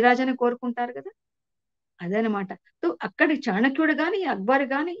ఏ రాజుని కోరుకుంటారు కదా, అదనమాట. సో అక్కడి చాణక్యుడు గాని అక్బర్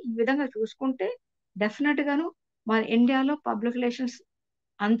గాని ఈ విధంగా చూసుకుంటే డెఫినెట్ గాను మన ఇండియాలో పబ్లిక్ రిలేషన్స్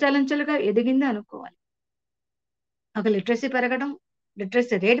అంచెలంచెలుగా ఎదిగింది అనుకోవాలి. ఒక లిటరసీ పెరగడం,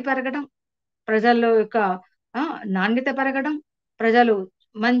 లిటరసీ రేట్ పెరగడం, ప్రజల్లో యొక్క నాణ్యత పెరగడం, ప్రజలు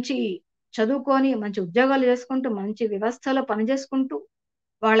మంచి చదువుకొని మంచి ఉద్యోగాలు చేసుకుంటూ మంచి వ్యవస్థలో పనిచేసుకుంటూ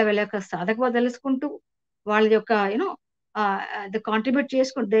వాళ్ళ యొక్క సాధకవ తెలుసుకుంటూ వాళ్ళ యొక్క కాంట్రిబ్యూట్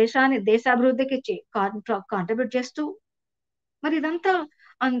చేసుకుంటూ దేశాభివృద్ధికి కాంట్రిబ్యూట్ చేస్తూ, మరి ఇదంతా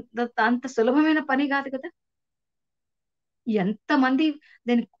అంత సులభమైన పని కాదు కదా. ఎంతమంది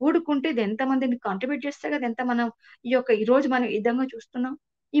దీన్ని కూడుకుంటే ఎంతమందిని కాంట్రిబ్యూట్ చేస్తే కదా ఎంత మనం ఈ రోజు మనం ఈ విధంగా చూస్తున్నాం.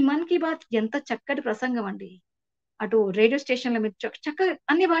 ఈ మన్ కీ బాత్ ఎంత చక్కటి ప్రసంగం అండి. అటు రేడియో స్టేషన్ల మీద చక్కగా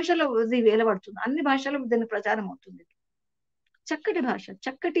అన్ని భాషల్లో ఇది వెలువడుతుంది, అన్ని భాషల్లో దీన్ని ప్రచారం అవుతుంది. చక్కటి భాష,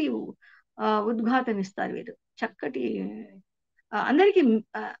 చక్కటి ఉద్ఘాతం ఇస్తారు వీరు. చక్కటి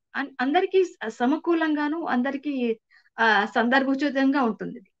అందరికీ సమకూలంగాను అందరికీ సందర్భోచితంగా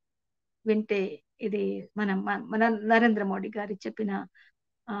ఉంటుంది. వింటే ఇది మన నరేంద్ర మోడీ గారి చెప్పిన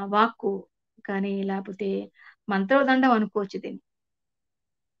వాక్కు కానీ లేకపోతే మంత్రోదండం అనుకోవచ్చు దీన్ని.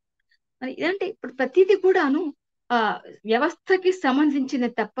 మరి ఇదంటే ఇప్పుడు ప్రతిదీ కూడాను వ్యవస్థకి సంబంధించిన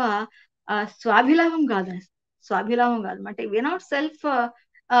తప్ప స్వాభిలాభం కాదు అంటే వినౌట్ సెల్ఫ్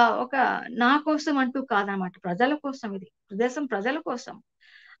ఒక నా కోసం అంటూ కాదనమాట. ప్రజల కోసం, ఇది ప్రదేశం ప్రజల కోసం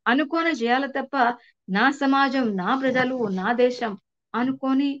అనుకోని చేయాలి తప్ప నా సమాజం, నా ప్రజలు, నా దేశం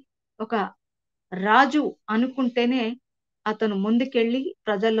అనుకొని ఒక రాజు అనుకుంటేనే అతను ముందుకెళ్ళి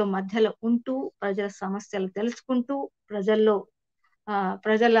ప్రజల్లో మధ్యలో ఉంటూ ప్రజల సమస్యలు తెలుసుకుంటూ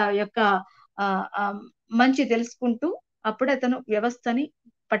ప్రజల యొక్క మంచి తెలుసుకుంటూ అప్పుడే అతను వ్యవస్థని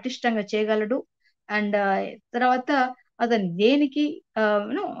పటిష్టంగా చేయగలడు. అండ్ తర్వాత అతను దేనికి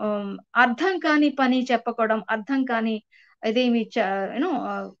అర్థం కాని పని చెప్పకూడడం, అర్థం కాని అదేమి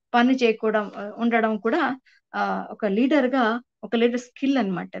పని చేయకూడడం ఉండడం కూడా ఒక లీడర్ స్కిల్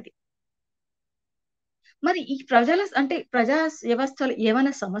అన్నమాట అది. మరి ఈ ప్రజా వ్యవస్థలో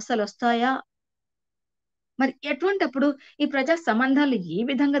ఏమైనా సమస్యలు వస్తాయా? మరి ఎటువంటిప్పుడు ఈ ప్రజా సంబంధాలు ఏ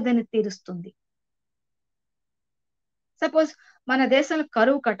విధంగా దాన్ని తీరుస్తుంది? సపోజ్ మన దేశంలో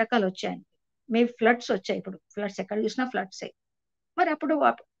కరువు కటకాలు వచ్చాయండి, మేబీ ఫ్లడ్స్ వచ్చాయి. ఇప్పుడు ఫ్లడ్స్ ఎక్కడ చూసినా ఫ్లడ్స్. మరి అప్పుడు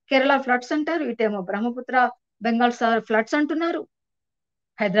కేరళ ఫ్లడ్స్ అంటారు, ఇటేమో బ్రహ్మపుత్ర బెంగాల్ ఫ్లడ్స్ అంటున్నారు,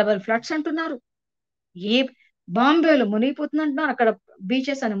 హైదరాబాద్ ఫ్లడ్స్ అంటున్నారు, బాంబేలో మునిగిపోతుంది అంటున్నారు, అక్కడ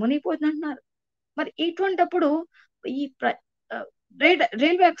బీచెస్ అని మునిగిపోతుంది అంటున్నారు. మరి ఇటువంటిప్పుడు ఈ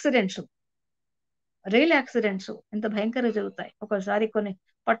రైల్ యాక్సిడెంట్స్ ఎంత భయంకరంగా జరుగుతాయి. ఒకసారి కొన్ని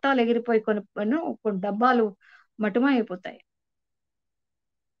పట్టాలు ఎగిరిపోయి కొన్ని డబ్బాలు మటుమైపోతాయి.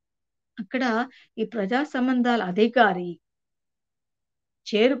 అక్కడ ఈ ప్రజా సంబంధాల అధికారి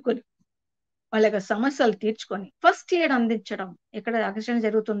చేరుకొని వాళ్ళ యొక్క సమస్యలు తీర్చుకొని ఫస్ట్ ఎయిడ్ అందించడం, ఎక్కడ యాక్సిడెంట్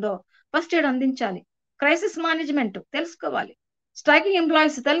జరుగుతుందో ఫస్ట్ ఎయిడ్ అందించాలి. క్రైసిస్ మేనేజ్మెంట్ తెలుసుకోవాలి, స్ట్రైకింగ్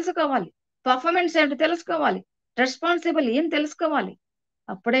ఎంప్లాయీస్ తెలుసుకోవాలి, పర్ఫార్మెన్స్ ఏంటో తెలుసుకోవాలి, రెస్పాన్సిబుల్ ఏం తెలుసుకోవాలి.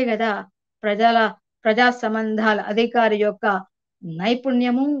 అప్పుడే కదా ప్రజా సంబంధాల అధికారి యొక్క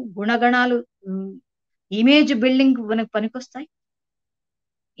నైపుణ్యము, గుణగణాలు, ఇమేజ్ బిల్డింగ్ మనకు పనికొస్తాయి.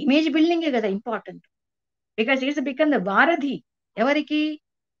 ఇమేజ్ బిల్డింగే కదా important. Because is become the వారధి. ఎవరికి?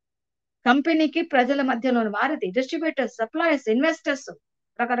 కంపెనీకి ప్రజల మధ్యలో వారధి. డిస్ట్రిబ్యూటర్స్, సప్లయర్స్, ఇన్వెస్టర్స్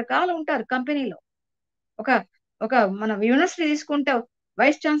రకరకాలు ఉంటారు కంపెనీలో. ఒక ఒక మన యూనివర్సిటీ తీసుకుంటే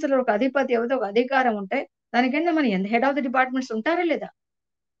వైస్ ఛాన్సలర్ ఒక అధిపతి, ఎవరితో ఒక అధికారం ఉంటే దాని కింద మన హెడ్ ఆఫ్ ది డిపార్ట్మెంట్స్ ఉంటారా లేదా?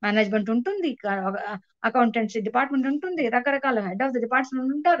 మేనేజ్మెంట్ ఉంటుంది, అకౌంటెన్సీ డిపార్ట్మెంట్ ఉంటుంది, రకరకాల హెడ్ ఆఫ్ ది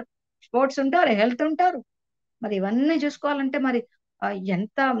డిపార్ట్మెంట్ ఉంటారు, స్పోర్ట్స్ ఉంటారు, హెల్త్ ఉంటారు. మరి ఇవన్నీ చూసుకోవాలంటే మరి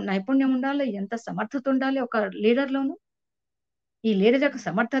ఎంత నైపుణ్యం ఉండాలి, ఎంత సమర్థత ఉండాలి ఒక లీడర్లోను. ఈ లీడర్ యొక్క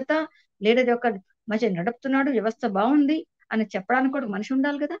సమర్థత, లీడర్ యొక్క మంచి నడుపుతున్నాడు, వ్యవస్థ బాగుంది అని చెప్పడానికి కూడా మనిషి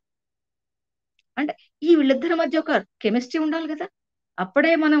ఉండాలి కదా. అంటే ఈ వీళ్ళిద్దరి మధ్య ఒక కెమిస్ట్రీ ఉండాలి కదా.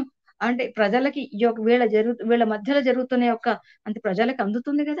 అప్పుడే మనం అంటే ప్రజలకి ఈ యొక్క వీళ్ళ మధ్యలో జరుగుతున్న యొక్క అంత ప్రజలకు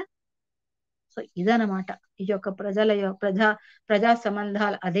అందుతుంది కదా. సో ఇదనమాట ఈ యొక్క ప్రజా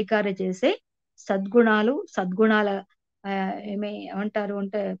సంబంధాల అధికారి చేసే సద్గుణాల ఏమంటారు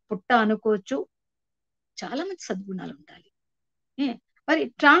అంటే పుట్ట అనుకోవచ్చు. చాలా మంచి సద్గుణాలు ఉండాలి. మరి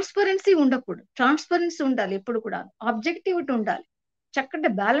ట్రాన్స్పరెన్సీ ఉండకూడదు. ట్రాన్స్పరెన్సీ ఉండాలి ఎప్పుడు కూడా. ఆబ్జెక్టివిటీ ఉండాలి, చక్కటి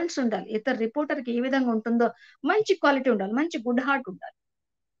బ్యాలెన్స్ ఉండాలి. ఇతర రిపోర్టర్కి ఏ విధంగా ఉంటుందో మంచి క్వాలిటీ ఉండాలి, మంచి గుడ్ హార్ట్ ఉండాలి.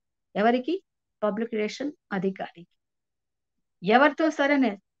 ఎవరికి? పబ్లిక్ రిలేషన్ అధికారికి. ఎవరితో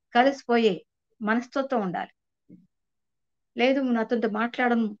సరే కలిసిపోయే మనస్తత్వం ఉండాలి. లేదు నాతో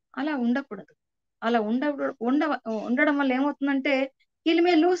మాట్లాడను అలా ఉండకూడదు. అలా ఉండడం వల్ల ఏమవుతుందంటే హీల్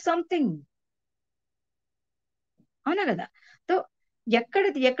మే లూజ్ సంథింగ్. అవునా కదా. సో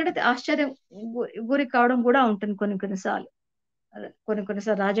ఎక్కడైతే ఆశ్చర్యం గురి కావడం కూడా ఉంటుంది కొన్నిసార్లు.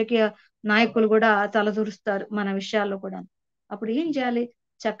 రాజకీయ నాయకులు కూడా తలదూరుస్తారు మన విషయాల్లో కూడా. అప్పుడు ఏం చేయాలి?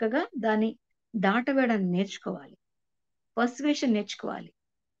 చక్కగా దాన్ని దాటవేయడం నేర్చుకోవాలి, పర్సువేషన్ నేర్చుకోవాలి,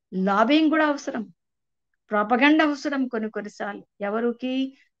 లాబింగ్ కూడా అవసరం, ప్రాపగండా అవసరం కొన్నిసార్లు. ఎవరికి?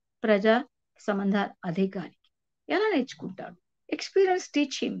 ప్రజా సంబంధాల అధికారికి. ఎలా నేర్చుకుంటాడు? Experience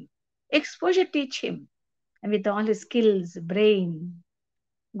teach him, exposure teach him, with all his skills, brain,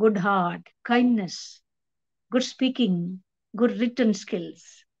 good heart, kindness, good speaking, good written skills,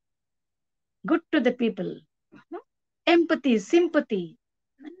 good to the people, empathy, sympathy,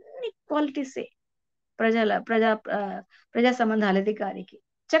 అన్ని క్వాలిటీసే ప్రజా సంబంధాల అధికారికి.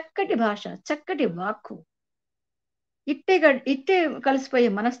 చక్కటి భాష, చక్కటి వాక్కు, ఇట్టే కలిసిపోయే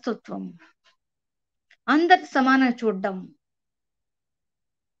మనస్తత్వం, అందరి సమానంగా చూడడం.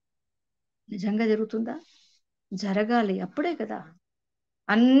 నిజంగా జరుగుతుందా? జరగాలి, అప్పుడే కదా.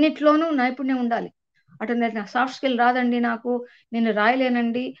 అన్నిట్లోనూ నైపుణ్యం ఉండాలి. అటు నాకు సాఫ్ట్ స్కిల్ రాదండి, నాకు నేను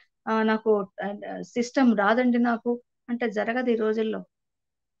రాయలేనండి, నాకు సిస్టమ్ రాదండి నాకు అంటే జరగదు ఈ రోజుల్లో.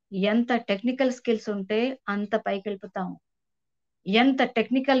 ఎంత టెక్నికల్ స్కిల్స్ ఉంటే అంత పైకి వెళ్ళిపోతాము. ఎంత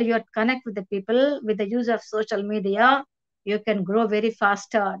technical you connect with the people with the use of social media, you can grow very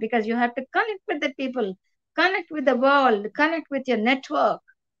faster because you have to connect with the people, connect with the world, connect with your network.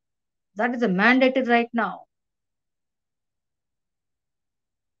 That is a mandate right now.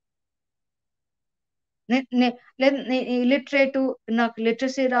 Literate, నాకు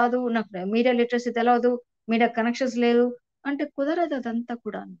literacy రాదు, నాకు media literacy తెలియదు, media connections లేదు అంటే కుదరదు. అదంతా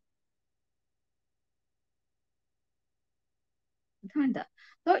కూడా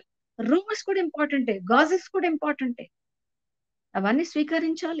so rumours కూడా ఇంపార్టెంటే, గాసిప్స్ కూడా ఇంపార్టెంటే. అవన్నీ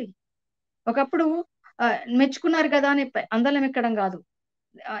స్వీకరించాలి. ఒకప్పుడు మెచ్చుకున్నారు కదా అని అందలం ఎక్కడం కాదు,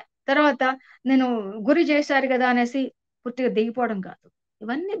 తర్వాత నేను గురి చేశారు కదా అనేసి పూర్తిగా దిగిపోవడం కాదు.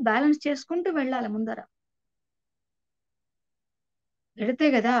 ఇవన్నీ బ్యాలెన్స్ చేసుకుంటూ వెళ్ళాలి ముందర. వెళితే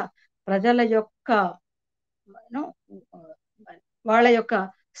కదా ప్రజల యొక్క వాళ్ళ యొక్క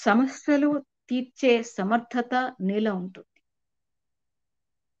సమస్యలు తీర్చే సమర్థత నీలో ఉంటుంది.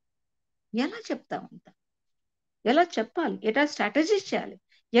 ఎలా చెప్తామంత, ఎలా చెప్పాలి, ఎలా స్ట్రాటజీస్ చేయాలి,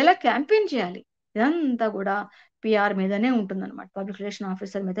 ఎలా క్యాంపెయిన్ చేయాలి, ఇదంతా కూడా పిఆర్ మీదనే ఉంటుంది అనమాట, పబ్లిక్ రిలేషన్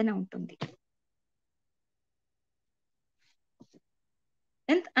ఆఫీసర్ మీదనే ఉంటుంది.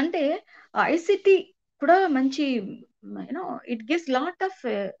 అంటే ఐసిటి కూడా మంచి it gives lot of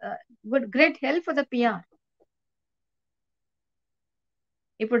great help for the PR.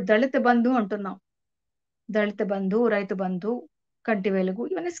 ఇప్పుడు దళిత బంధు అంటున్నాం, దళిత బంధు, రైతు బంధు, కంటి వెలుగు,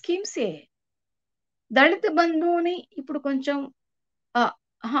 ఇవన్నీ స్కీమ్సే. దళిత బంధువుని ఇప్పుడు కొంచెం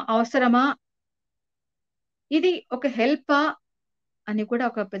అవసరమా, ఇది ఒక హెల్పా అని కూడా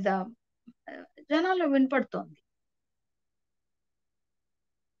ఒక పెద్ద జనాల్లో వినపడుతోంది.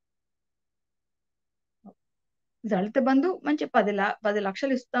 దళిత బంధు మంచి 10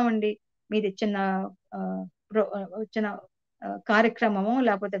 లక్షలు ఇస్తామండి, మీది చిన్న కార్యక్రమము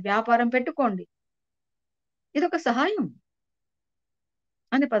లేకపోతే వ్యాపారం పెట్టుకోండి, ఇది ఒక సహాయం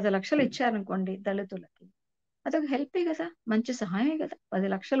అని 10 లక్షలు ఇచ్చారనుకోండి దళితులకి, అదొక హెల్పే కదా, మంచి సహాయమే కదా. 10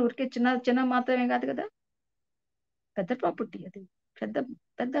 లక్షలు ఊరికే చిన్న మాత్రమే కాదు కదా, పెద్ద ప్రాపర్టీ, అది పెద్ద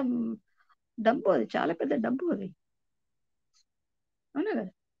పెద్ద డబ్బు, అది చాలా పెద్ద డబ్బు అది, అవునా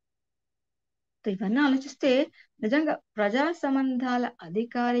కదా? ఇవన్నీ ఆలోచిస్తే నిజంగా ప్రజా సంబంధాల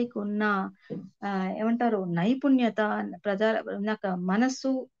అధికారికి ఉన్న ఏమంటారు నైపుణ్యత, నాకు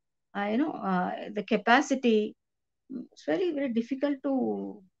మనస్సు, you know the capacity, it's very very difficult to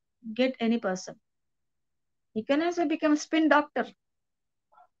get any person. He can also become a spin doctor.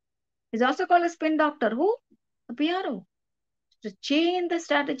 He's also called a spin doctor. Who? A PRO. To change the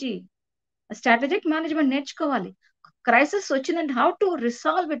strategy. A strategic management నేర్చుకోవాలి. Crisis వచ్చిందంటే how to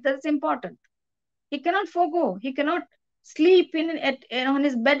resolve it, that's important. He cannot forgo. He cannot sleep on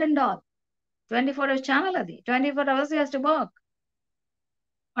his bed and all. 24 hours channel adi. 24 hours he has to work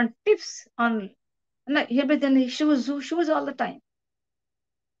on tips, on he'll be then shoes all the time.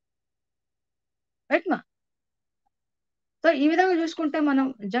 Right ma? So ఈ విధంగా చూసుకుంటే మనం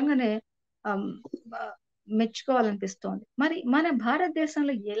నిజంగానే మెచ్చుకోవాలనిపిస్తోంది. మరి మన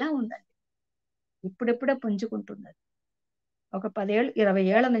భారతదేశంలో ఎలా ఉందండి? ఇప్పుడెప్పుడే పుంజుకుంటున్నది. ఒక 10 ఏళ్ళు 20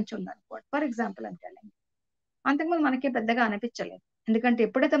 ఏళ్ల నుంచి ఉందనుకోండి ఫర్ ఎగ్జాంపుల్ అంటే. అంతకుముందు మనకి పెద్దగా అనిపించలేదు. ఎందుకంటే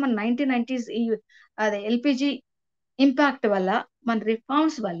ఎప్పుడైతే మన 1990s అదే ఎల్పిజి ఇంపాక్ట్ వల్ల, మన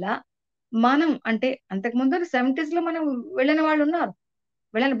రిఫార్మ్స్ వల్ల మనం అంటే అంతకుముందు 70s లో మనం వెళ్ళిన వాళ్ళు ఉన్నారు,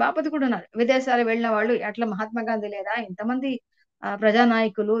 వెళ్ళని బాపతి కూడా ఉన్నారు. విదేశాలు వెళ్ళిన వాళ్ళు అట్లా మహాత్మా గాంధీ లేదా, ఇంతమంది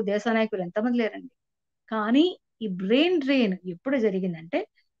ప్రజానాయకులు, దేశ నాయకులు ఎంతమంది లేరండి. కానీ ఈ బ్రెయిన్ డ్రెయిన్ ఎప్పుడు జరిగిందంటే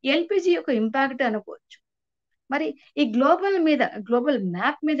ఎల్పిజి యొక్క ఇంపాక్ట్ అనుకోవచ్చు. మరి ఈ గ్లోబల్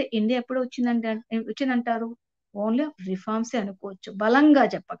మ్యాప్ మీద ఇండియా ఎప్పుడు వచ్చిందంటారు? ఓన్లీ రిఫార్మ్సే అనుకోవచ్చు, బలంగా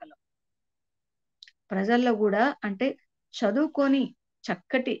చెప్పగలం. ప్రజల్లో కూడా అంటే చదువుకొని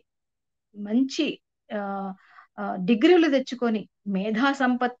చక్కటి మంచి డిగ్రీలు తెచ్చుకొని మేధా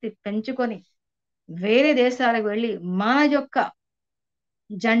సంపత్తి పెంచుకొని వేరే దేశాలకు వెళ్ళి మన యొక్క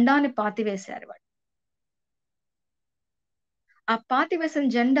జెండాని పాతివేశారు వాళ్ళు. ఆ పాతివేసిన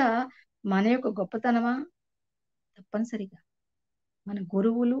జెండా మన యొక్క గొప్పతనమా? తప్పనిసరిగా మన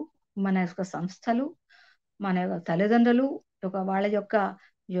గురువులు, మన యొక్క సంస్థలు, మన యొక్క తల్లిదండ్రులు వాళ్ళ యొక్క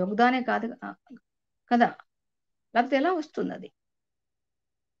యోగదానే కాదు కదా, లేకపోతే ఎలా వస్తుంది అది?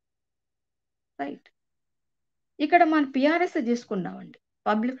 రైట్. ఇక్కడ మన పిఆర్ఎస్ తీసుకున్నామండి,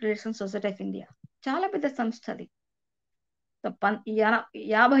 public relations society of India. చాలా పెద్ద సంస్థ అది.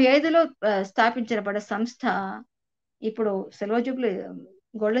 55లో స్థాపించబడ్డ సంస్థ ఇప్పుడు సిల్వర్ జూబ్లీ,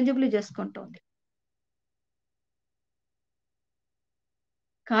 గోల్డెన్ జూబ్లీ చేసుకుంటోంది.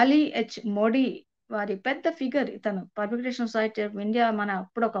 కాళీ హెచ్ మోడీ వారి పెద్ద ఫిగర్ ఇతను, public relations society of India. మన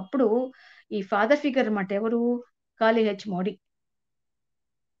ఒకప్పుడు ఈ ఫాదర్ ఫిగర్ అన్నమాట. ఎవరు? కాళీ హెచ్ మోడీ.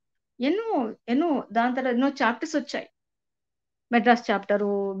 ఎన్నో దాని తర్వాత ఎన్నో చాప్టర్స్ వచ్చాయి. మెడ్రాస్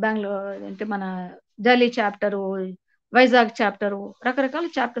చాప్టరు, బెంగళూరు అంటే మన ఢిల్లీ చాప్టరు, వైజాగ్ చాప్టరు, రకరకాల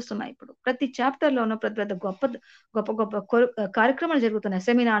చాప్టర్స్ ఉన్నాయి. ఇప్పుడు ప్రతి చాప్టర్ లోనూ పెద్ద గొప్ప కార్యక్రమాలు జరుగుతున్నాయి.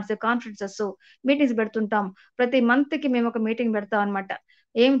 Seminars, conferences, meetings పెడుతుంటాం. ప్రతి మంత్ కి మేము ఒక మీటింగ్ పెడతాం అనమాట.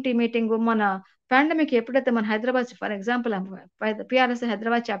 ఏమిటి మీటింగ్? మన పాండమిక్ ఎప్పుడైతే మన Hyderabad, for example PRS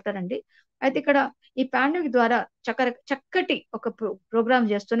Hyderabad chapter అండి. అయితే ఇక్కడ ఈ పాండమిక్ ద్వారా చక్కటి ఒక ప్రోగ్రామ్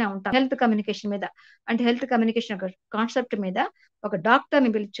చేస్తూనే ఉంటాం. హెల్త్ కమ్యూనికేషన్ మీద, అంటే హెల్త్ కమ్యూనికేషన్ కాన్సెప్ట్ మీద ఒక డాక్టర్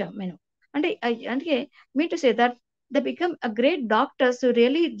ని పిలిచాం మేము. అంటే me to say that they become a great doctors who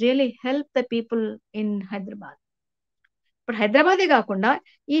really help the people in Hyderabad. ఇప్పుడు హైదరాబాదే కాకుండా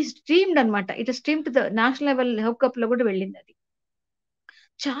ఈ స్ట్రీమ్డ్ అనమాట, it stream to the national level hook up లో కూడా వెళ్ళింది. అది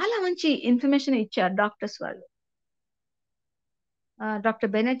చాలా మంచి ఇన్ఫర్మేషన్ ఇచ్చారు డాక్టర్స్ వాళ్ళు.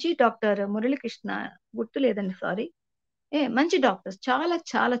 డాక్టర్ బెనర్జీ, డాక్టర్ మురళీకృష్ణ, గుర్తు లేదండి, సారీ. మంచి డాక్టర్స్, చాలా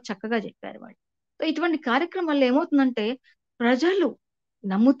చాలా చక్కగా చెప్పారు వాళ్ళు. సో ఇటువంటి కార్యక్రమాల్లో ఏమవుతుందంటే ప్రజలు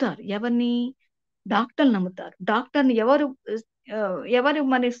నమ్ముతారు. ఎవరిని? డాక్టర్లు నమ్ముతారు. డాక్టర్ని ఎవరు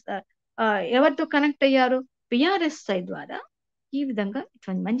మన ఎవరితో కనెక్ట్ అయ్యారు? పిఆర్ఎస్ఐ ద్వారా. ఈ విధంగా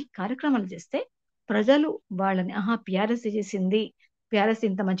ఇటువంటి మంచి కార్యక్రమాలు చేస్తే ప్రజలు వాళ్ళని పిఆర్ఎస్ చేసింది, పిఆర్ఎస్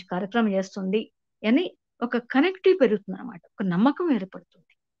ఇంత మంచి కార్యక్రమం చేస్తుంది అని ఒక కనెక్టివ్ పెరుగుతుంది అన్నమాట. ఒక నమ్మకం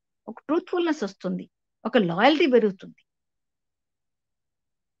ఏర్పడుతుంది, ఒక ట్రూత్ఫుల్నెస్ వస్తుంది, ఒక లాయల్టీ పెరుగుతుంది.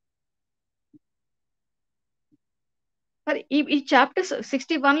 మరి ఈ చాప్టర్స్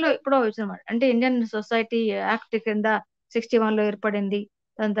 61 లో ఎప్పుడో వచ్చినమాట. అంటే ఇండియన్ సొసైటీ యాక్ట్ కింద 61 లో ఏర్పడింది.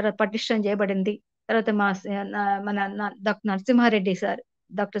 దాని తర్వాత పటిష్టం చేయబడింది. తర్వాత మన doctor Narasimha Reddy sir,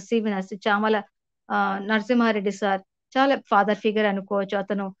 doctor Chamala Narasimha Reddy sir చాలా ఫాదర్ ఫిగర్ అనుకోవచ్చు.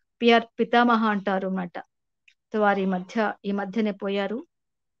 అతను పితామహ అంటారు అన్నమాట. సో వారు ఈ మధ్యనే పోయారు,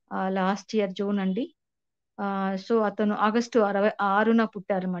 లాస్ట్ ఇయర్ జూన్ అండి. సో అతను ఆగస్టు 6న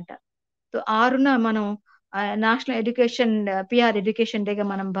పుట్టారన్నమాట. సో 6న మనం నేషనల్ ఎడ్యుకేషన్, పిఆర్ ఎడ్యుకేషన్ డేగా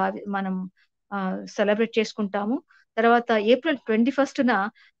మనం సెలబ్రేట్ చేసుకుంటాము. తర్వాత ఏప్రిల్ 21న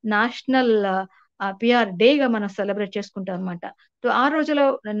నేషనల్ పిఆర్ డేగా మనం సెలబ్రేట్ చేసుకుంటాం అనమాట. సో ఆ రోజులో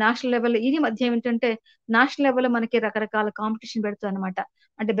నేషనల్ లెవెల్ ఇది మధ్య ఏమిటంటే నేషనల్ లెవెల్ మనకి రకరకాల కాంపిటీషన్ పెడతారు అనమాట.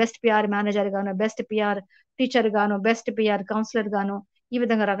 అంటే బెస్ట్ పిఆర్ మేనేజర్ గాను, బెస్ట్ పిఆర్ టీచర్ గాను, బెస్ట్ పిఆర్ కౌన్సిలర్ గాను, ఈ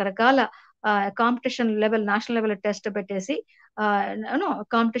విధంగా రకరకాల competition level national level test పెట్టేసి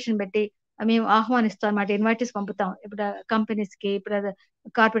కాంపిటీషన్ పెట్టి మేము ఆహ్వానిస్తాం అన్నమాట. ఇన్వైటీస్ పంపుతాం. ఇప్పుడు కంపెనీస్ కి, ఇప్పుడు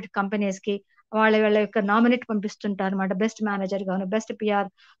కార్పొరేట్ కంపెనీస్ కి వాళ్ళ యొక్క నామినేట్ పంపిస్తుంటారు అనమాట. బెస్ట్ మేనేజర్ గాను, బెస్ట్ పిఆర్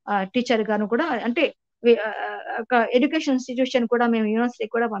టీచర్ గాను కూడా, అంటే ఒక ఎడ్యుకేషన్ ఇన్స్టిట్యూషన్ కూడా మేము యూనివర్సిటీ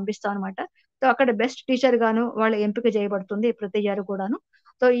కూడా పంపిస్తాం అనమాట. సో అక్కడ బెస్ట్ టీచర్ గాను వాళ్ళు ఎంపిక చేయబడుతుంది ప్రతి ఇయర్ కూడాను.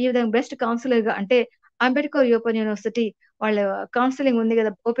 సో ఈ విధంగా బెస్ట్ కౌన్సిలర్ గా, అంటే అంబేద్కర్ ఓపెన్ యూనివర్సిటీ వాళ్ళ కౌన్సిలింగ్ ఉంది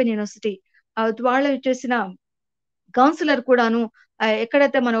కదా, ఓపెన్ యూనివర్సిటీ, వాళ్ళు చేసిన కౌన్సిలర్ కూడాను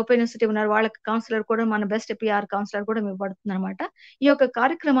ఎక్కడైతే మన ఓపెన్ యూనివర్సిటీ ఉన్నారో వాళ్ళకి కౌన్సిలర్ కూడా, మన బెస్ట్ పిఆర్ కౌన్సిలర్ కూడా ఇవ్వబడుతుంది అనమాట. ఈ యొక్క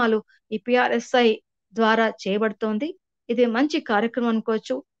కార్యక్రమాలు ఈ పిఆర్ఎస్ఐ ద్వారా చేయబడుతోంది. ఇది మంచి కార్యక్రమం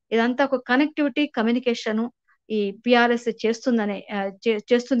అనుకోవచ్చు. ఇదంతా ఒక కనెక్టివిటీ, కమ్యూనికేషన్ ఈ పిఆర్ఎస్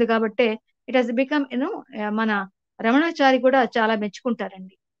చేస్తుంది కాబట్టి ఇట్ హాస్ బికమ్ మన రమణాచారి కూడా చాలా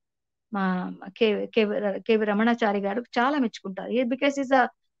మెచ్చుకుంటారండి. మా కేవి రమణాచారి గారు చాలా మెచ్చుకుంటారు. Because is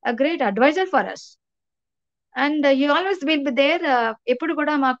a great advisor for us and you always will be there. ఎప్పుడు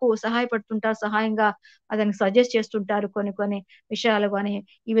కూడా మాకు సహాయపడుతుంటారు, సహాయంగా అతనికి సజెస్ట్ చేస్తుంటారు కొన్ని కొన్ని విషయాలు. కానీ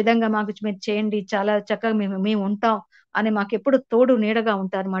ఈ విధంగా మాకు మీరు చేయండి, చాలా చక్కగా మేము ఉంటాం అని మాకు ఎప్పుడు తోడు నీడగా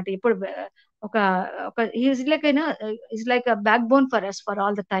ఉంటారు అన్నమాట. ఎప్పుడు ఒక is like back bone for us for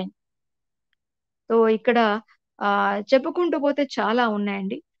all the time. So ఇక్కడ చెప్పుకుంటూ పోతే చాలా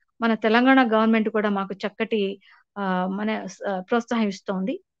ఉన్నాయండి. మన తెలంగాణ గవర్నమెంట్ కూడా మాకు చక్కటి మన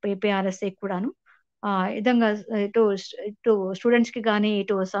ప్రోత్సహిస్తోంది పిఆర్ఎస్ఏ కూడాను. విధంగా ఇటు స్టూడెంట్స్ కి కానీ,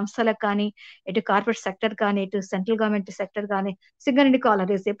 ఇటు సంస్థలకు కానీ, ఇటు కార్పొరేట్ సెక్టర్ కానీ, ఇటు సెంట్రల్ గవర్నమెంట్ సెక్టర్ కానీ, సింగరేణి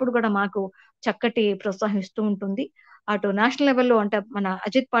కాలరీస్ ఎప్పుడు కూడా మాకు చక్కటి ప్రోత్సహిస్తూ ఉంటుంది. అటు నేషనల్ లెవెల్లో అంటే మన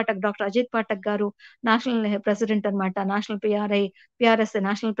డాక్టర్ అజిత్ పాఠక్ గారు నేషనల్ ప్రెసిడెంట్ అనమాట. నేషనల్ పిఆర్ఎస్ఏ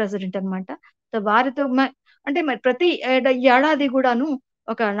నేషనల్ ప్రెసిడెంట్ అనమాట. సో వారితో అంటే మరి ప్రతి ఏడాది కూడాను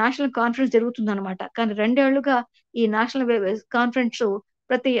ఒక నేషనల్ కాన్ఫరెన్స్ జరుగుతుంది అనమాట. కానీ 2 ఏళ్లుగా ఈ నేషనల్ కాన్ఫరెన్స్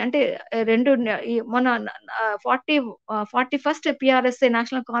ప్రతి అంటే మొన్న 41st పిఆర్ఎస్ఏ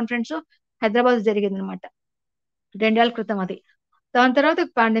నేషనల్ కాన్ఫరెన్స్ హైదరాబాద్ జరిగింది అనమాట 2 ఏళ్ల క్రితం. అది దాని తర్వాత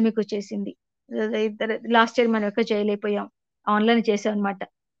పాండమిక్ వచ్చేసింది. లాస్ట్ ఇయర్ మనం ఎక్కడ చేయలేకపోయాం, ఆన్లైన్ చేసాం అనమాట.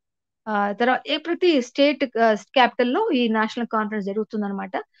 తర్వాత ప్రతి స్టేట్ క్యాపిటల్లో ఈ నేషనల్ కాన్ఫరెన్స్ జరుగుతుంది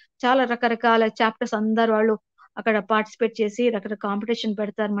అనమాట. చాలా రకరకాల చాప్టర్స్ అందరు వాళ్ళు అక్కడ పార్టిసిపేట్ చేసి రకరకాల కాంపిటీషన్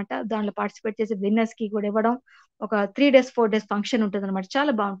పెడతారనమాట. దాంట్లో పార్టిసిపేట్ చేసి విన్నర్స్ కి కూడా ఇవ్వడం. ఒక 3 days 4 days ఫంక్షన్ ఉంటుంది అనమాట.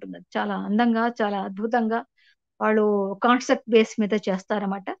 చాలా బాగుంటుంది, చాలా అందంగా, చాలా అద్భుతంగా వాళ్ళు కాన్సెప్ట్ బేస్ మీద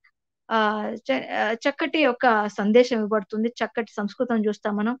చేస్తారన్నమాట. చక్కటి ఒక సందేశం ఇవ్వబడుతుంది. చక్కటి సంస్కృతం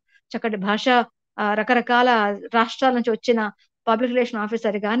చూస్తాం మనం, చక్కటి భాష, రకరకాల రాష్ట్రాల నుంచి వచ్చిన పబ్లిక్ రిలేషన్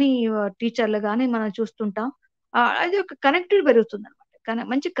ఆఫీసర్ కానీ, టీచర్లు కానీ మనం చూస్తుంటాం. అది ఒక కనెక్టెడ్ పెరుగుతుంది అనమాట.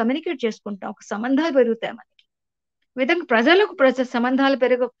 మంచి కమ్యూనికేట్ చేసుకుంటాం, ఒక సంబంధాలు పెరుగుతాయి మనకి. విధంగా ప్రజలకు సంబంధాలు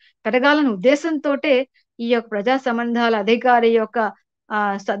పెరగాలనే ఉద్దేశంతో ఈ యొక్క ప్రజా సంబంధాల అధికారి యొక్క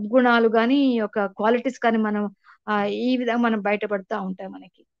సద్గుణాలు కానీ, ఈ యొక్క క్వాలిటీస్ కానీ మనం ఈ విధంగా మనం బయటపడతా ఉంటాయి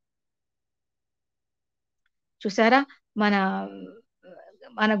మనకి. చూసారా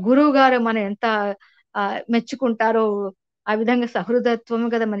మన గురువు గారు మనం ఎంత మెచ్చుకుంటారో, ఆ విధంగా సహృదత్వం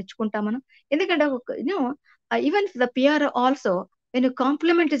కదా మెచ్చుకుంటాం మనం. ఎందుకంటే even the PR also when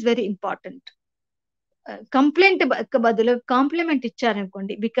complement is very important. Complaint బదులు కాంప్లిమెంట్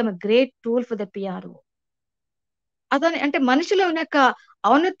ఇచ్చారనుకోండి, become a great tool for the PRO. అతని అంటే మనిషిలో ఉన్న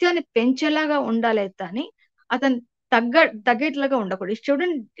ఔన్నత్యాన్ని పెంచేలాగా ఉండాలి కానీ అతను తగ్గేట్లాగా ఉండకూడదు. It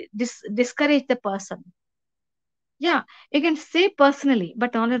shouldn't discourage the person. You can say personally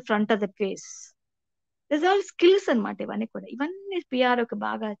but on front of the face. This all skills అనమాట. ఇవన్నీ పిఆర్ఓకి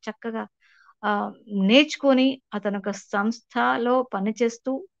బాగా చక్కగా నేర్చుకొని అతను ఒక సంస్థలో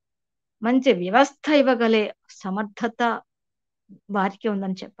పనిచేస్తూ మంచి వ్యవస్థ ఇవ్వగలే సమర్థత వారికి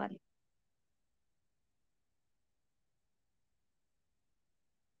ఉందని చెప్పాలి.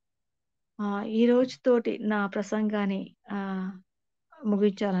 ఈ రోజుతోటి నా ప్రసంగాన్ని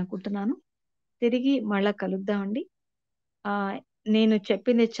ముగించాలనుకుంటున్నాను. తిరిగి మళ్ళా కలుద్దామండి. నేను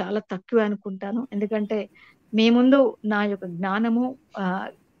చెప్పింది చాలా తక్కువ అనుకుంటాను, ఎందుకంటే మీ ముందు నా యొక్క జ్ఞానము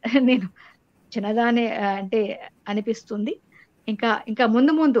నేను చిన్నదానే అంటే అనిపిస్తుంది. ఇంకా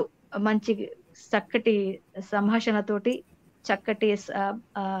ముందు మంచి చక్కటి సంభాషణతోటి చక్కటి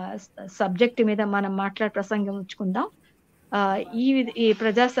సబ్జెక్ట్ మీద మనం ప్రసంగం ఉంచుకుందాం. ఈ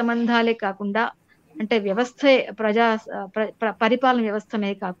ప్రజా సంబంధాలే కాకుండా, అంటే పరిపాలన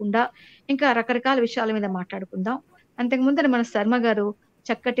వ్యవస్థనే కాకుండా ఇంకా రకరకాల విషయాల మీద మాట్లాడుకుందాం. అంతకు ముందర మన శర్మ గారు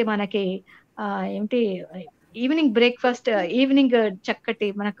చక్కటి మనకి ఈవినింగ్ బ్రేక్ఫాస్ట్, ఈవినింగ్ చక్కటి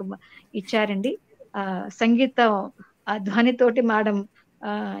మనకు ఇచ్చారండి. సంగీతం ధ్వనితోటి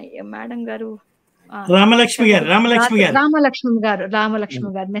మేడం గారు రామలక్ష్మి గారు రామలక్ష్మి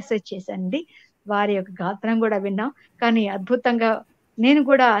గారు మెసేజ్ చేశానండి. వారి యొక్క గాత్రం కూడా విన్నాం. కానీ అద్భుతంగా నేను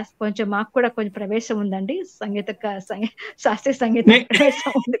కూడా మాకు కూడా కొంచెం ప్రవేశం ఉందండి, శాస్త్రీయ సంగీత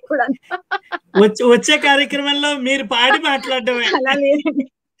ప్రవేశం ఉంది కూడా. వచ్చే కార్యక్రమంలో మీరు పాడి మాట్లాడటమే. అలా లేదండి,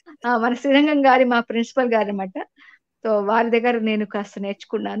 మన శ్రీరంగం గారి మా ప్రిన్సిపల్ గారు అన్నమాట. సో వారి దగ్గర నేను కాస్త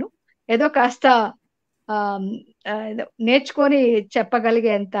నేర్చుకున్నాను. ఏదో కాస్త నేర్చుకొని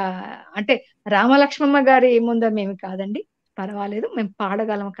చెప్పగలిగేంత, అంటే రామలక్ష్మమ్మ గారి ముందు మేము కాదండి, పర్వాలేదు, మేము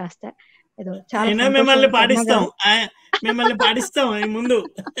పాడగలం కాస్త. ఏదో చాలా మిమ్మల్ని పాడిస్తాం ముందు.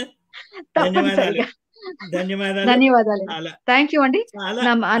 ధన్యవాదాలు. థ్యాంక్ యూ అండి.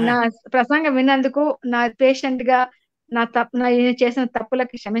 నా ప్రసంగం విన్నందుకు, నా పేషెంట్ గా నేను చేసిన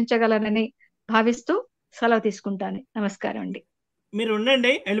తప్పులకి క్షమించగలనని భావిస్తూ సెలవు తీసుకుంటాను. నమస్కారం అండి. మీరు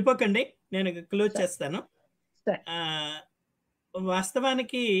ఉండండి, వెళ్ళిపోకండి, నేను క్లోజ్ చేస్తాను.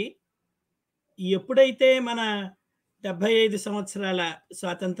 వాస్తవానికి ఎప్పుడైతే మన 75 సంవత్సరాల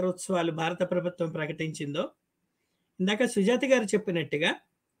స్వాతంత్రోత్సవాలు భారత ప్రభుత్వం ప్రకటించిందో, ఇందాక సుజాత గారు చెప్పినట్టుగా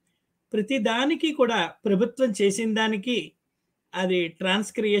ప్రతి దానికి కూడా ప్రభుత్వం చేసిన దానికి అది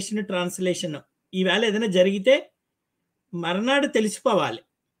ట్రాన్స్లేషన్ ఈవేళ ఏదైనా జరిగితే మర్నాడు తెలిసిపోవాలి.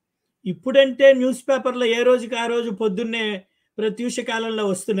 ఇప్పుడంటే న్యూస్ పేపర్లో ఏ రోజుకి ఆ రోజు పొద్దున్నే ప్రత్యూష కాలంలో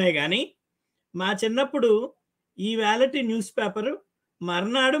వస్తున్నాయి. కానీ మా చిన్నప్పుడు ఈవేళటి న్యూస్ పేపరు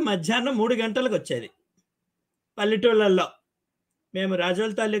మర్నాడు మధ్యాహ్నం 3 గంటలకు వచ్చేది. పల్లెటూళ్ళల్లో మేము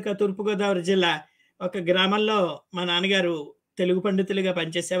రాజోల్ తాలూకా తూర్పుగోదావరి జిల్లా ఒక గ్రామంలో మా నాన్నగారు తెలుగు పండితులుగా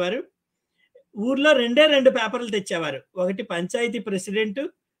పనిచేసేవారు. ఊర్లో 2 పేపర్లు తెచ్చేవారు. ఒకటి పంచాయతీ ప్రెసిడెంట్,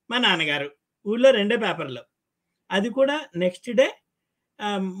 మా నాన్నగారు. ఊర్లో 2 పేపర్లు. అది కూడా నెక్స్ట్ డే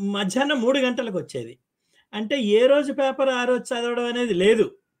మధ్యాహ్నం 3 గంటలకు వచ్చేది. అంటే ఏ రోజు పేపర్ ఆ రోజు చదవడం అనేది లేదు.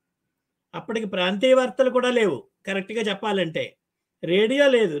 అప్పటికి ప్రాంతీయ వార్తలు కూడా లేవు. కరెక్ట్గా చెప్పాలంటే రేడియో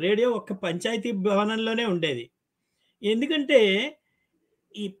లేదు. రేడియో ఒక్క పంచాయతీ భవనంలోనే ఉండేది. ఎందుకంటే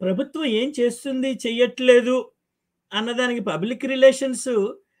ఈ ప్రభుత్వం ఏం చేస్తుంది, చెయ్యట్లేదు అన్నదానికి పబ్లిక్ రిలేషన్స్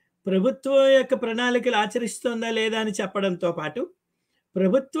ప్రభుత్వం యొక్క ప్రణాళికలు ఆచరిస్తుందా లేదా అని చెప్పడంతో పాటు,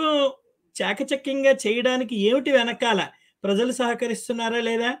 ప్రభుత్వం చాకచక్యంగా చేయడానికి ఏమిటి వెనకాల, ప్రజలు సహకరిస్తున్నారా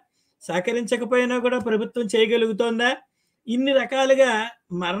లేదా, సహకరించకపోయినా కూడా ప్రభుత్వం చేయగలుగుతోందా, ఇన్ని రకాలుగా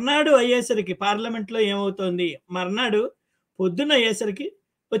మర్నాడు అయ్యేసరికి పార్లమెంట్లో ఏమవుతోంది, మర్నాడు పొద్దున్న అయ్యేసరికి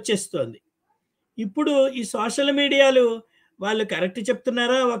వచ్చేస్తోంది. ఇప్పుడు ఈ సోషల్ మీడియాలు వాళ్ళు కరెక్ట్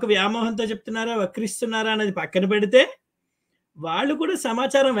చెప్తున్నారా, ఒక వ్యామోహంతో చెప్తున్నారా, వక్రిస్తున్నారా అన్నది పక్కన పెడితే, వాళ్ళు కూడా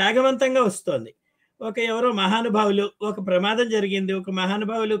సమాచారం వేగవంతంగా వస్తుంది. ఎవరో మహానుభావులు, ఒక ప్రమాదం జరిగింది, ఒక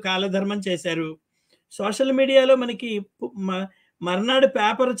మహానుభావులు కాలధర్మం చేశారు, సోషల్ మీడియాలో మనకి మర్నాడు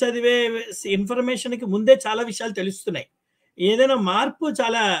పేపర్ చదివే ఇన్ఫర్మేషన్కి ముందే చాలా విషయాలు తెలుస్తున్నాయి. ఏదైనా మార్పు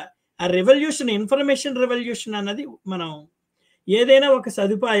చాలా రెవల్యూషన్, ఇన్ఫర్మేషన్ రెవల్యూషన్ అన్నది మనం ఏదైనా ఒక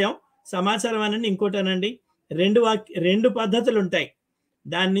సదుపాయం, సమాచారం అనండి ఇంకోటనండి, 2 పద్ధతులు ఉంటాయి.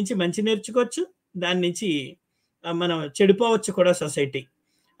 దాని నుంచి మంచి నేర్చుకోవచ్చు, దాని నుంచి మనం చెడిపోవచ్చు కూడా సొసైటీ.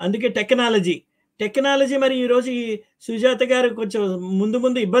 అందుకే టెక్నాలజీ మరి ఈరోజు ఈ సుజాత గారు కొంచెం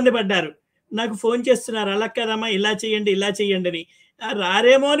ముందు ఇబ్బంది పడ్డారు. నాకు ఫోన్ చేస్తున్నారు, అలా కదమ్మా ఇలా చేయండి అని.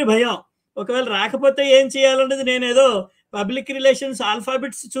 రారేమో అని భయం. ఒకవేళ రాకపోతే ఏం చేయాలన్నది నేనేదో పబ్లిక్ రిలేషన్స్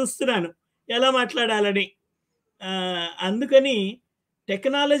ఆల్ఫాబెట్స్ చూస్తున్నాను ఎలా మాట్లాడాలని. అందుకని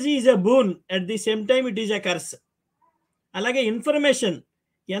technology is a boon, at the same time it is a curse. అలాగే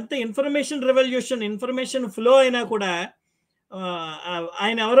ఎంత ఇన్ఫర్మేషన్ రెవల్యూషన్, ఇన్ఫర్మేషన్ ఫ్లో అయినా కూడా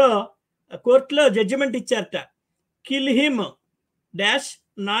ఆయన ఎవరో కోర్టులో జడ్జిమెంట్ ఇచ్చారట, kill him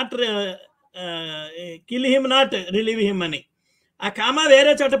not relieve him అని. ఆ కామా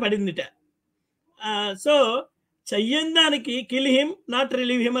వేరే చోట పడిందిట. సో చెయ్యని దానికి kill him not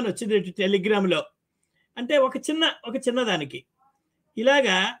relieve him అని వచ్చింది టెలిగ్రామ్లో. అంటే ఒక చిన్న దానికి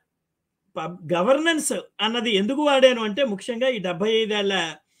ఇలాగా గవర్నెన్స్ అన్నది ఎందుకు వాడాను అంటే, ముఖ్యంగా ఈ 75 ఏళ్ల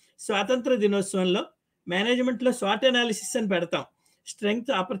స్వాతంత్ర దినోత్సవంలో మేనేజ్మెంట్లో స్వాట్ అనాలిసిస్ అని పెడతాం.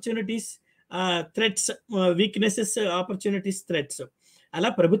 Strength, opportunities, threats, weaknesses, opportunities, threats. అలా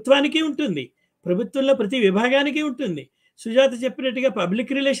ప్రభుత్వానికి ఉంటుంది, ప్రభుత్వంలో ప్రతి విభాగానికి ఉంటుంది. సుజాత చెప్పినట్టుగా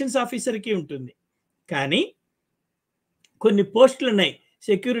పబ్లిక్ రిలేషన్స్ ఆఫీసర్కి ఉంటుంది. కానీ కొన్ని పోస్టులు ఉన్నాయి,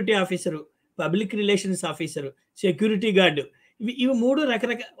 security officer, public relations officer, security guard. ఇవి 3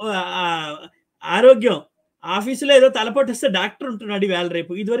 రకరకాల. ఆరోగ్యం ఆఫీసులో ఏదో తలపోటు వస్తే డాక్టర్ ఉంటున్నాడు ఇవాళ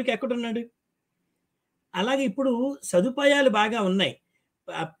రేపు, ఇదివరకు ఎక్కడున్నాడు? అలాగే ఇప్పుడు సదుపాయాలు బాగా ఉన్నాయి.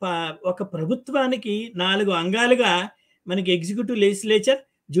 ఒక ప్రభుత్వానికి 4 అంగాలుగా మనకి executive, legislature,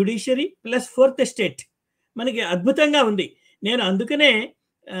 judiciary plus 4th estate మనకి అద్భుతంగా ఉంది. నేను అందుకనే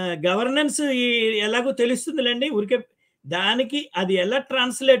గవర్నెన్స్ ఎలాగో తెలుస్తుందిలేండి, ఊరికే దానికి అది ఎలా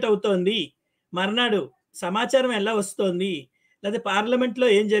ట్రాన్స్లేట్ అవుతోంది, మర్నాడు సమాచారం ఎలా వస్తోంది, లేదా పార్లమెంట్లో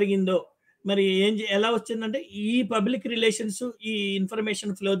ఏం జరిగిందో, మరి ఎలా వచ్చిందంటే ఈ పబ్లిక్ రిలేషన్స్, ఈ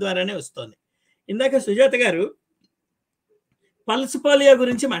ఇన్ఫర్మేషన్ ఫ్లో ద్వారానే వస్తుంది. ఇందాక సుజాత గారు పల్స్ పోలియో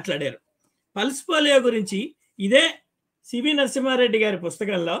గురించి మాట్లాడారు. పల్స్ పోలియో గురించి ఇదే సివి నరసింహారెడ్డి గారి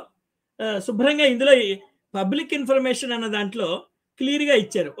పుస్తకంలో శుభ్రంగా ఇందులో పబ్లిక్ ఇన్ఫర్మేషన్ అన్న దాంట్లో క్లియర్గా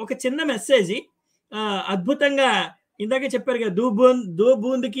ఇచ్చారు. ఒక చిన్న మెసేజ్ అద్భుతంగా ఇందాక చెప్పారు కదా, దో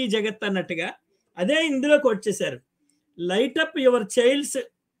బూంద్కి జగత్ అన్నట్టుగా అదే ఇందులో కోట్ చేశారు. Light up your child's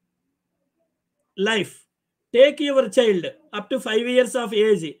life, take your child up to 5 years of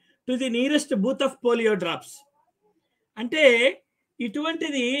age to the nearest booth of polio drops. అంటే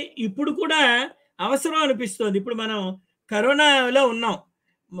ఇటువంటిది ఇప్పుడు కూడా అవసరం అనిపిస్తుంది. ఇప్పుడు మనం కరోనాలో ఉన్నాం,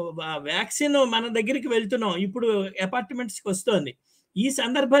 వ్యాక్సిన్ మన దగ్గరికి వెళ్తున్నాం, ఇప్పుడు అపార్ట్మెంట్స్కి వస్తుంది. ఈ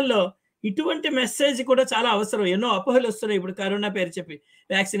సందర్భంలో ఇటువంటి మెసేజ్ కూడా చాలా అవసరం. ఎన్నో అపోహలు వస్తున్నాయి ఇప్పుడు కరోనా పేరు చెప్పి.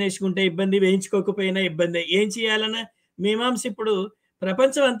 వ్యాక్సిన్ వేసుకుంటే ఇబ్బంది, వేయించుకోకపోయినా ఇబ్బంది, ఏం చేయాలన్న మీమాంస ఇప్పుడు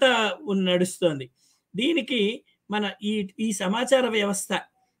ప్రపంచం అంతా నడుస్తోంది. దీనికి మన ఈ సమాచార వ్యవస్థ,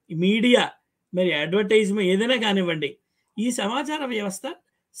 మీడియా, మరి అడ్వర్టైజ్మెంట్ ఏదైనా కానివ్వండి, ఈ సమాచార వ్యవస్థ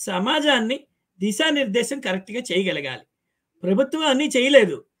సమాజాన్ని దిశానిర్దేశం కరెక్ట్గా చేయగలగాలి. ప్రభుత్వం అన్నీ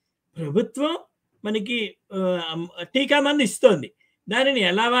చేయలేదు. ప్రభుత్వం మనకి టీకా మందు ఇస్తోంది, దానిని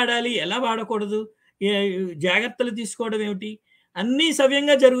ఎలా వాడాలి, ఎలా వాడకూడదు, జాగ్రత్తలు తీసుకోవడం ఏమిటి, అన్నీ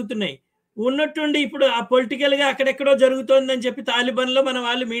సవ్యంగా జరుగుతున్నాయి. ఉన్నట్టుండి ఇప్పుడు ఆ పొలిటికల్గా అక్కడెక్కడో జరుగుతోందని చెప్పి తాలిబాన్లో మన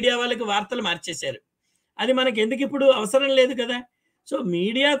వాళ్ళు మీడియా వాళ్ళకి వార్తలు మార్చేశారు. అది మనకి ఎందుకు ఇప్పుడు అవసరం లేదు కదా. సో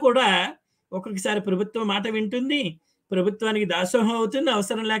మీడియా కూడా ఒక్కొక్కసారి ప్రభుత్వం మాట వింటుంది, ప్రభుత్వానికి దాసోహం అవుతుంది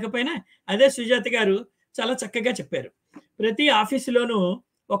అవసరం లేకపోయినా. అదే సుజాత గారు చాలా చక్కగా చెప్పారు. ప్రతి ఆఫీసులోనూ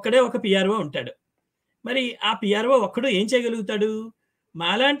ఒక్కడే ఒక పిఆర్ఓ ఉంటాడు. మరి ఆ పిఆర్ఓ ఒక్కడు ఏం చేయగలుగుతాడు?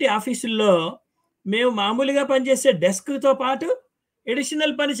 మాలాంటి ఆఫీసుల్లో మేము మామూలుగా పనిచేసే డెస్క్తో పాటు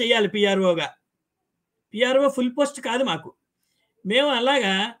ఎడిషనల్ పని చేయాలి పిఆర్ఓగా. పిఆర్ఓ ఫుల్ పోస్ట్ కాదు మాకు. మేము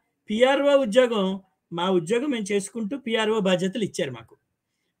అలాగా పిఆర్ఓ ఉద్యోగం, మా ఉద్యోగం మేము చేసుకుంటూ పిఆర్ఓ బాధ్యతలు ఇచ్చారు మాకు.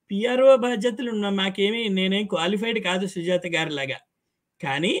 పిఆర్ఓ బాధ్యతలు ఉన్న మాకేమీ, నేనేం క్వాలిఫైడ్ కాదు సుజాత గారి లాగా,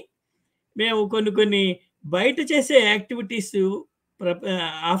 కానీ మేము కొన్ని బయట చేసే యాక్టివిటీస్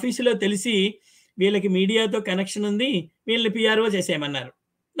ఆఫీసులో తెలిసి వీళ్ళకి మీడియాతో కనెక్షన్ ఉంది, వీళ్ళని పిఆర్ఓ చేసేయమన్నారు,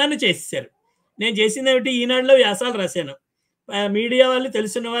 నన్ను చేసేసారు. నేను చేసింది ఏమిటి, ఈనాడులో వ్యాసాలు రాశాను, మీడియా వాళ్ళు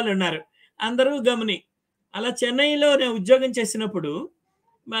తెలుసున్న వాళ్ళు ఉన్నారు, అందరూ గమని. అలా చెన్నైలో నేను ఉద్యోగం చేసినప్పుడు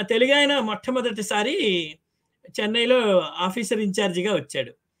మా తెలుగు ఆయన మొట్టమొదటిసారి చెన్నైలో ఆఫీసర్ ఇన్ఛార్జిగా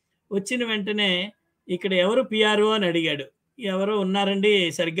వచ్చాడు. వచ్చిన వెంటనే ఇక్కడ ఎవరు పిఆర్ఓ అని అడిగాడు. ఎవరో ఉన్నారండి,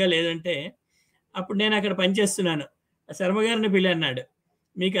 సరిగ్గా లేదంటే, అప్పుడు నేను అక్కడ పనిచేస్తున్నాను, శర్మగారిని పిలి అన్నాడు.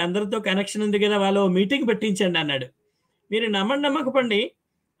 మీకు అందరితో కనెక్షన్ ఉంది కదా, వాళ్ళు మీటింగ్ పెట్టించండి అన్నాడు. మీరు నమ్మకపోండి,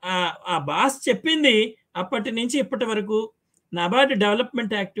 ఆ బాస్ చెప్పింది అప్పటి నుంచి ఇప్పటి వరకు నబార్డ్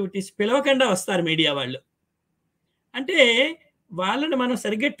డెవలప్మెంట్ యాక్టివిటీస్ పిలవకుండా వస్తారు మీడియా వాళ్ళు. అంటే వాళ్ళని మనం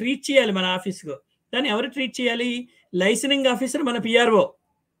సరిగ్గా ట్రీట్ చేయాలి మన ఆఫీస్కు. దాన్ని ఎవరు ట్రీట్ చేయాలి? లైసెనింగ్ ఆఫీసర్ మన పిఆర్ఓ.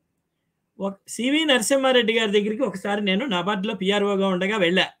 సివి నరసింహారెడ్డి గారి దగ్గరికి ఒకసారి నేను నబార్డ్లో పిఆర్ఓగా ఉండగా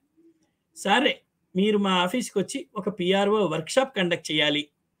వెళ్ళా. సరే మీరు మా ఆఫీస్కి వచ్చి ఒక పిఆర్ఓ వర్క్షాప్ కండక్ట్ చేయాలి.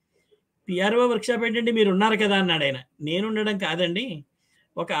 పిఆర్ఓ వర్క్షాప్ ఏంటంటే మీరు ఉన్నారు కదా అన్నాడు ఆయన. నేను ఉండడం కాదండి,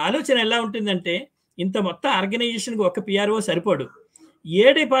 ఒక ఆలోచన ఎలా ఉంటుందంటే, ఇంత మొత్తం ఆర్గనైజేషన్కి ఒక పిఆర్ఓ సరిపోడు, ఏ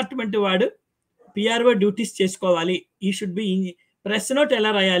డిపార్ట్మెంట్ వాడు పిఆర్ఓ డ్యూటీస్ చేసుకోవాలి, ఈ షుడ్ బి ప్రెస్ నోట్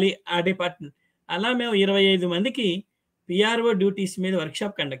ఎలా రాయాలి ఆ డిపార్ట్మెంట్. అలా మేము 25 మందికి పిఆర్ఓ డ్యూటీస్ మీద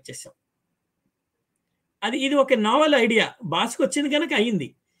వర్క్షాప్ కండక్ట్ చేసాం. ఇది ఒక నావల్ ఐడియా, బాస్కి వచ్చింది కనుక అయింది.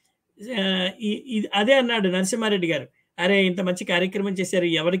 అదే అన్నాడు నరసింహారెడ్డి గారు, అరే ఇంత మంచి కార్యక్రమం చేశారు,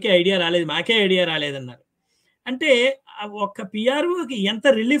 ఎవరికీ ఐడియా రాలేదు, మాకే ఐడియా రాలేదన్నారు. అంటే ఒక పిఆర్ఓకి ఎంత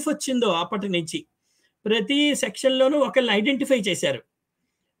రిలీఫ్ వచ్చిందో అప్పటి నుంచి. ప్రతి సెక్షన్లోనూ ఒకరిని ఐడెంటిఫై చేశారు.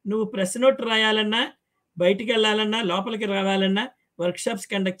 నువ్వు ప్రెస్ నోట్ రాయాలన్నా, బయటికి వెళ్ళాలన్నా, లోపలికి రావాలన్నా, వర్క్షాప్స్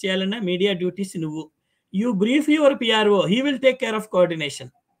కండక్ట్ చేయాలన్నా, మీడియా డ్యూటీస్ నువ్వు. You brief your PRO, he will take care of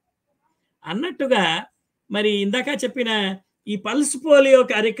coordination అన్నట్టుగా. మరి ఇందాక చెప్పిన ఈ పల్స్ పోలియో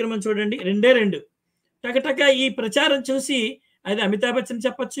కార్యక్రమం చూడండి, 2 టకటక ఈ ప్రచారం చూసి, అది అమితాబ్ బచ్చన్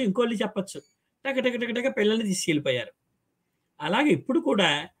చెప్పచ్చు, ఇంకోళ్ళు చెప్పచ్చు, టకటక పిల్లల్ని తీసుకెళ్ళిపోయారు. అలాగే ఇప్పుడు కూడా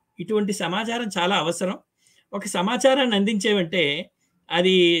ఇటువంటి సమాచారం చాలా అవసరం. ఒక సమాచారాన్ని అందించేవంటే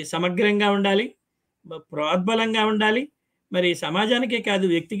అది సమగ్రంగా ఉండాలి, ప్రోద్బలంగా ఉండాలి, మరి సమాజానికే కాదు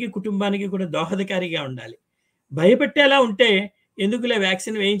వ్యక్తికి, కుటుంబానికి కూడా దోహదకారిగా ఉండాలి. భయపెట్టేలా ఉంటే ఎందుకులే,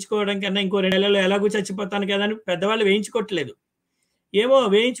 వ్యాక్సిన్ వేయించుకోవడం కన్నా ఇంకో 2 నెలల్లో ఎలాగో చచ్చిపోతాను కదా అని పెద్దవాళ్ళు వేయించుకోవట్లేదు. ఏమో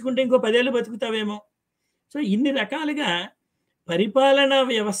వేయించుకుంటే ఇంకో 10 ఏళ్ళు బతుకుతావేమో. సో ఇన్ని రకాలుగా పరిపాలనా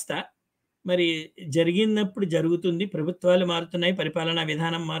వ్యవస్థ మరి జరిగినప్పుడు జరుగుతుంది. ప్రభుత్వాలు మారుతున్నాయి, పరిపాలనా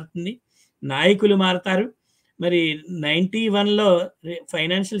విధానం మారుతుంది, నాయకులు మారుతారు. మరి 91లో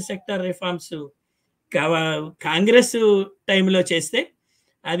ఫైనాన్షియల్ సెక్టర్ రిఫార్మ్స్ కాంగ్రెస్ టైంలో చేస్తే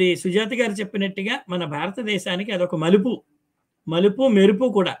అది సుజాత గారు చెప్పినట్టుగా మన భారతదేశానికి అదొక మలుపు మెరుపు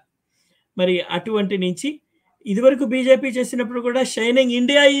కూడా. మరి అటువంటి నుంచి ఇదివరకు బీజేపీ చేసినప్పుడు కూడా షైనింగ్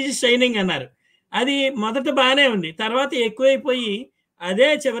ఇండియా ఈజ్ షైనింగ్ అన్నారు. అది మొదట బాగానే ఉంది, తర్వాత ఎక్కువైపోయి అదే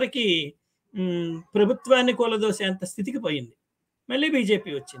చివరికి ప్రభుత్వాన్ని కూలదోసేంత స్థితికి పోయింది. మళ్ళీ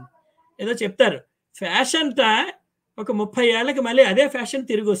బీజేపీ వచ్చింది. ఏదో చెప్తారు ఫ్యాషన్ట ఒక 30 ఏళ్ళకి మళ్ళీ అదే ఫ్యాషన్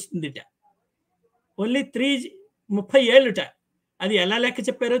తిరిగి వస్తుందిట. ఓన్లీ 30 ఏళ్ళుట. అది ఎలా లెక్క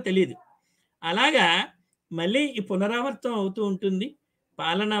చెప్పారో తెలియదు. అలాగా మళ్ళీ ఈ పునరావర్తనం అవుతూ ఉంటుంది.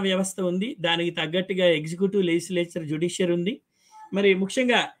 పాలనా వ్యవస్థ ఉంది, దానికి తగ్గట్టుగా ఎగ్జిక్యూటివ్, లెజిస్లేచర్, జ్యుడిషియరీ ఉంది. మరి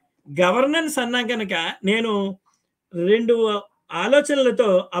ముఖ్యంగా గవర్నెన్స్ అన్నా కనుక నేను 2 ఆలోచనలతో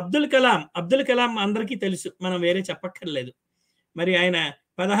అబ్దుల్ కలాం అందరికీ తెలుసు, మనం వేరే చెప్పక్కర్లేదు. మరి ఆయన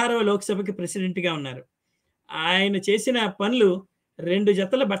 16వ లోక్సభకి ప్రెసిడెంట్గా ఉన్నారు. ఆయన చేసిన పనులు 2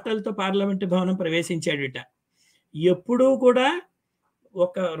 జతల బట్టలతో పార్లమెంటు భవనం ప్రవేశించాడుట. ఎప్పుడూ కూడా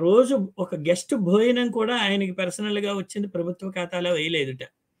ఒక రోజు ఒక గెస్ట్ భోజనం కూడా ఆయనకి పర్సనల్గా వచ్చింది ప్రభుత్వ ఖాతాలో వేయలేదుట.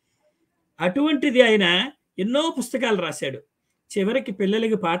 అటువంటిది ఆయన ఎన్నో పుస్తకాలు రాశాడు. చివరికి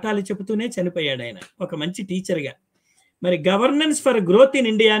పిల్లలకి పాఠాలు చెబుతూనే చనిపోయాడు ఆయన ఒక మంచి టీచర్గా. మరి governance for growth in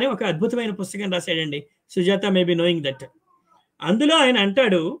India అని ఒక అద్భుతమైన పుస్తకం రాశాడండి. Sujatha may be knowing that. అందులో ఆయన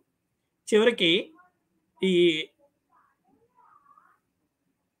అంటాడు చివరికి ఈ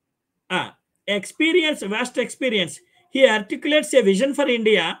vast experience. He articulates a vision for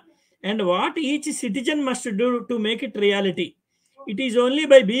India and what each citizen must do to make it reality. It is only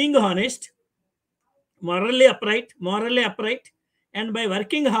by being honest, morally upright, and by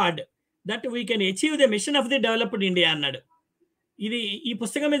working hard that we can achieve the mission of the developed India అన్నాడు. ఇది ఈ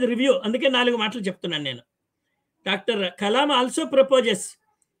పుస్తకం మీద review, అందుకే 4 మాటలు చెప్తున్నాను నేను. Doctor Kalam also proposes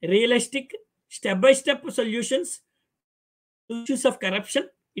realistic step-by-step solutions to issues of corruption.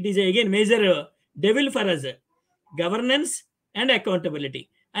 It is again major devil for us. Governance and accountability.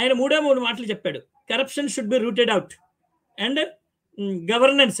 ఆయన 3 మాటలు చెప్పాడు. Corruption should be rooted out, and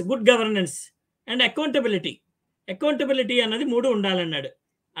governance, good governance, and accountability అన్నది 3 ఉండాలన్నాడు.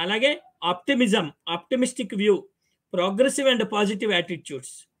 అలాగే optimistic view, progressive and positive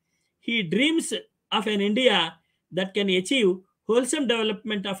attitudes. He dreams of N India that can achieve wholesome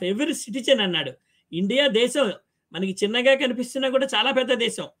development of every citizen అన్నాడు. India దేశం మనకి చిన్నగా కనిపిస్తున్నా కూడా చాలా పెద్ద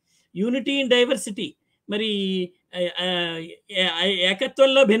దేశం. యూనిటీ ఇన్ డైవర్సిటీ, మరి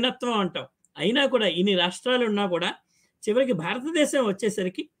ఏకత్వంలో భిన్నత్వం అంటాం. అయినా కూడా ఇన్ని రాష్ట్రాలు ఉన్నా కూడా చివరికి భారతదేశం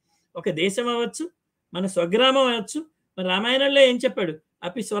వచ్చేసరికి ఒక దేశం అవ్వచ్చు, మన స్వగ్రామం అవ్వచ్చు. మరి రామాయణంలో ఏం చెప్పాడు?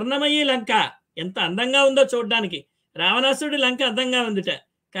 అపి స్వర్ణమయీ లంక, ఎంత అందంగా ఉందో చూడడానికి. రావణాసుడి లంక అందంగా ఉందిట,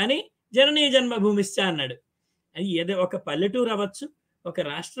 కానీ జననీ జన్మభూమిశ్చ అన్నాడు. అది ఏదో ఒక పల్లెటూరు అవ్వచ్చు, ఒక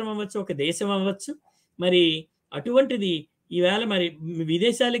రాష్ట్రం అవ్వచ్చు, ఒక దేశం అవ్వచ్చు. మరి అటువంటిది ఈవేళ మరి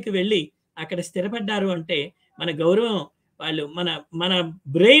విదేశాలకు వెళ్ళి అక్కడ స్థిరపడ్డారు అంటే మన గౌరవం వాళ్ళు మన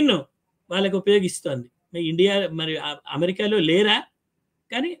బ్రెయిన్ వాళ్ళకి ఉపయోగిస్తోంది. ఇండియా మరి అమెరికాలో లేరా,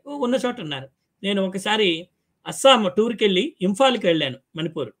 కానీ ఉన్న చోట ఉన్నారు. నేను ఒకసారి అస్సాం టూర్కి వెళ్ళి ఇంఫాల్కి వెళ్ళాను,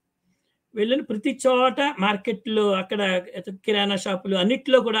 మణిపూర్. వెళ్ళిన ప్రతి చోట మార్కెట్లో, అక్కడ కిరాణా షాపులు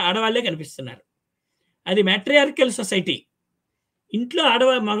అన్నిట్లో కూడా ఆడవాళ్ళే కనిపిస్తున్నారు. అది మ్యాట్రియార్కల్ సొసైటీ. ఇంట్లో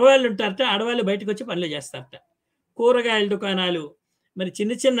మగవాళ్ళు ఉంటారట, ఆడవాళ్ళు బయటకు వచ్చి పనులు చేస్తారట. కూరగాయల దుకాణాలు, మరి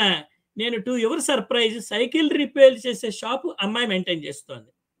చిన్న నేను to your surprise cycle repair చేసే షాపు అమ్మాయి మెయింటైన్ చేస్తోంది.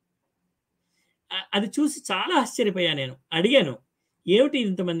 అది చూసి చాలా ఆశ్చర్యపోయా. నేను అడిగాను, ఏమిటి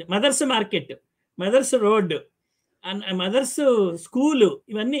ఇంతమంది? Mothers market, mothers road, mothers school,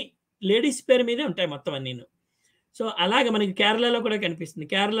 ఇవన్నీ లేడీస్ పేరు మీదే ఉంటాయి మొత్తం అన్నీ. సో అలాగే మనకి కేరళలో కూడా కనిపిస్తుంది.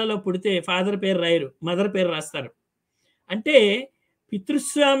 కేరళలో పుడితే ఫాదర్ పేరు రాయరు, మదర్ పేరు రాస్తారు. అంటే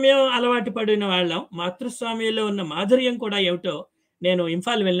పితృస్వామ్యం అలవాటు పడిన వాళ్ళం, మాతృస్వామ్యంలో ఉన్న మాధుర్యం కూడా ఏమిటో నేను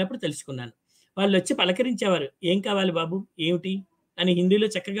ఇంఫాల్ వెళ్ళినప్పుడు తెలుసుకున్నాను. వాళ్ళు వచ్చి పలకరించేవారు, ఏం కావాలి బాబు, ఏమిటి అని హిందీలో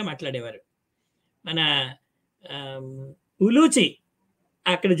చక్కగా మాట్లాడేవారు. మన ఉలూచి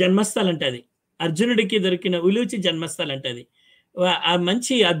అక్కడ జన్మస్థలం ఉంటుంది, అర్జునుడికి దొరికిన ఉలూచి జన్మస్థలం ఉంటుంది. ఆ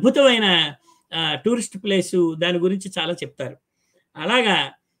మంచి అద్భుతమైన టూరిస్ట్ ప్లేసు, దాని గురించి చాలా చెప్తారు. అలాగా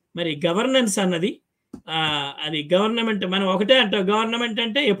మరి గవర్నెన్స్ అన్నది అది గవర్నమెంట్, మనం ఒకటే అంటాం, గవర్నమెంట్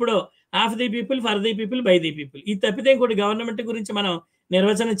అంటే ఎప్పుడో of the people, for the people, by the people. ఇది తప్పితే ఇంకోటి గవర్నమెంట్ గురించి మనం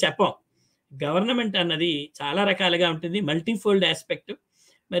నిర్వచనం చెప్పాం. గవర్నమెంట్ అన్నది చాలా రకాలుగా ఉంటుంది, మల్టీఫోల్డ్ ఆస్పెక్ట్.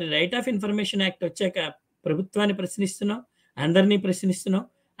 మరి రైట్ ఆఫ్ ఇన్ఫర్మేషన్ యాక్ట్ వచ్చాక ప్రభుత్వాన్ని ప్రశ్నిస్తున్నాం, అందరినీ ప్రశ్నిస్తున్నాం,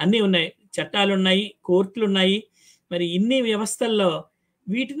 అన్నీ ఉన్నాయి, చట్టాలు ఉన్నాయి, కోర్టులు ఉన్నాయి. మరి ఇన్ని వ్యవస్థల్లో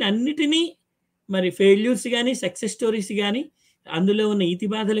వీటిని అన్నిటినీ మరి ఫెయిల్యూర్స్ కానీ, సక్సెస్ స్టోరీస్ కానీ, అందులో ఉన్న ఈతి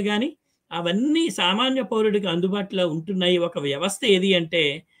బాధలు కానీ, అవన్నీ సామాన్య పౌరుడికి అందుబాటులో ఉంటున్నాయి. ఒక వ్యవస్థ ఏది అంటే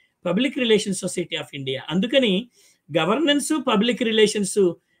public relations society of India. అందుకని గవర్నెన్స్, పబ్లిక్ రిలేషన్స్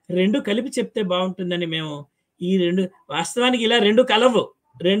రెండు కలిపి చెప్తే బాగుంటుందని మేము ఈ రెండు, వాస్తవానికి ఇలా రెండు కలవు,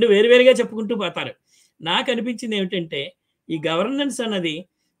 రెండు వేరువేరుగా చెప్పుకుంటూ పోతారు. నాకు అనిపించింది ఏమిటంటే ఈ గవర్నెన్స్ అన్నది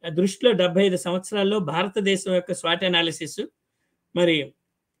దృష్టిలో 75 సంవత్సరాల్లో భారతదేశం యొక్క స్వాట్ అనాలిసిస్, మరి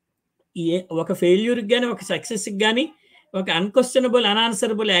ఒక ఫెయిల్యూర్కి కానీ ఒక సక్సెస్కి కానీ ఒక అన్క్వశ్చనబుల్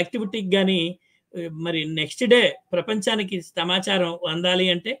అన్ఆన్సరబుల్ యాక్టివిటీకి కానీ మరి నెక్స్ట్ డే ప్రపంచానికి సమాచారం అందాలి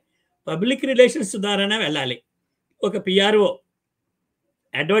అంటే పబ్లిక్ రిలేషన్స్ ద్వారానే వెళ్ళాలి. ఒక పిఆర్ఓ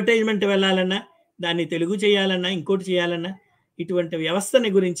అడ్వర్టైజ్మెంట్ వెళ్ళాలన్నా, దాన్ని తెలుగు చేయాలన్నా, ఇంకోటి చేయాలన్నా, ఇటువంటి వ్యవస్థని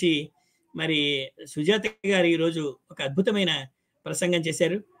గురించి మరి సుజాత గారు ఈరోజు ఒక అద్భుతమైన ప్రసంగం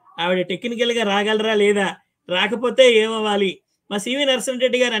చేశారు. ఆవిడ టెక్నికల్గా రాగలరా లేదా, రాకపోతే ఏమవ్వాలి. మా సివి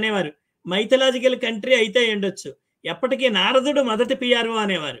నరసింహరెడ్డి గారు అనేవారు, మైథలాజికల్ కంట్రీ అయితే ఉండొచ్చు, ఎప్పటికీ నారదుడు మొదటి పిఆర్ఓ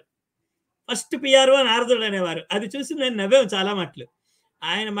అనేవారు, ఫస్ట్ పిఆర్ఓ నారదుడు అనేవారు. అది చూసి నేను నవ్వాము చాలా మాటలు.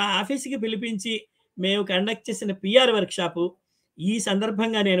 ఆయన మా ఆఫీస్కి పిలిపించి మేము కండక్ట్ చేసిన పిఆర్ వర్క్షాపు, ఈ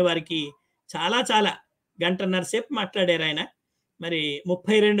సందర్భంగా నేను వారికి చాలా చాలా గంటన్నర సేపు మాట్లాడారు ఆయన. మరి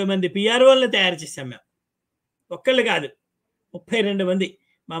 32 మంది పిఆర్ఓలను తయారు చేశాం మేము, ఒక్కళ్ళు కాదు 32 మంది.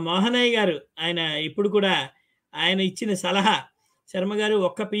 మా మోహనయ్య గారు ఆయన ఇప్పుడు కూడా ఆయన ఇచ్చిన సలహా, శర్మ గారు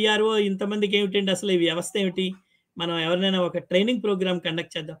ఒక్క పిఆర్ఓ ఇంతమందికి ఏమిటండి అసలు ఈ వ్యవస్థ ఏమిటి, మనం ఎవరినైనా ఒక ట్రైనింగ్ ప్రోగ్రామ్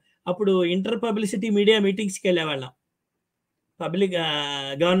కండక్ట్ చేద్దాం. అప్పుడు ఇంటర్ పబ్లిసిటీ మీడియా మీటింగ్స్కి వెళ్ళేవాళ్ళం, పబ్లిక్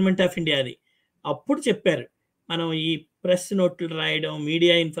గవర్నమెంట్ ఆఫ్ ఇండియాది. అప్పుడు చెప్పారు మనం ఈ ప్రెస్ నోట్లు రాయడం,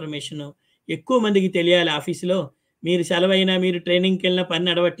 మీడియా ఇన్ఫర్మేషన్ ఎక్కువ మందికి తెలియాలి ఆఫీసులో, మీరు సెలవైనా మీరు ట్రైనింగ్కి వెళ్ళిన పని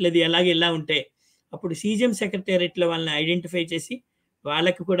నడవట్లేదు ఎలాగే ఇలా ఉంటే, అప్పుడు సీజీఎం సెక్రటేరియట్లో వాళ్ళని ఐడెంటిఫై చేసి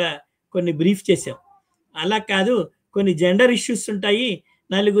వాళ్ళకి కూడా కొన్ని బ్రీఫ్ చేసాం. అలా కాదు, కొన్ని జెండర్ ఇష్యూస్ ఉంటాయి,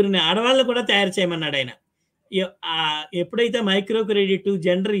 నలుగురిని ఆడవాళ్ళని కూడా తయారు చేయమన్నాడు ఆయన. ఎప్పుడైతే మైక్రో క్రెడిట్,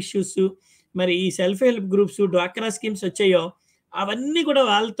 జెండర్ ఇష్యూస్, మరి ఈ సెల్ఫ్ హెల్ప్ గ్రూప్స్, డ్వాక్రా స్కీమ్స్ వచ్చాయో అవన్నీ కూడా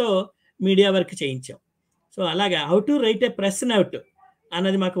వాళ్ళతో మీడియా వర్క్ చేయించాం. సో అలాగా how to right A press note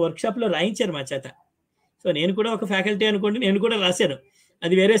అన్నది మాకు వర్క్షాప్లో రాయించారు మా చేత. సో నేను కూడా ఒక ఫ్యాకల్టీ అనుకోండి, నేను కూడా రాశాను,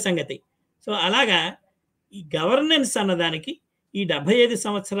 అది వేరే సంగతి. సో అలాగా ఈ గవర్నెన్స్ అన్నదానికి ఈ 75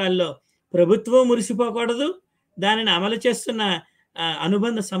 సంవత్సరాల్లో ప్రభుత్వం మురిసిపోకూడదు, దానిని అమలు చేస్తున్న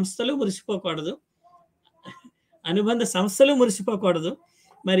అనుబంధ సంస్థలు మురిసిపోకూడదు.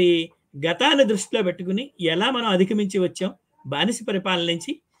 మరి గతాన్ని దృష్టిలో పెట్టుకుని ఎలా మనం అధిగమించి వచ్చాం బానిస పరిపాలన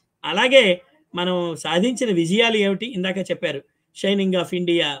నుంచి, అలాగే మనం సాధించిన విజయాలు ఏమిటి ఇందాక చెప్పారు, షైనింగ్ ఆఫ్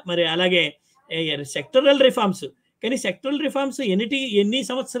ఇండియా, మరి అలాగే సెక్టరల్ రిఫార్మ్స్. కానీ సెక్టరల్ రిఫార్మ్స్ ఎన్ని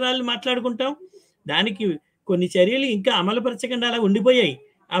సంవత్సరాలు మాట్లాడుకుంటాం, దానికి కొన్ని చర్యలు ఇంకా అమలుపరచకుండా అలా ఉండిపోయాయి.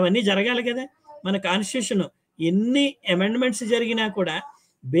 అవన్నీ జరగాలి కదా. మన కాన్స్టిట్యూషన్ ఎన్ని అమెండ్మెంట్స్ జరిగినా కూడా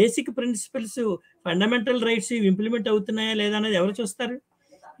basic principles, fundamental rights implement అవుతున్నాయా లేదా అనేది ఎవరు చూస్తారు?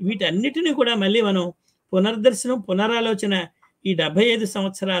 వీటన్నిటిని కూడా మళ్ళీ మనం పునర్దర్శనం, పునరాలోచన ఈ 75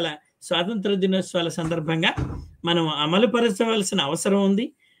 సంవత్సరాల స్వాతంత్ర దినోత్సవాల సందర్భంగా మనం అమలుపరచవలసిన అవసరం ఉంది.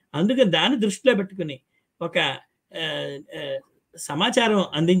 అందుకే దాన్ని దృష్టిలో పెట్టుకుని ఒక సమాచారం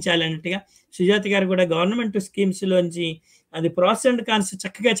అందించాలన్నట్టుగా సుజాత గారు కూడా గవర్నమెంట్ స్కీమ్స్లోంచి అది ప్రాస్ అండ్ కాన్స్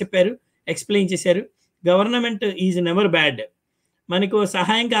చక్కగా చెప్పారు, ఎక్స్ప్లెయిన్ చేశారు. Government is never bad. మనకు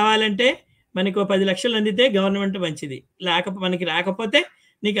సహాయం కావాలంటే మనకు 10 లక్షలు అందితే గవర్నమెంట్ మంచిది, మనకి రాకపోతే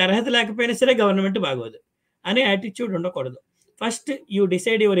నీకు అర్హత లేకపోయినా సరే గవర్నమెంట్ బాగోదు అనే యాటిట్యూడ్ ఉండకూడదు. First you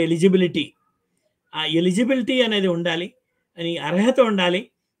decide your eligibility. ఆ ఎలిజిబిలిటీ అనేది ఉండాలి, అని అర్హత ఉండాలి,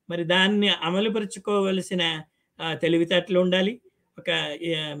 మరి దాన్ని అమలుపరుచుకోవలసిన తెలివితేటలు ఉండాలి.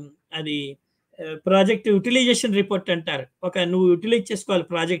 అది ప్రాజెక్ట్ యూటిలైజేషన్ రిపోర్ట్ అంటారు. నువ్వు యూటిలైజ్ చేసుకోవాలి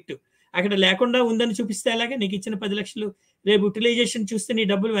ప్రాజెక్టు, అక్కడ లేకుండా ఉందని చూపిస్తే అలాగే నీకు ఇచ్చిన 10 లక్షలు రేపు యూటిలైజేషన్ చూస్తే నీ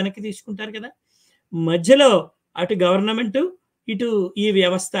డబ్బులు వెనక్కి తీసుకుంటారు కదా. మధ్యలో అటు గవర్నమెంట్, ఇటు ఈ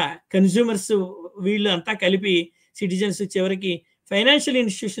వ్యవస్థ, కన్జ్యూమర్స్, వీళ్ళు అంతా కలిపి సిటిజన్స్ చివరికి ఫైనాన్షియల్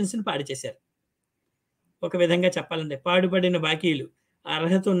ఇన్స్టిట్యూషన్స్ని పాడు చేశారు. ఒక విధంగా చెప్పాలంటే పాడుపడిన బాకీలు,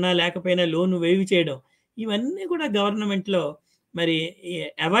 అర్హత ఉన్నా లేకపోయినా లోన్ వేవ్ చేయడం, ఇవన్నీ కూడా గవర్నమెంట్లో మరి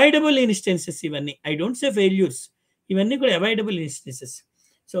అవాయిడబుల్ ఇన్స్టెన్సెస్. ఇవన్నీ ఐ డోంట్ సే ఫెయిల్యూర్స్, ఇవన్నీ కూడా అవాయిడబుల్ ఇన్స్టెన్సెస్.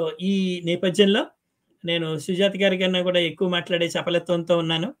 సో ఈ నేపథ్యంలో నేను సుజాత గారి కన్నా కూడా ఎక్కువ మాట్లాడే చపలత్వంతో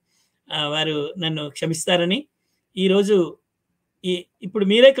ఉన్నాను, వారు నన్ను క్షమిస్తారని. ఈరోజు ఇప్పుడు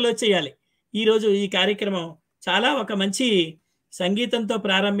మీరే క్లోజ్ చేయాలి. ఈరోజు ఈ కార్యక్రమం చాలా ఒక మంచి సంగీతంతో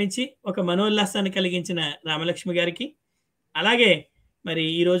ప్రారంభించి ఒక మనోల్లాసాన్ని కలిగించిన రామలక్ష్మి గారికి, అలాగే మరి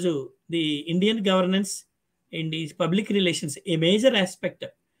ఈరోజు ది ఇండియన్ గవర్నెన్స్ అండ్ ఈ public relations a major aspect,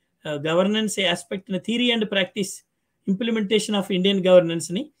 governance aspect theory and practice, implementation of Indian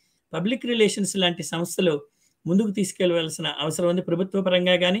గవర్నెన్స్ని public relations లాంటి సంస్థలు ముందుకు తీసుకెళ్లవలసిన అవసరం ఉంది. ప్రభుత్వ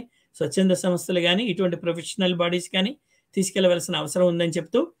పరంగా కానీ, స్వచ్ఛంద సంస్థలు కానీ, ఇటువంటి ప్రొఫెషనల్ బాడీస్ కానీ తీసుకెళ్లవలసిన అవసరం ఉందని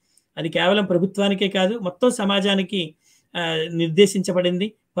చెప్తూ, అది కేవలం ప్రభుత్వానికే కాదు మొత్తం సమాజానికి నిర్దేశించబడింది,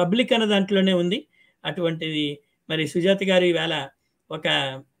 పబ్లిక్ అన్న దాంట్లోనే ఉంది. అటువంటిది మరి సుజాత గారు ఈవేళ ఒక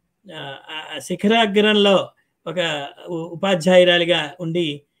శిఖరాగ్రంలో ఒక ఉపాధ్యాయురాలిగా ఉండి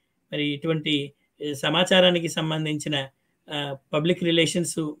మరి ఇటువంటి సమాచారానికి సంబంధించిన పబ్లిక్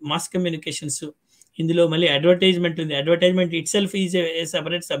రిలేషన్స్, మాస్ కమ్యూనికేషన్స్, ఇందులో మళ్ళీ అడ్వర్టైజ్మెంట్ ఉంది. Advertisement it self is a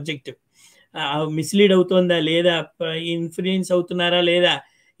separate subject. Mislead అవుతుందా లేదా, ఇన్ఫ్లుయెన్స్ అవుతున్నారా లేదా,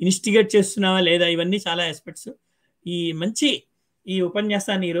 ఇన్స్టిగేట్ చేస్తున్నావా లేదా, ఇవన్నీ చాలా ఆస్పెక్ట్స్. ఈ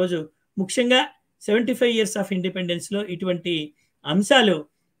ఉపన్యాసాన్ని ఈరోజు ముఖ్యంగా 75 years ఆఫ్ ఇండిపెండెన్స్లో ఇటువంటి అంశాలు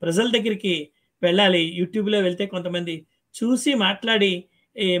ప్రజల దగ్గరికి వెళ్ళాలి. యూట్యూబ్లో వెళ్తే కొంతమంది చూసి మాట్లాడి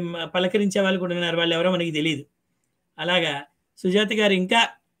పలకరించే వాళ్ళు కూడా ఉన్నారు, వాళ్ళు ఎవరో మనకి తెలియదు. అలాగా సుజాత గారు ఇంకా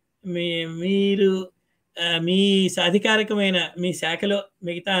మీరు మీ అధికారికమైన మీ శాఖలో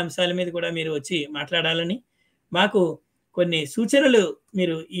మిగతా అంశాల మీద కూడా మీరు వచ్చి మాట్లాడాలని, మాకు కొన్ని సూచనలు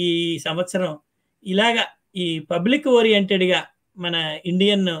మీరు ఈ సంవత్సరం ఇలాగా ఈ పబ్లిక్ ఓరియంటెడ్గా మన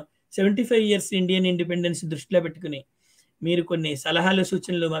 75 years ఇండియన్ ఇండిపెండెన్స్ దృష్టిలో పెట్టుకుని మీరు కొన్ని సలహాలు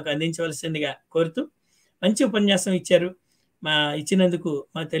సూచనలు మాకు అందించవలసిందిగా కోరుతూ, మంచి ఉపన్యాసం ఇచ్చినందుకు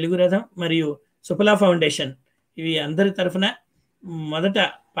మా తెలుగు రథం మరియు సుఫలా ఫౌండేషన్ ఇవి అందరి తరఫున మొదట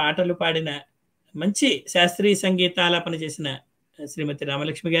పాటలు పాడిన మంచి శాస్త్రీయ సంగీతాలాపన చేసిన శ్రీమతి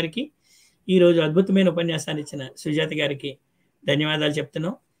రామలక్ష్మి గారికి, ఈరోజు అద్భుతమైన ఉపన్యాసాన్ని ఇచ్చిన సుజాత గారికి ధన్యవాదాలు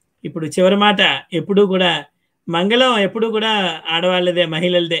చెప్తున్నాం. ఇప్పుడు చివరి మాట ఎప్పుడూ కూడా మంగళం ఎప్పుడూ కూడా ఆడవాళ్ళదే,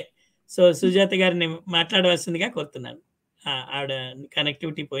 మహిళలదే. సో సుజాత గారిని మాట్లాడవలసిందిగా కోరుతున్నాను. ఆవిడ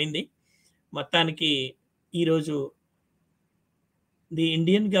కనెక్టివిటీ పోయింది. మొత్తానికి ఈరోజు the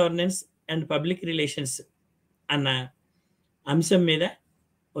Indian governance and public relations అన్న అంశం మీద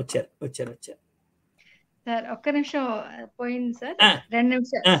వచ్చారు. సార్ ఒక్క నిమిషం పోయింది సార్, 2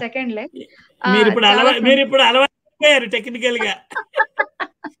 సెకండ్లే. మీరు ఇప్పుడు అలవాటు టెక్నికల్ గా.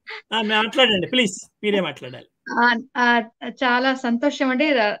 మాట్లాడండి ప్లీజ్, మీరే మాట్లాడాలి. చాలా సంతోషం అండి.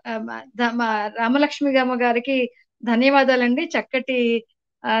 రామలక్ష్మి గారికి ధన్యవాదాలండి. చక్కటి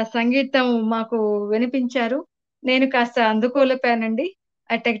సంగీతం మాకు వినిపించారు. నేను కాస్త అందుకోలేపానండి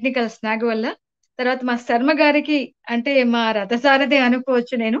ఆ టెక్నికల్ స్నాగ్ వల్ల. తర్వాత మా శర్మ గారికి అంటే మా రథసారథి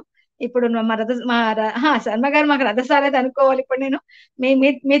అనుకోవచ్చు. నేను ఇప్పుడు శర్మ గారు మాకు రథసారథి అనుకోవాలి. ఇప్పుడు నేను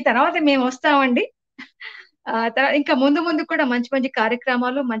మీ తర్వాత మేము వస్తామండి. ఇంకా ముందు కూడా మంచి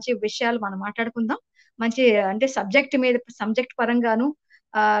కార్యక్రమాలు, మంచి విషయాలు మనం మాట్లాడుకుందాం. మంచి అంటే సబ్జెక్ట్ పరంగాను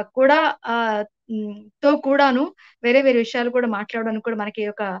కూడాను వేరే విషయాలు కూడా మాట్లాడడానికి కూడా మనకి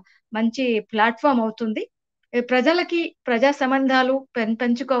ఒక మంచి ప్లాట్ఫామ్ అవుతుంది. ప్రజలకి ప్రజా సంబంధాలు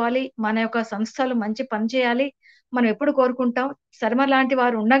పెంచుకోవాలి, మన యొక్క సంస్థలు మంచి పని చేయాలి మనం ఎప్పుడు కోరుకుంటాం. శర్మ లాంటి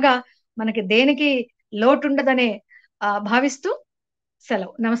వారు ఉండగా మనకి దేనికి లోటు ఉండదనే భావిస్తూ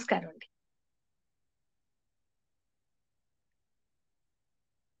సెలవు. నమస్కారం అండి.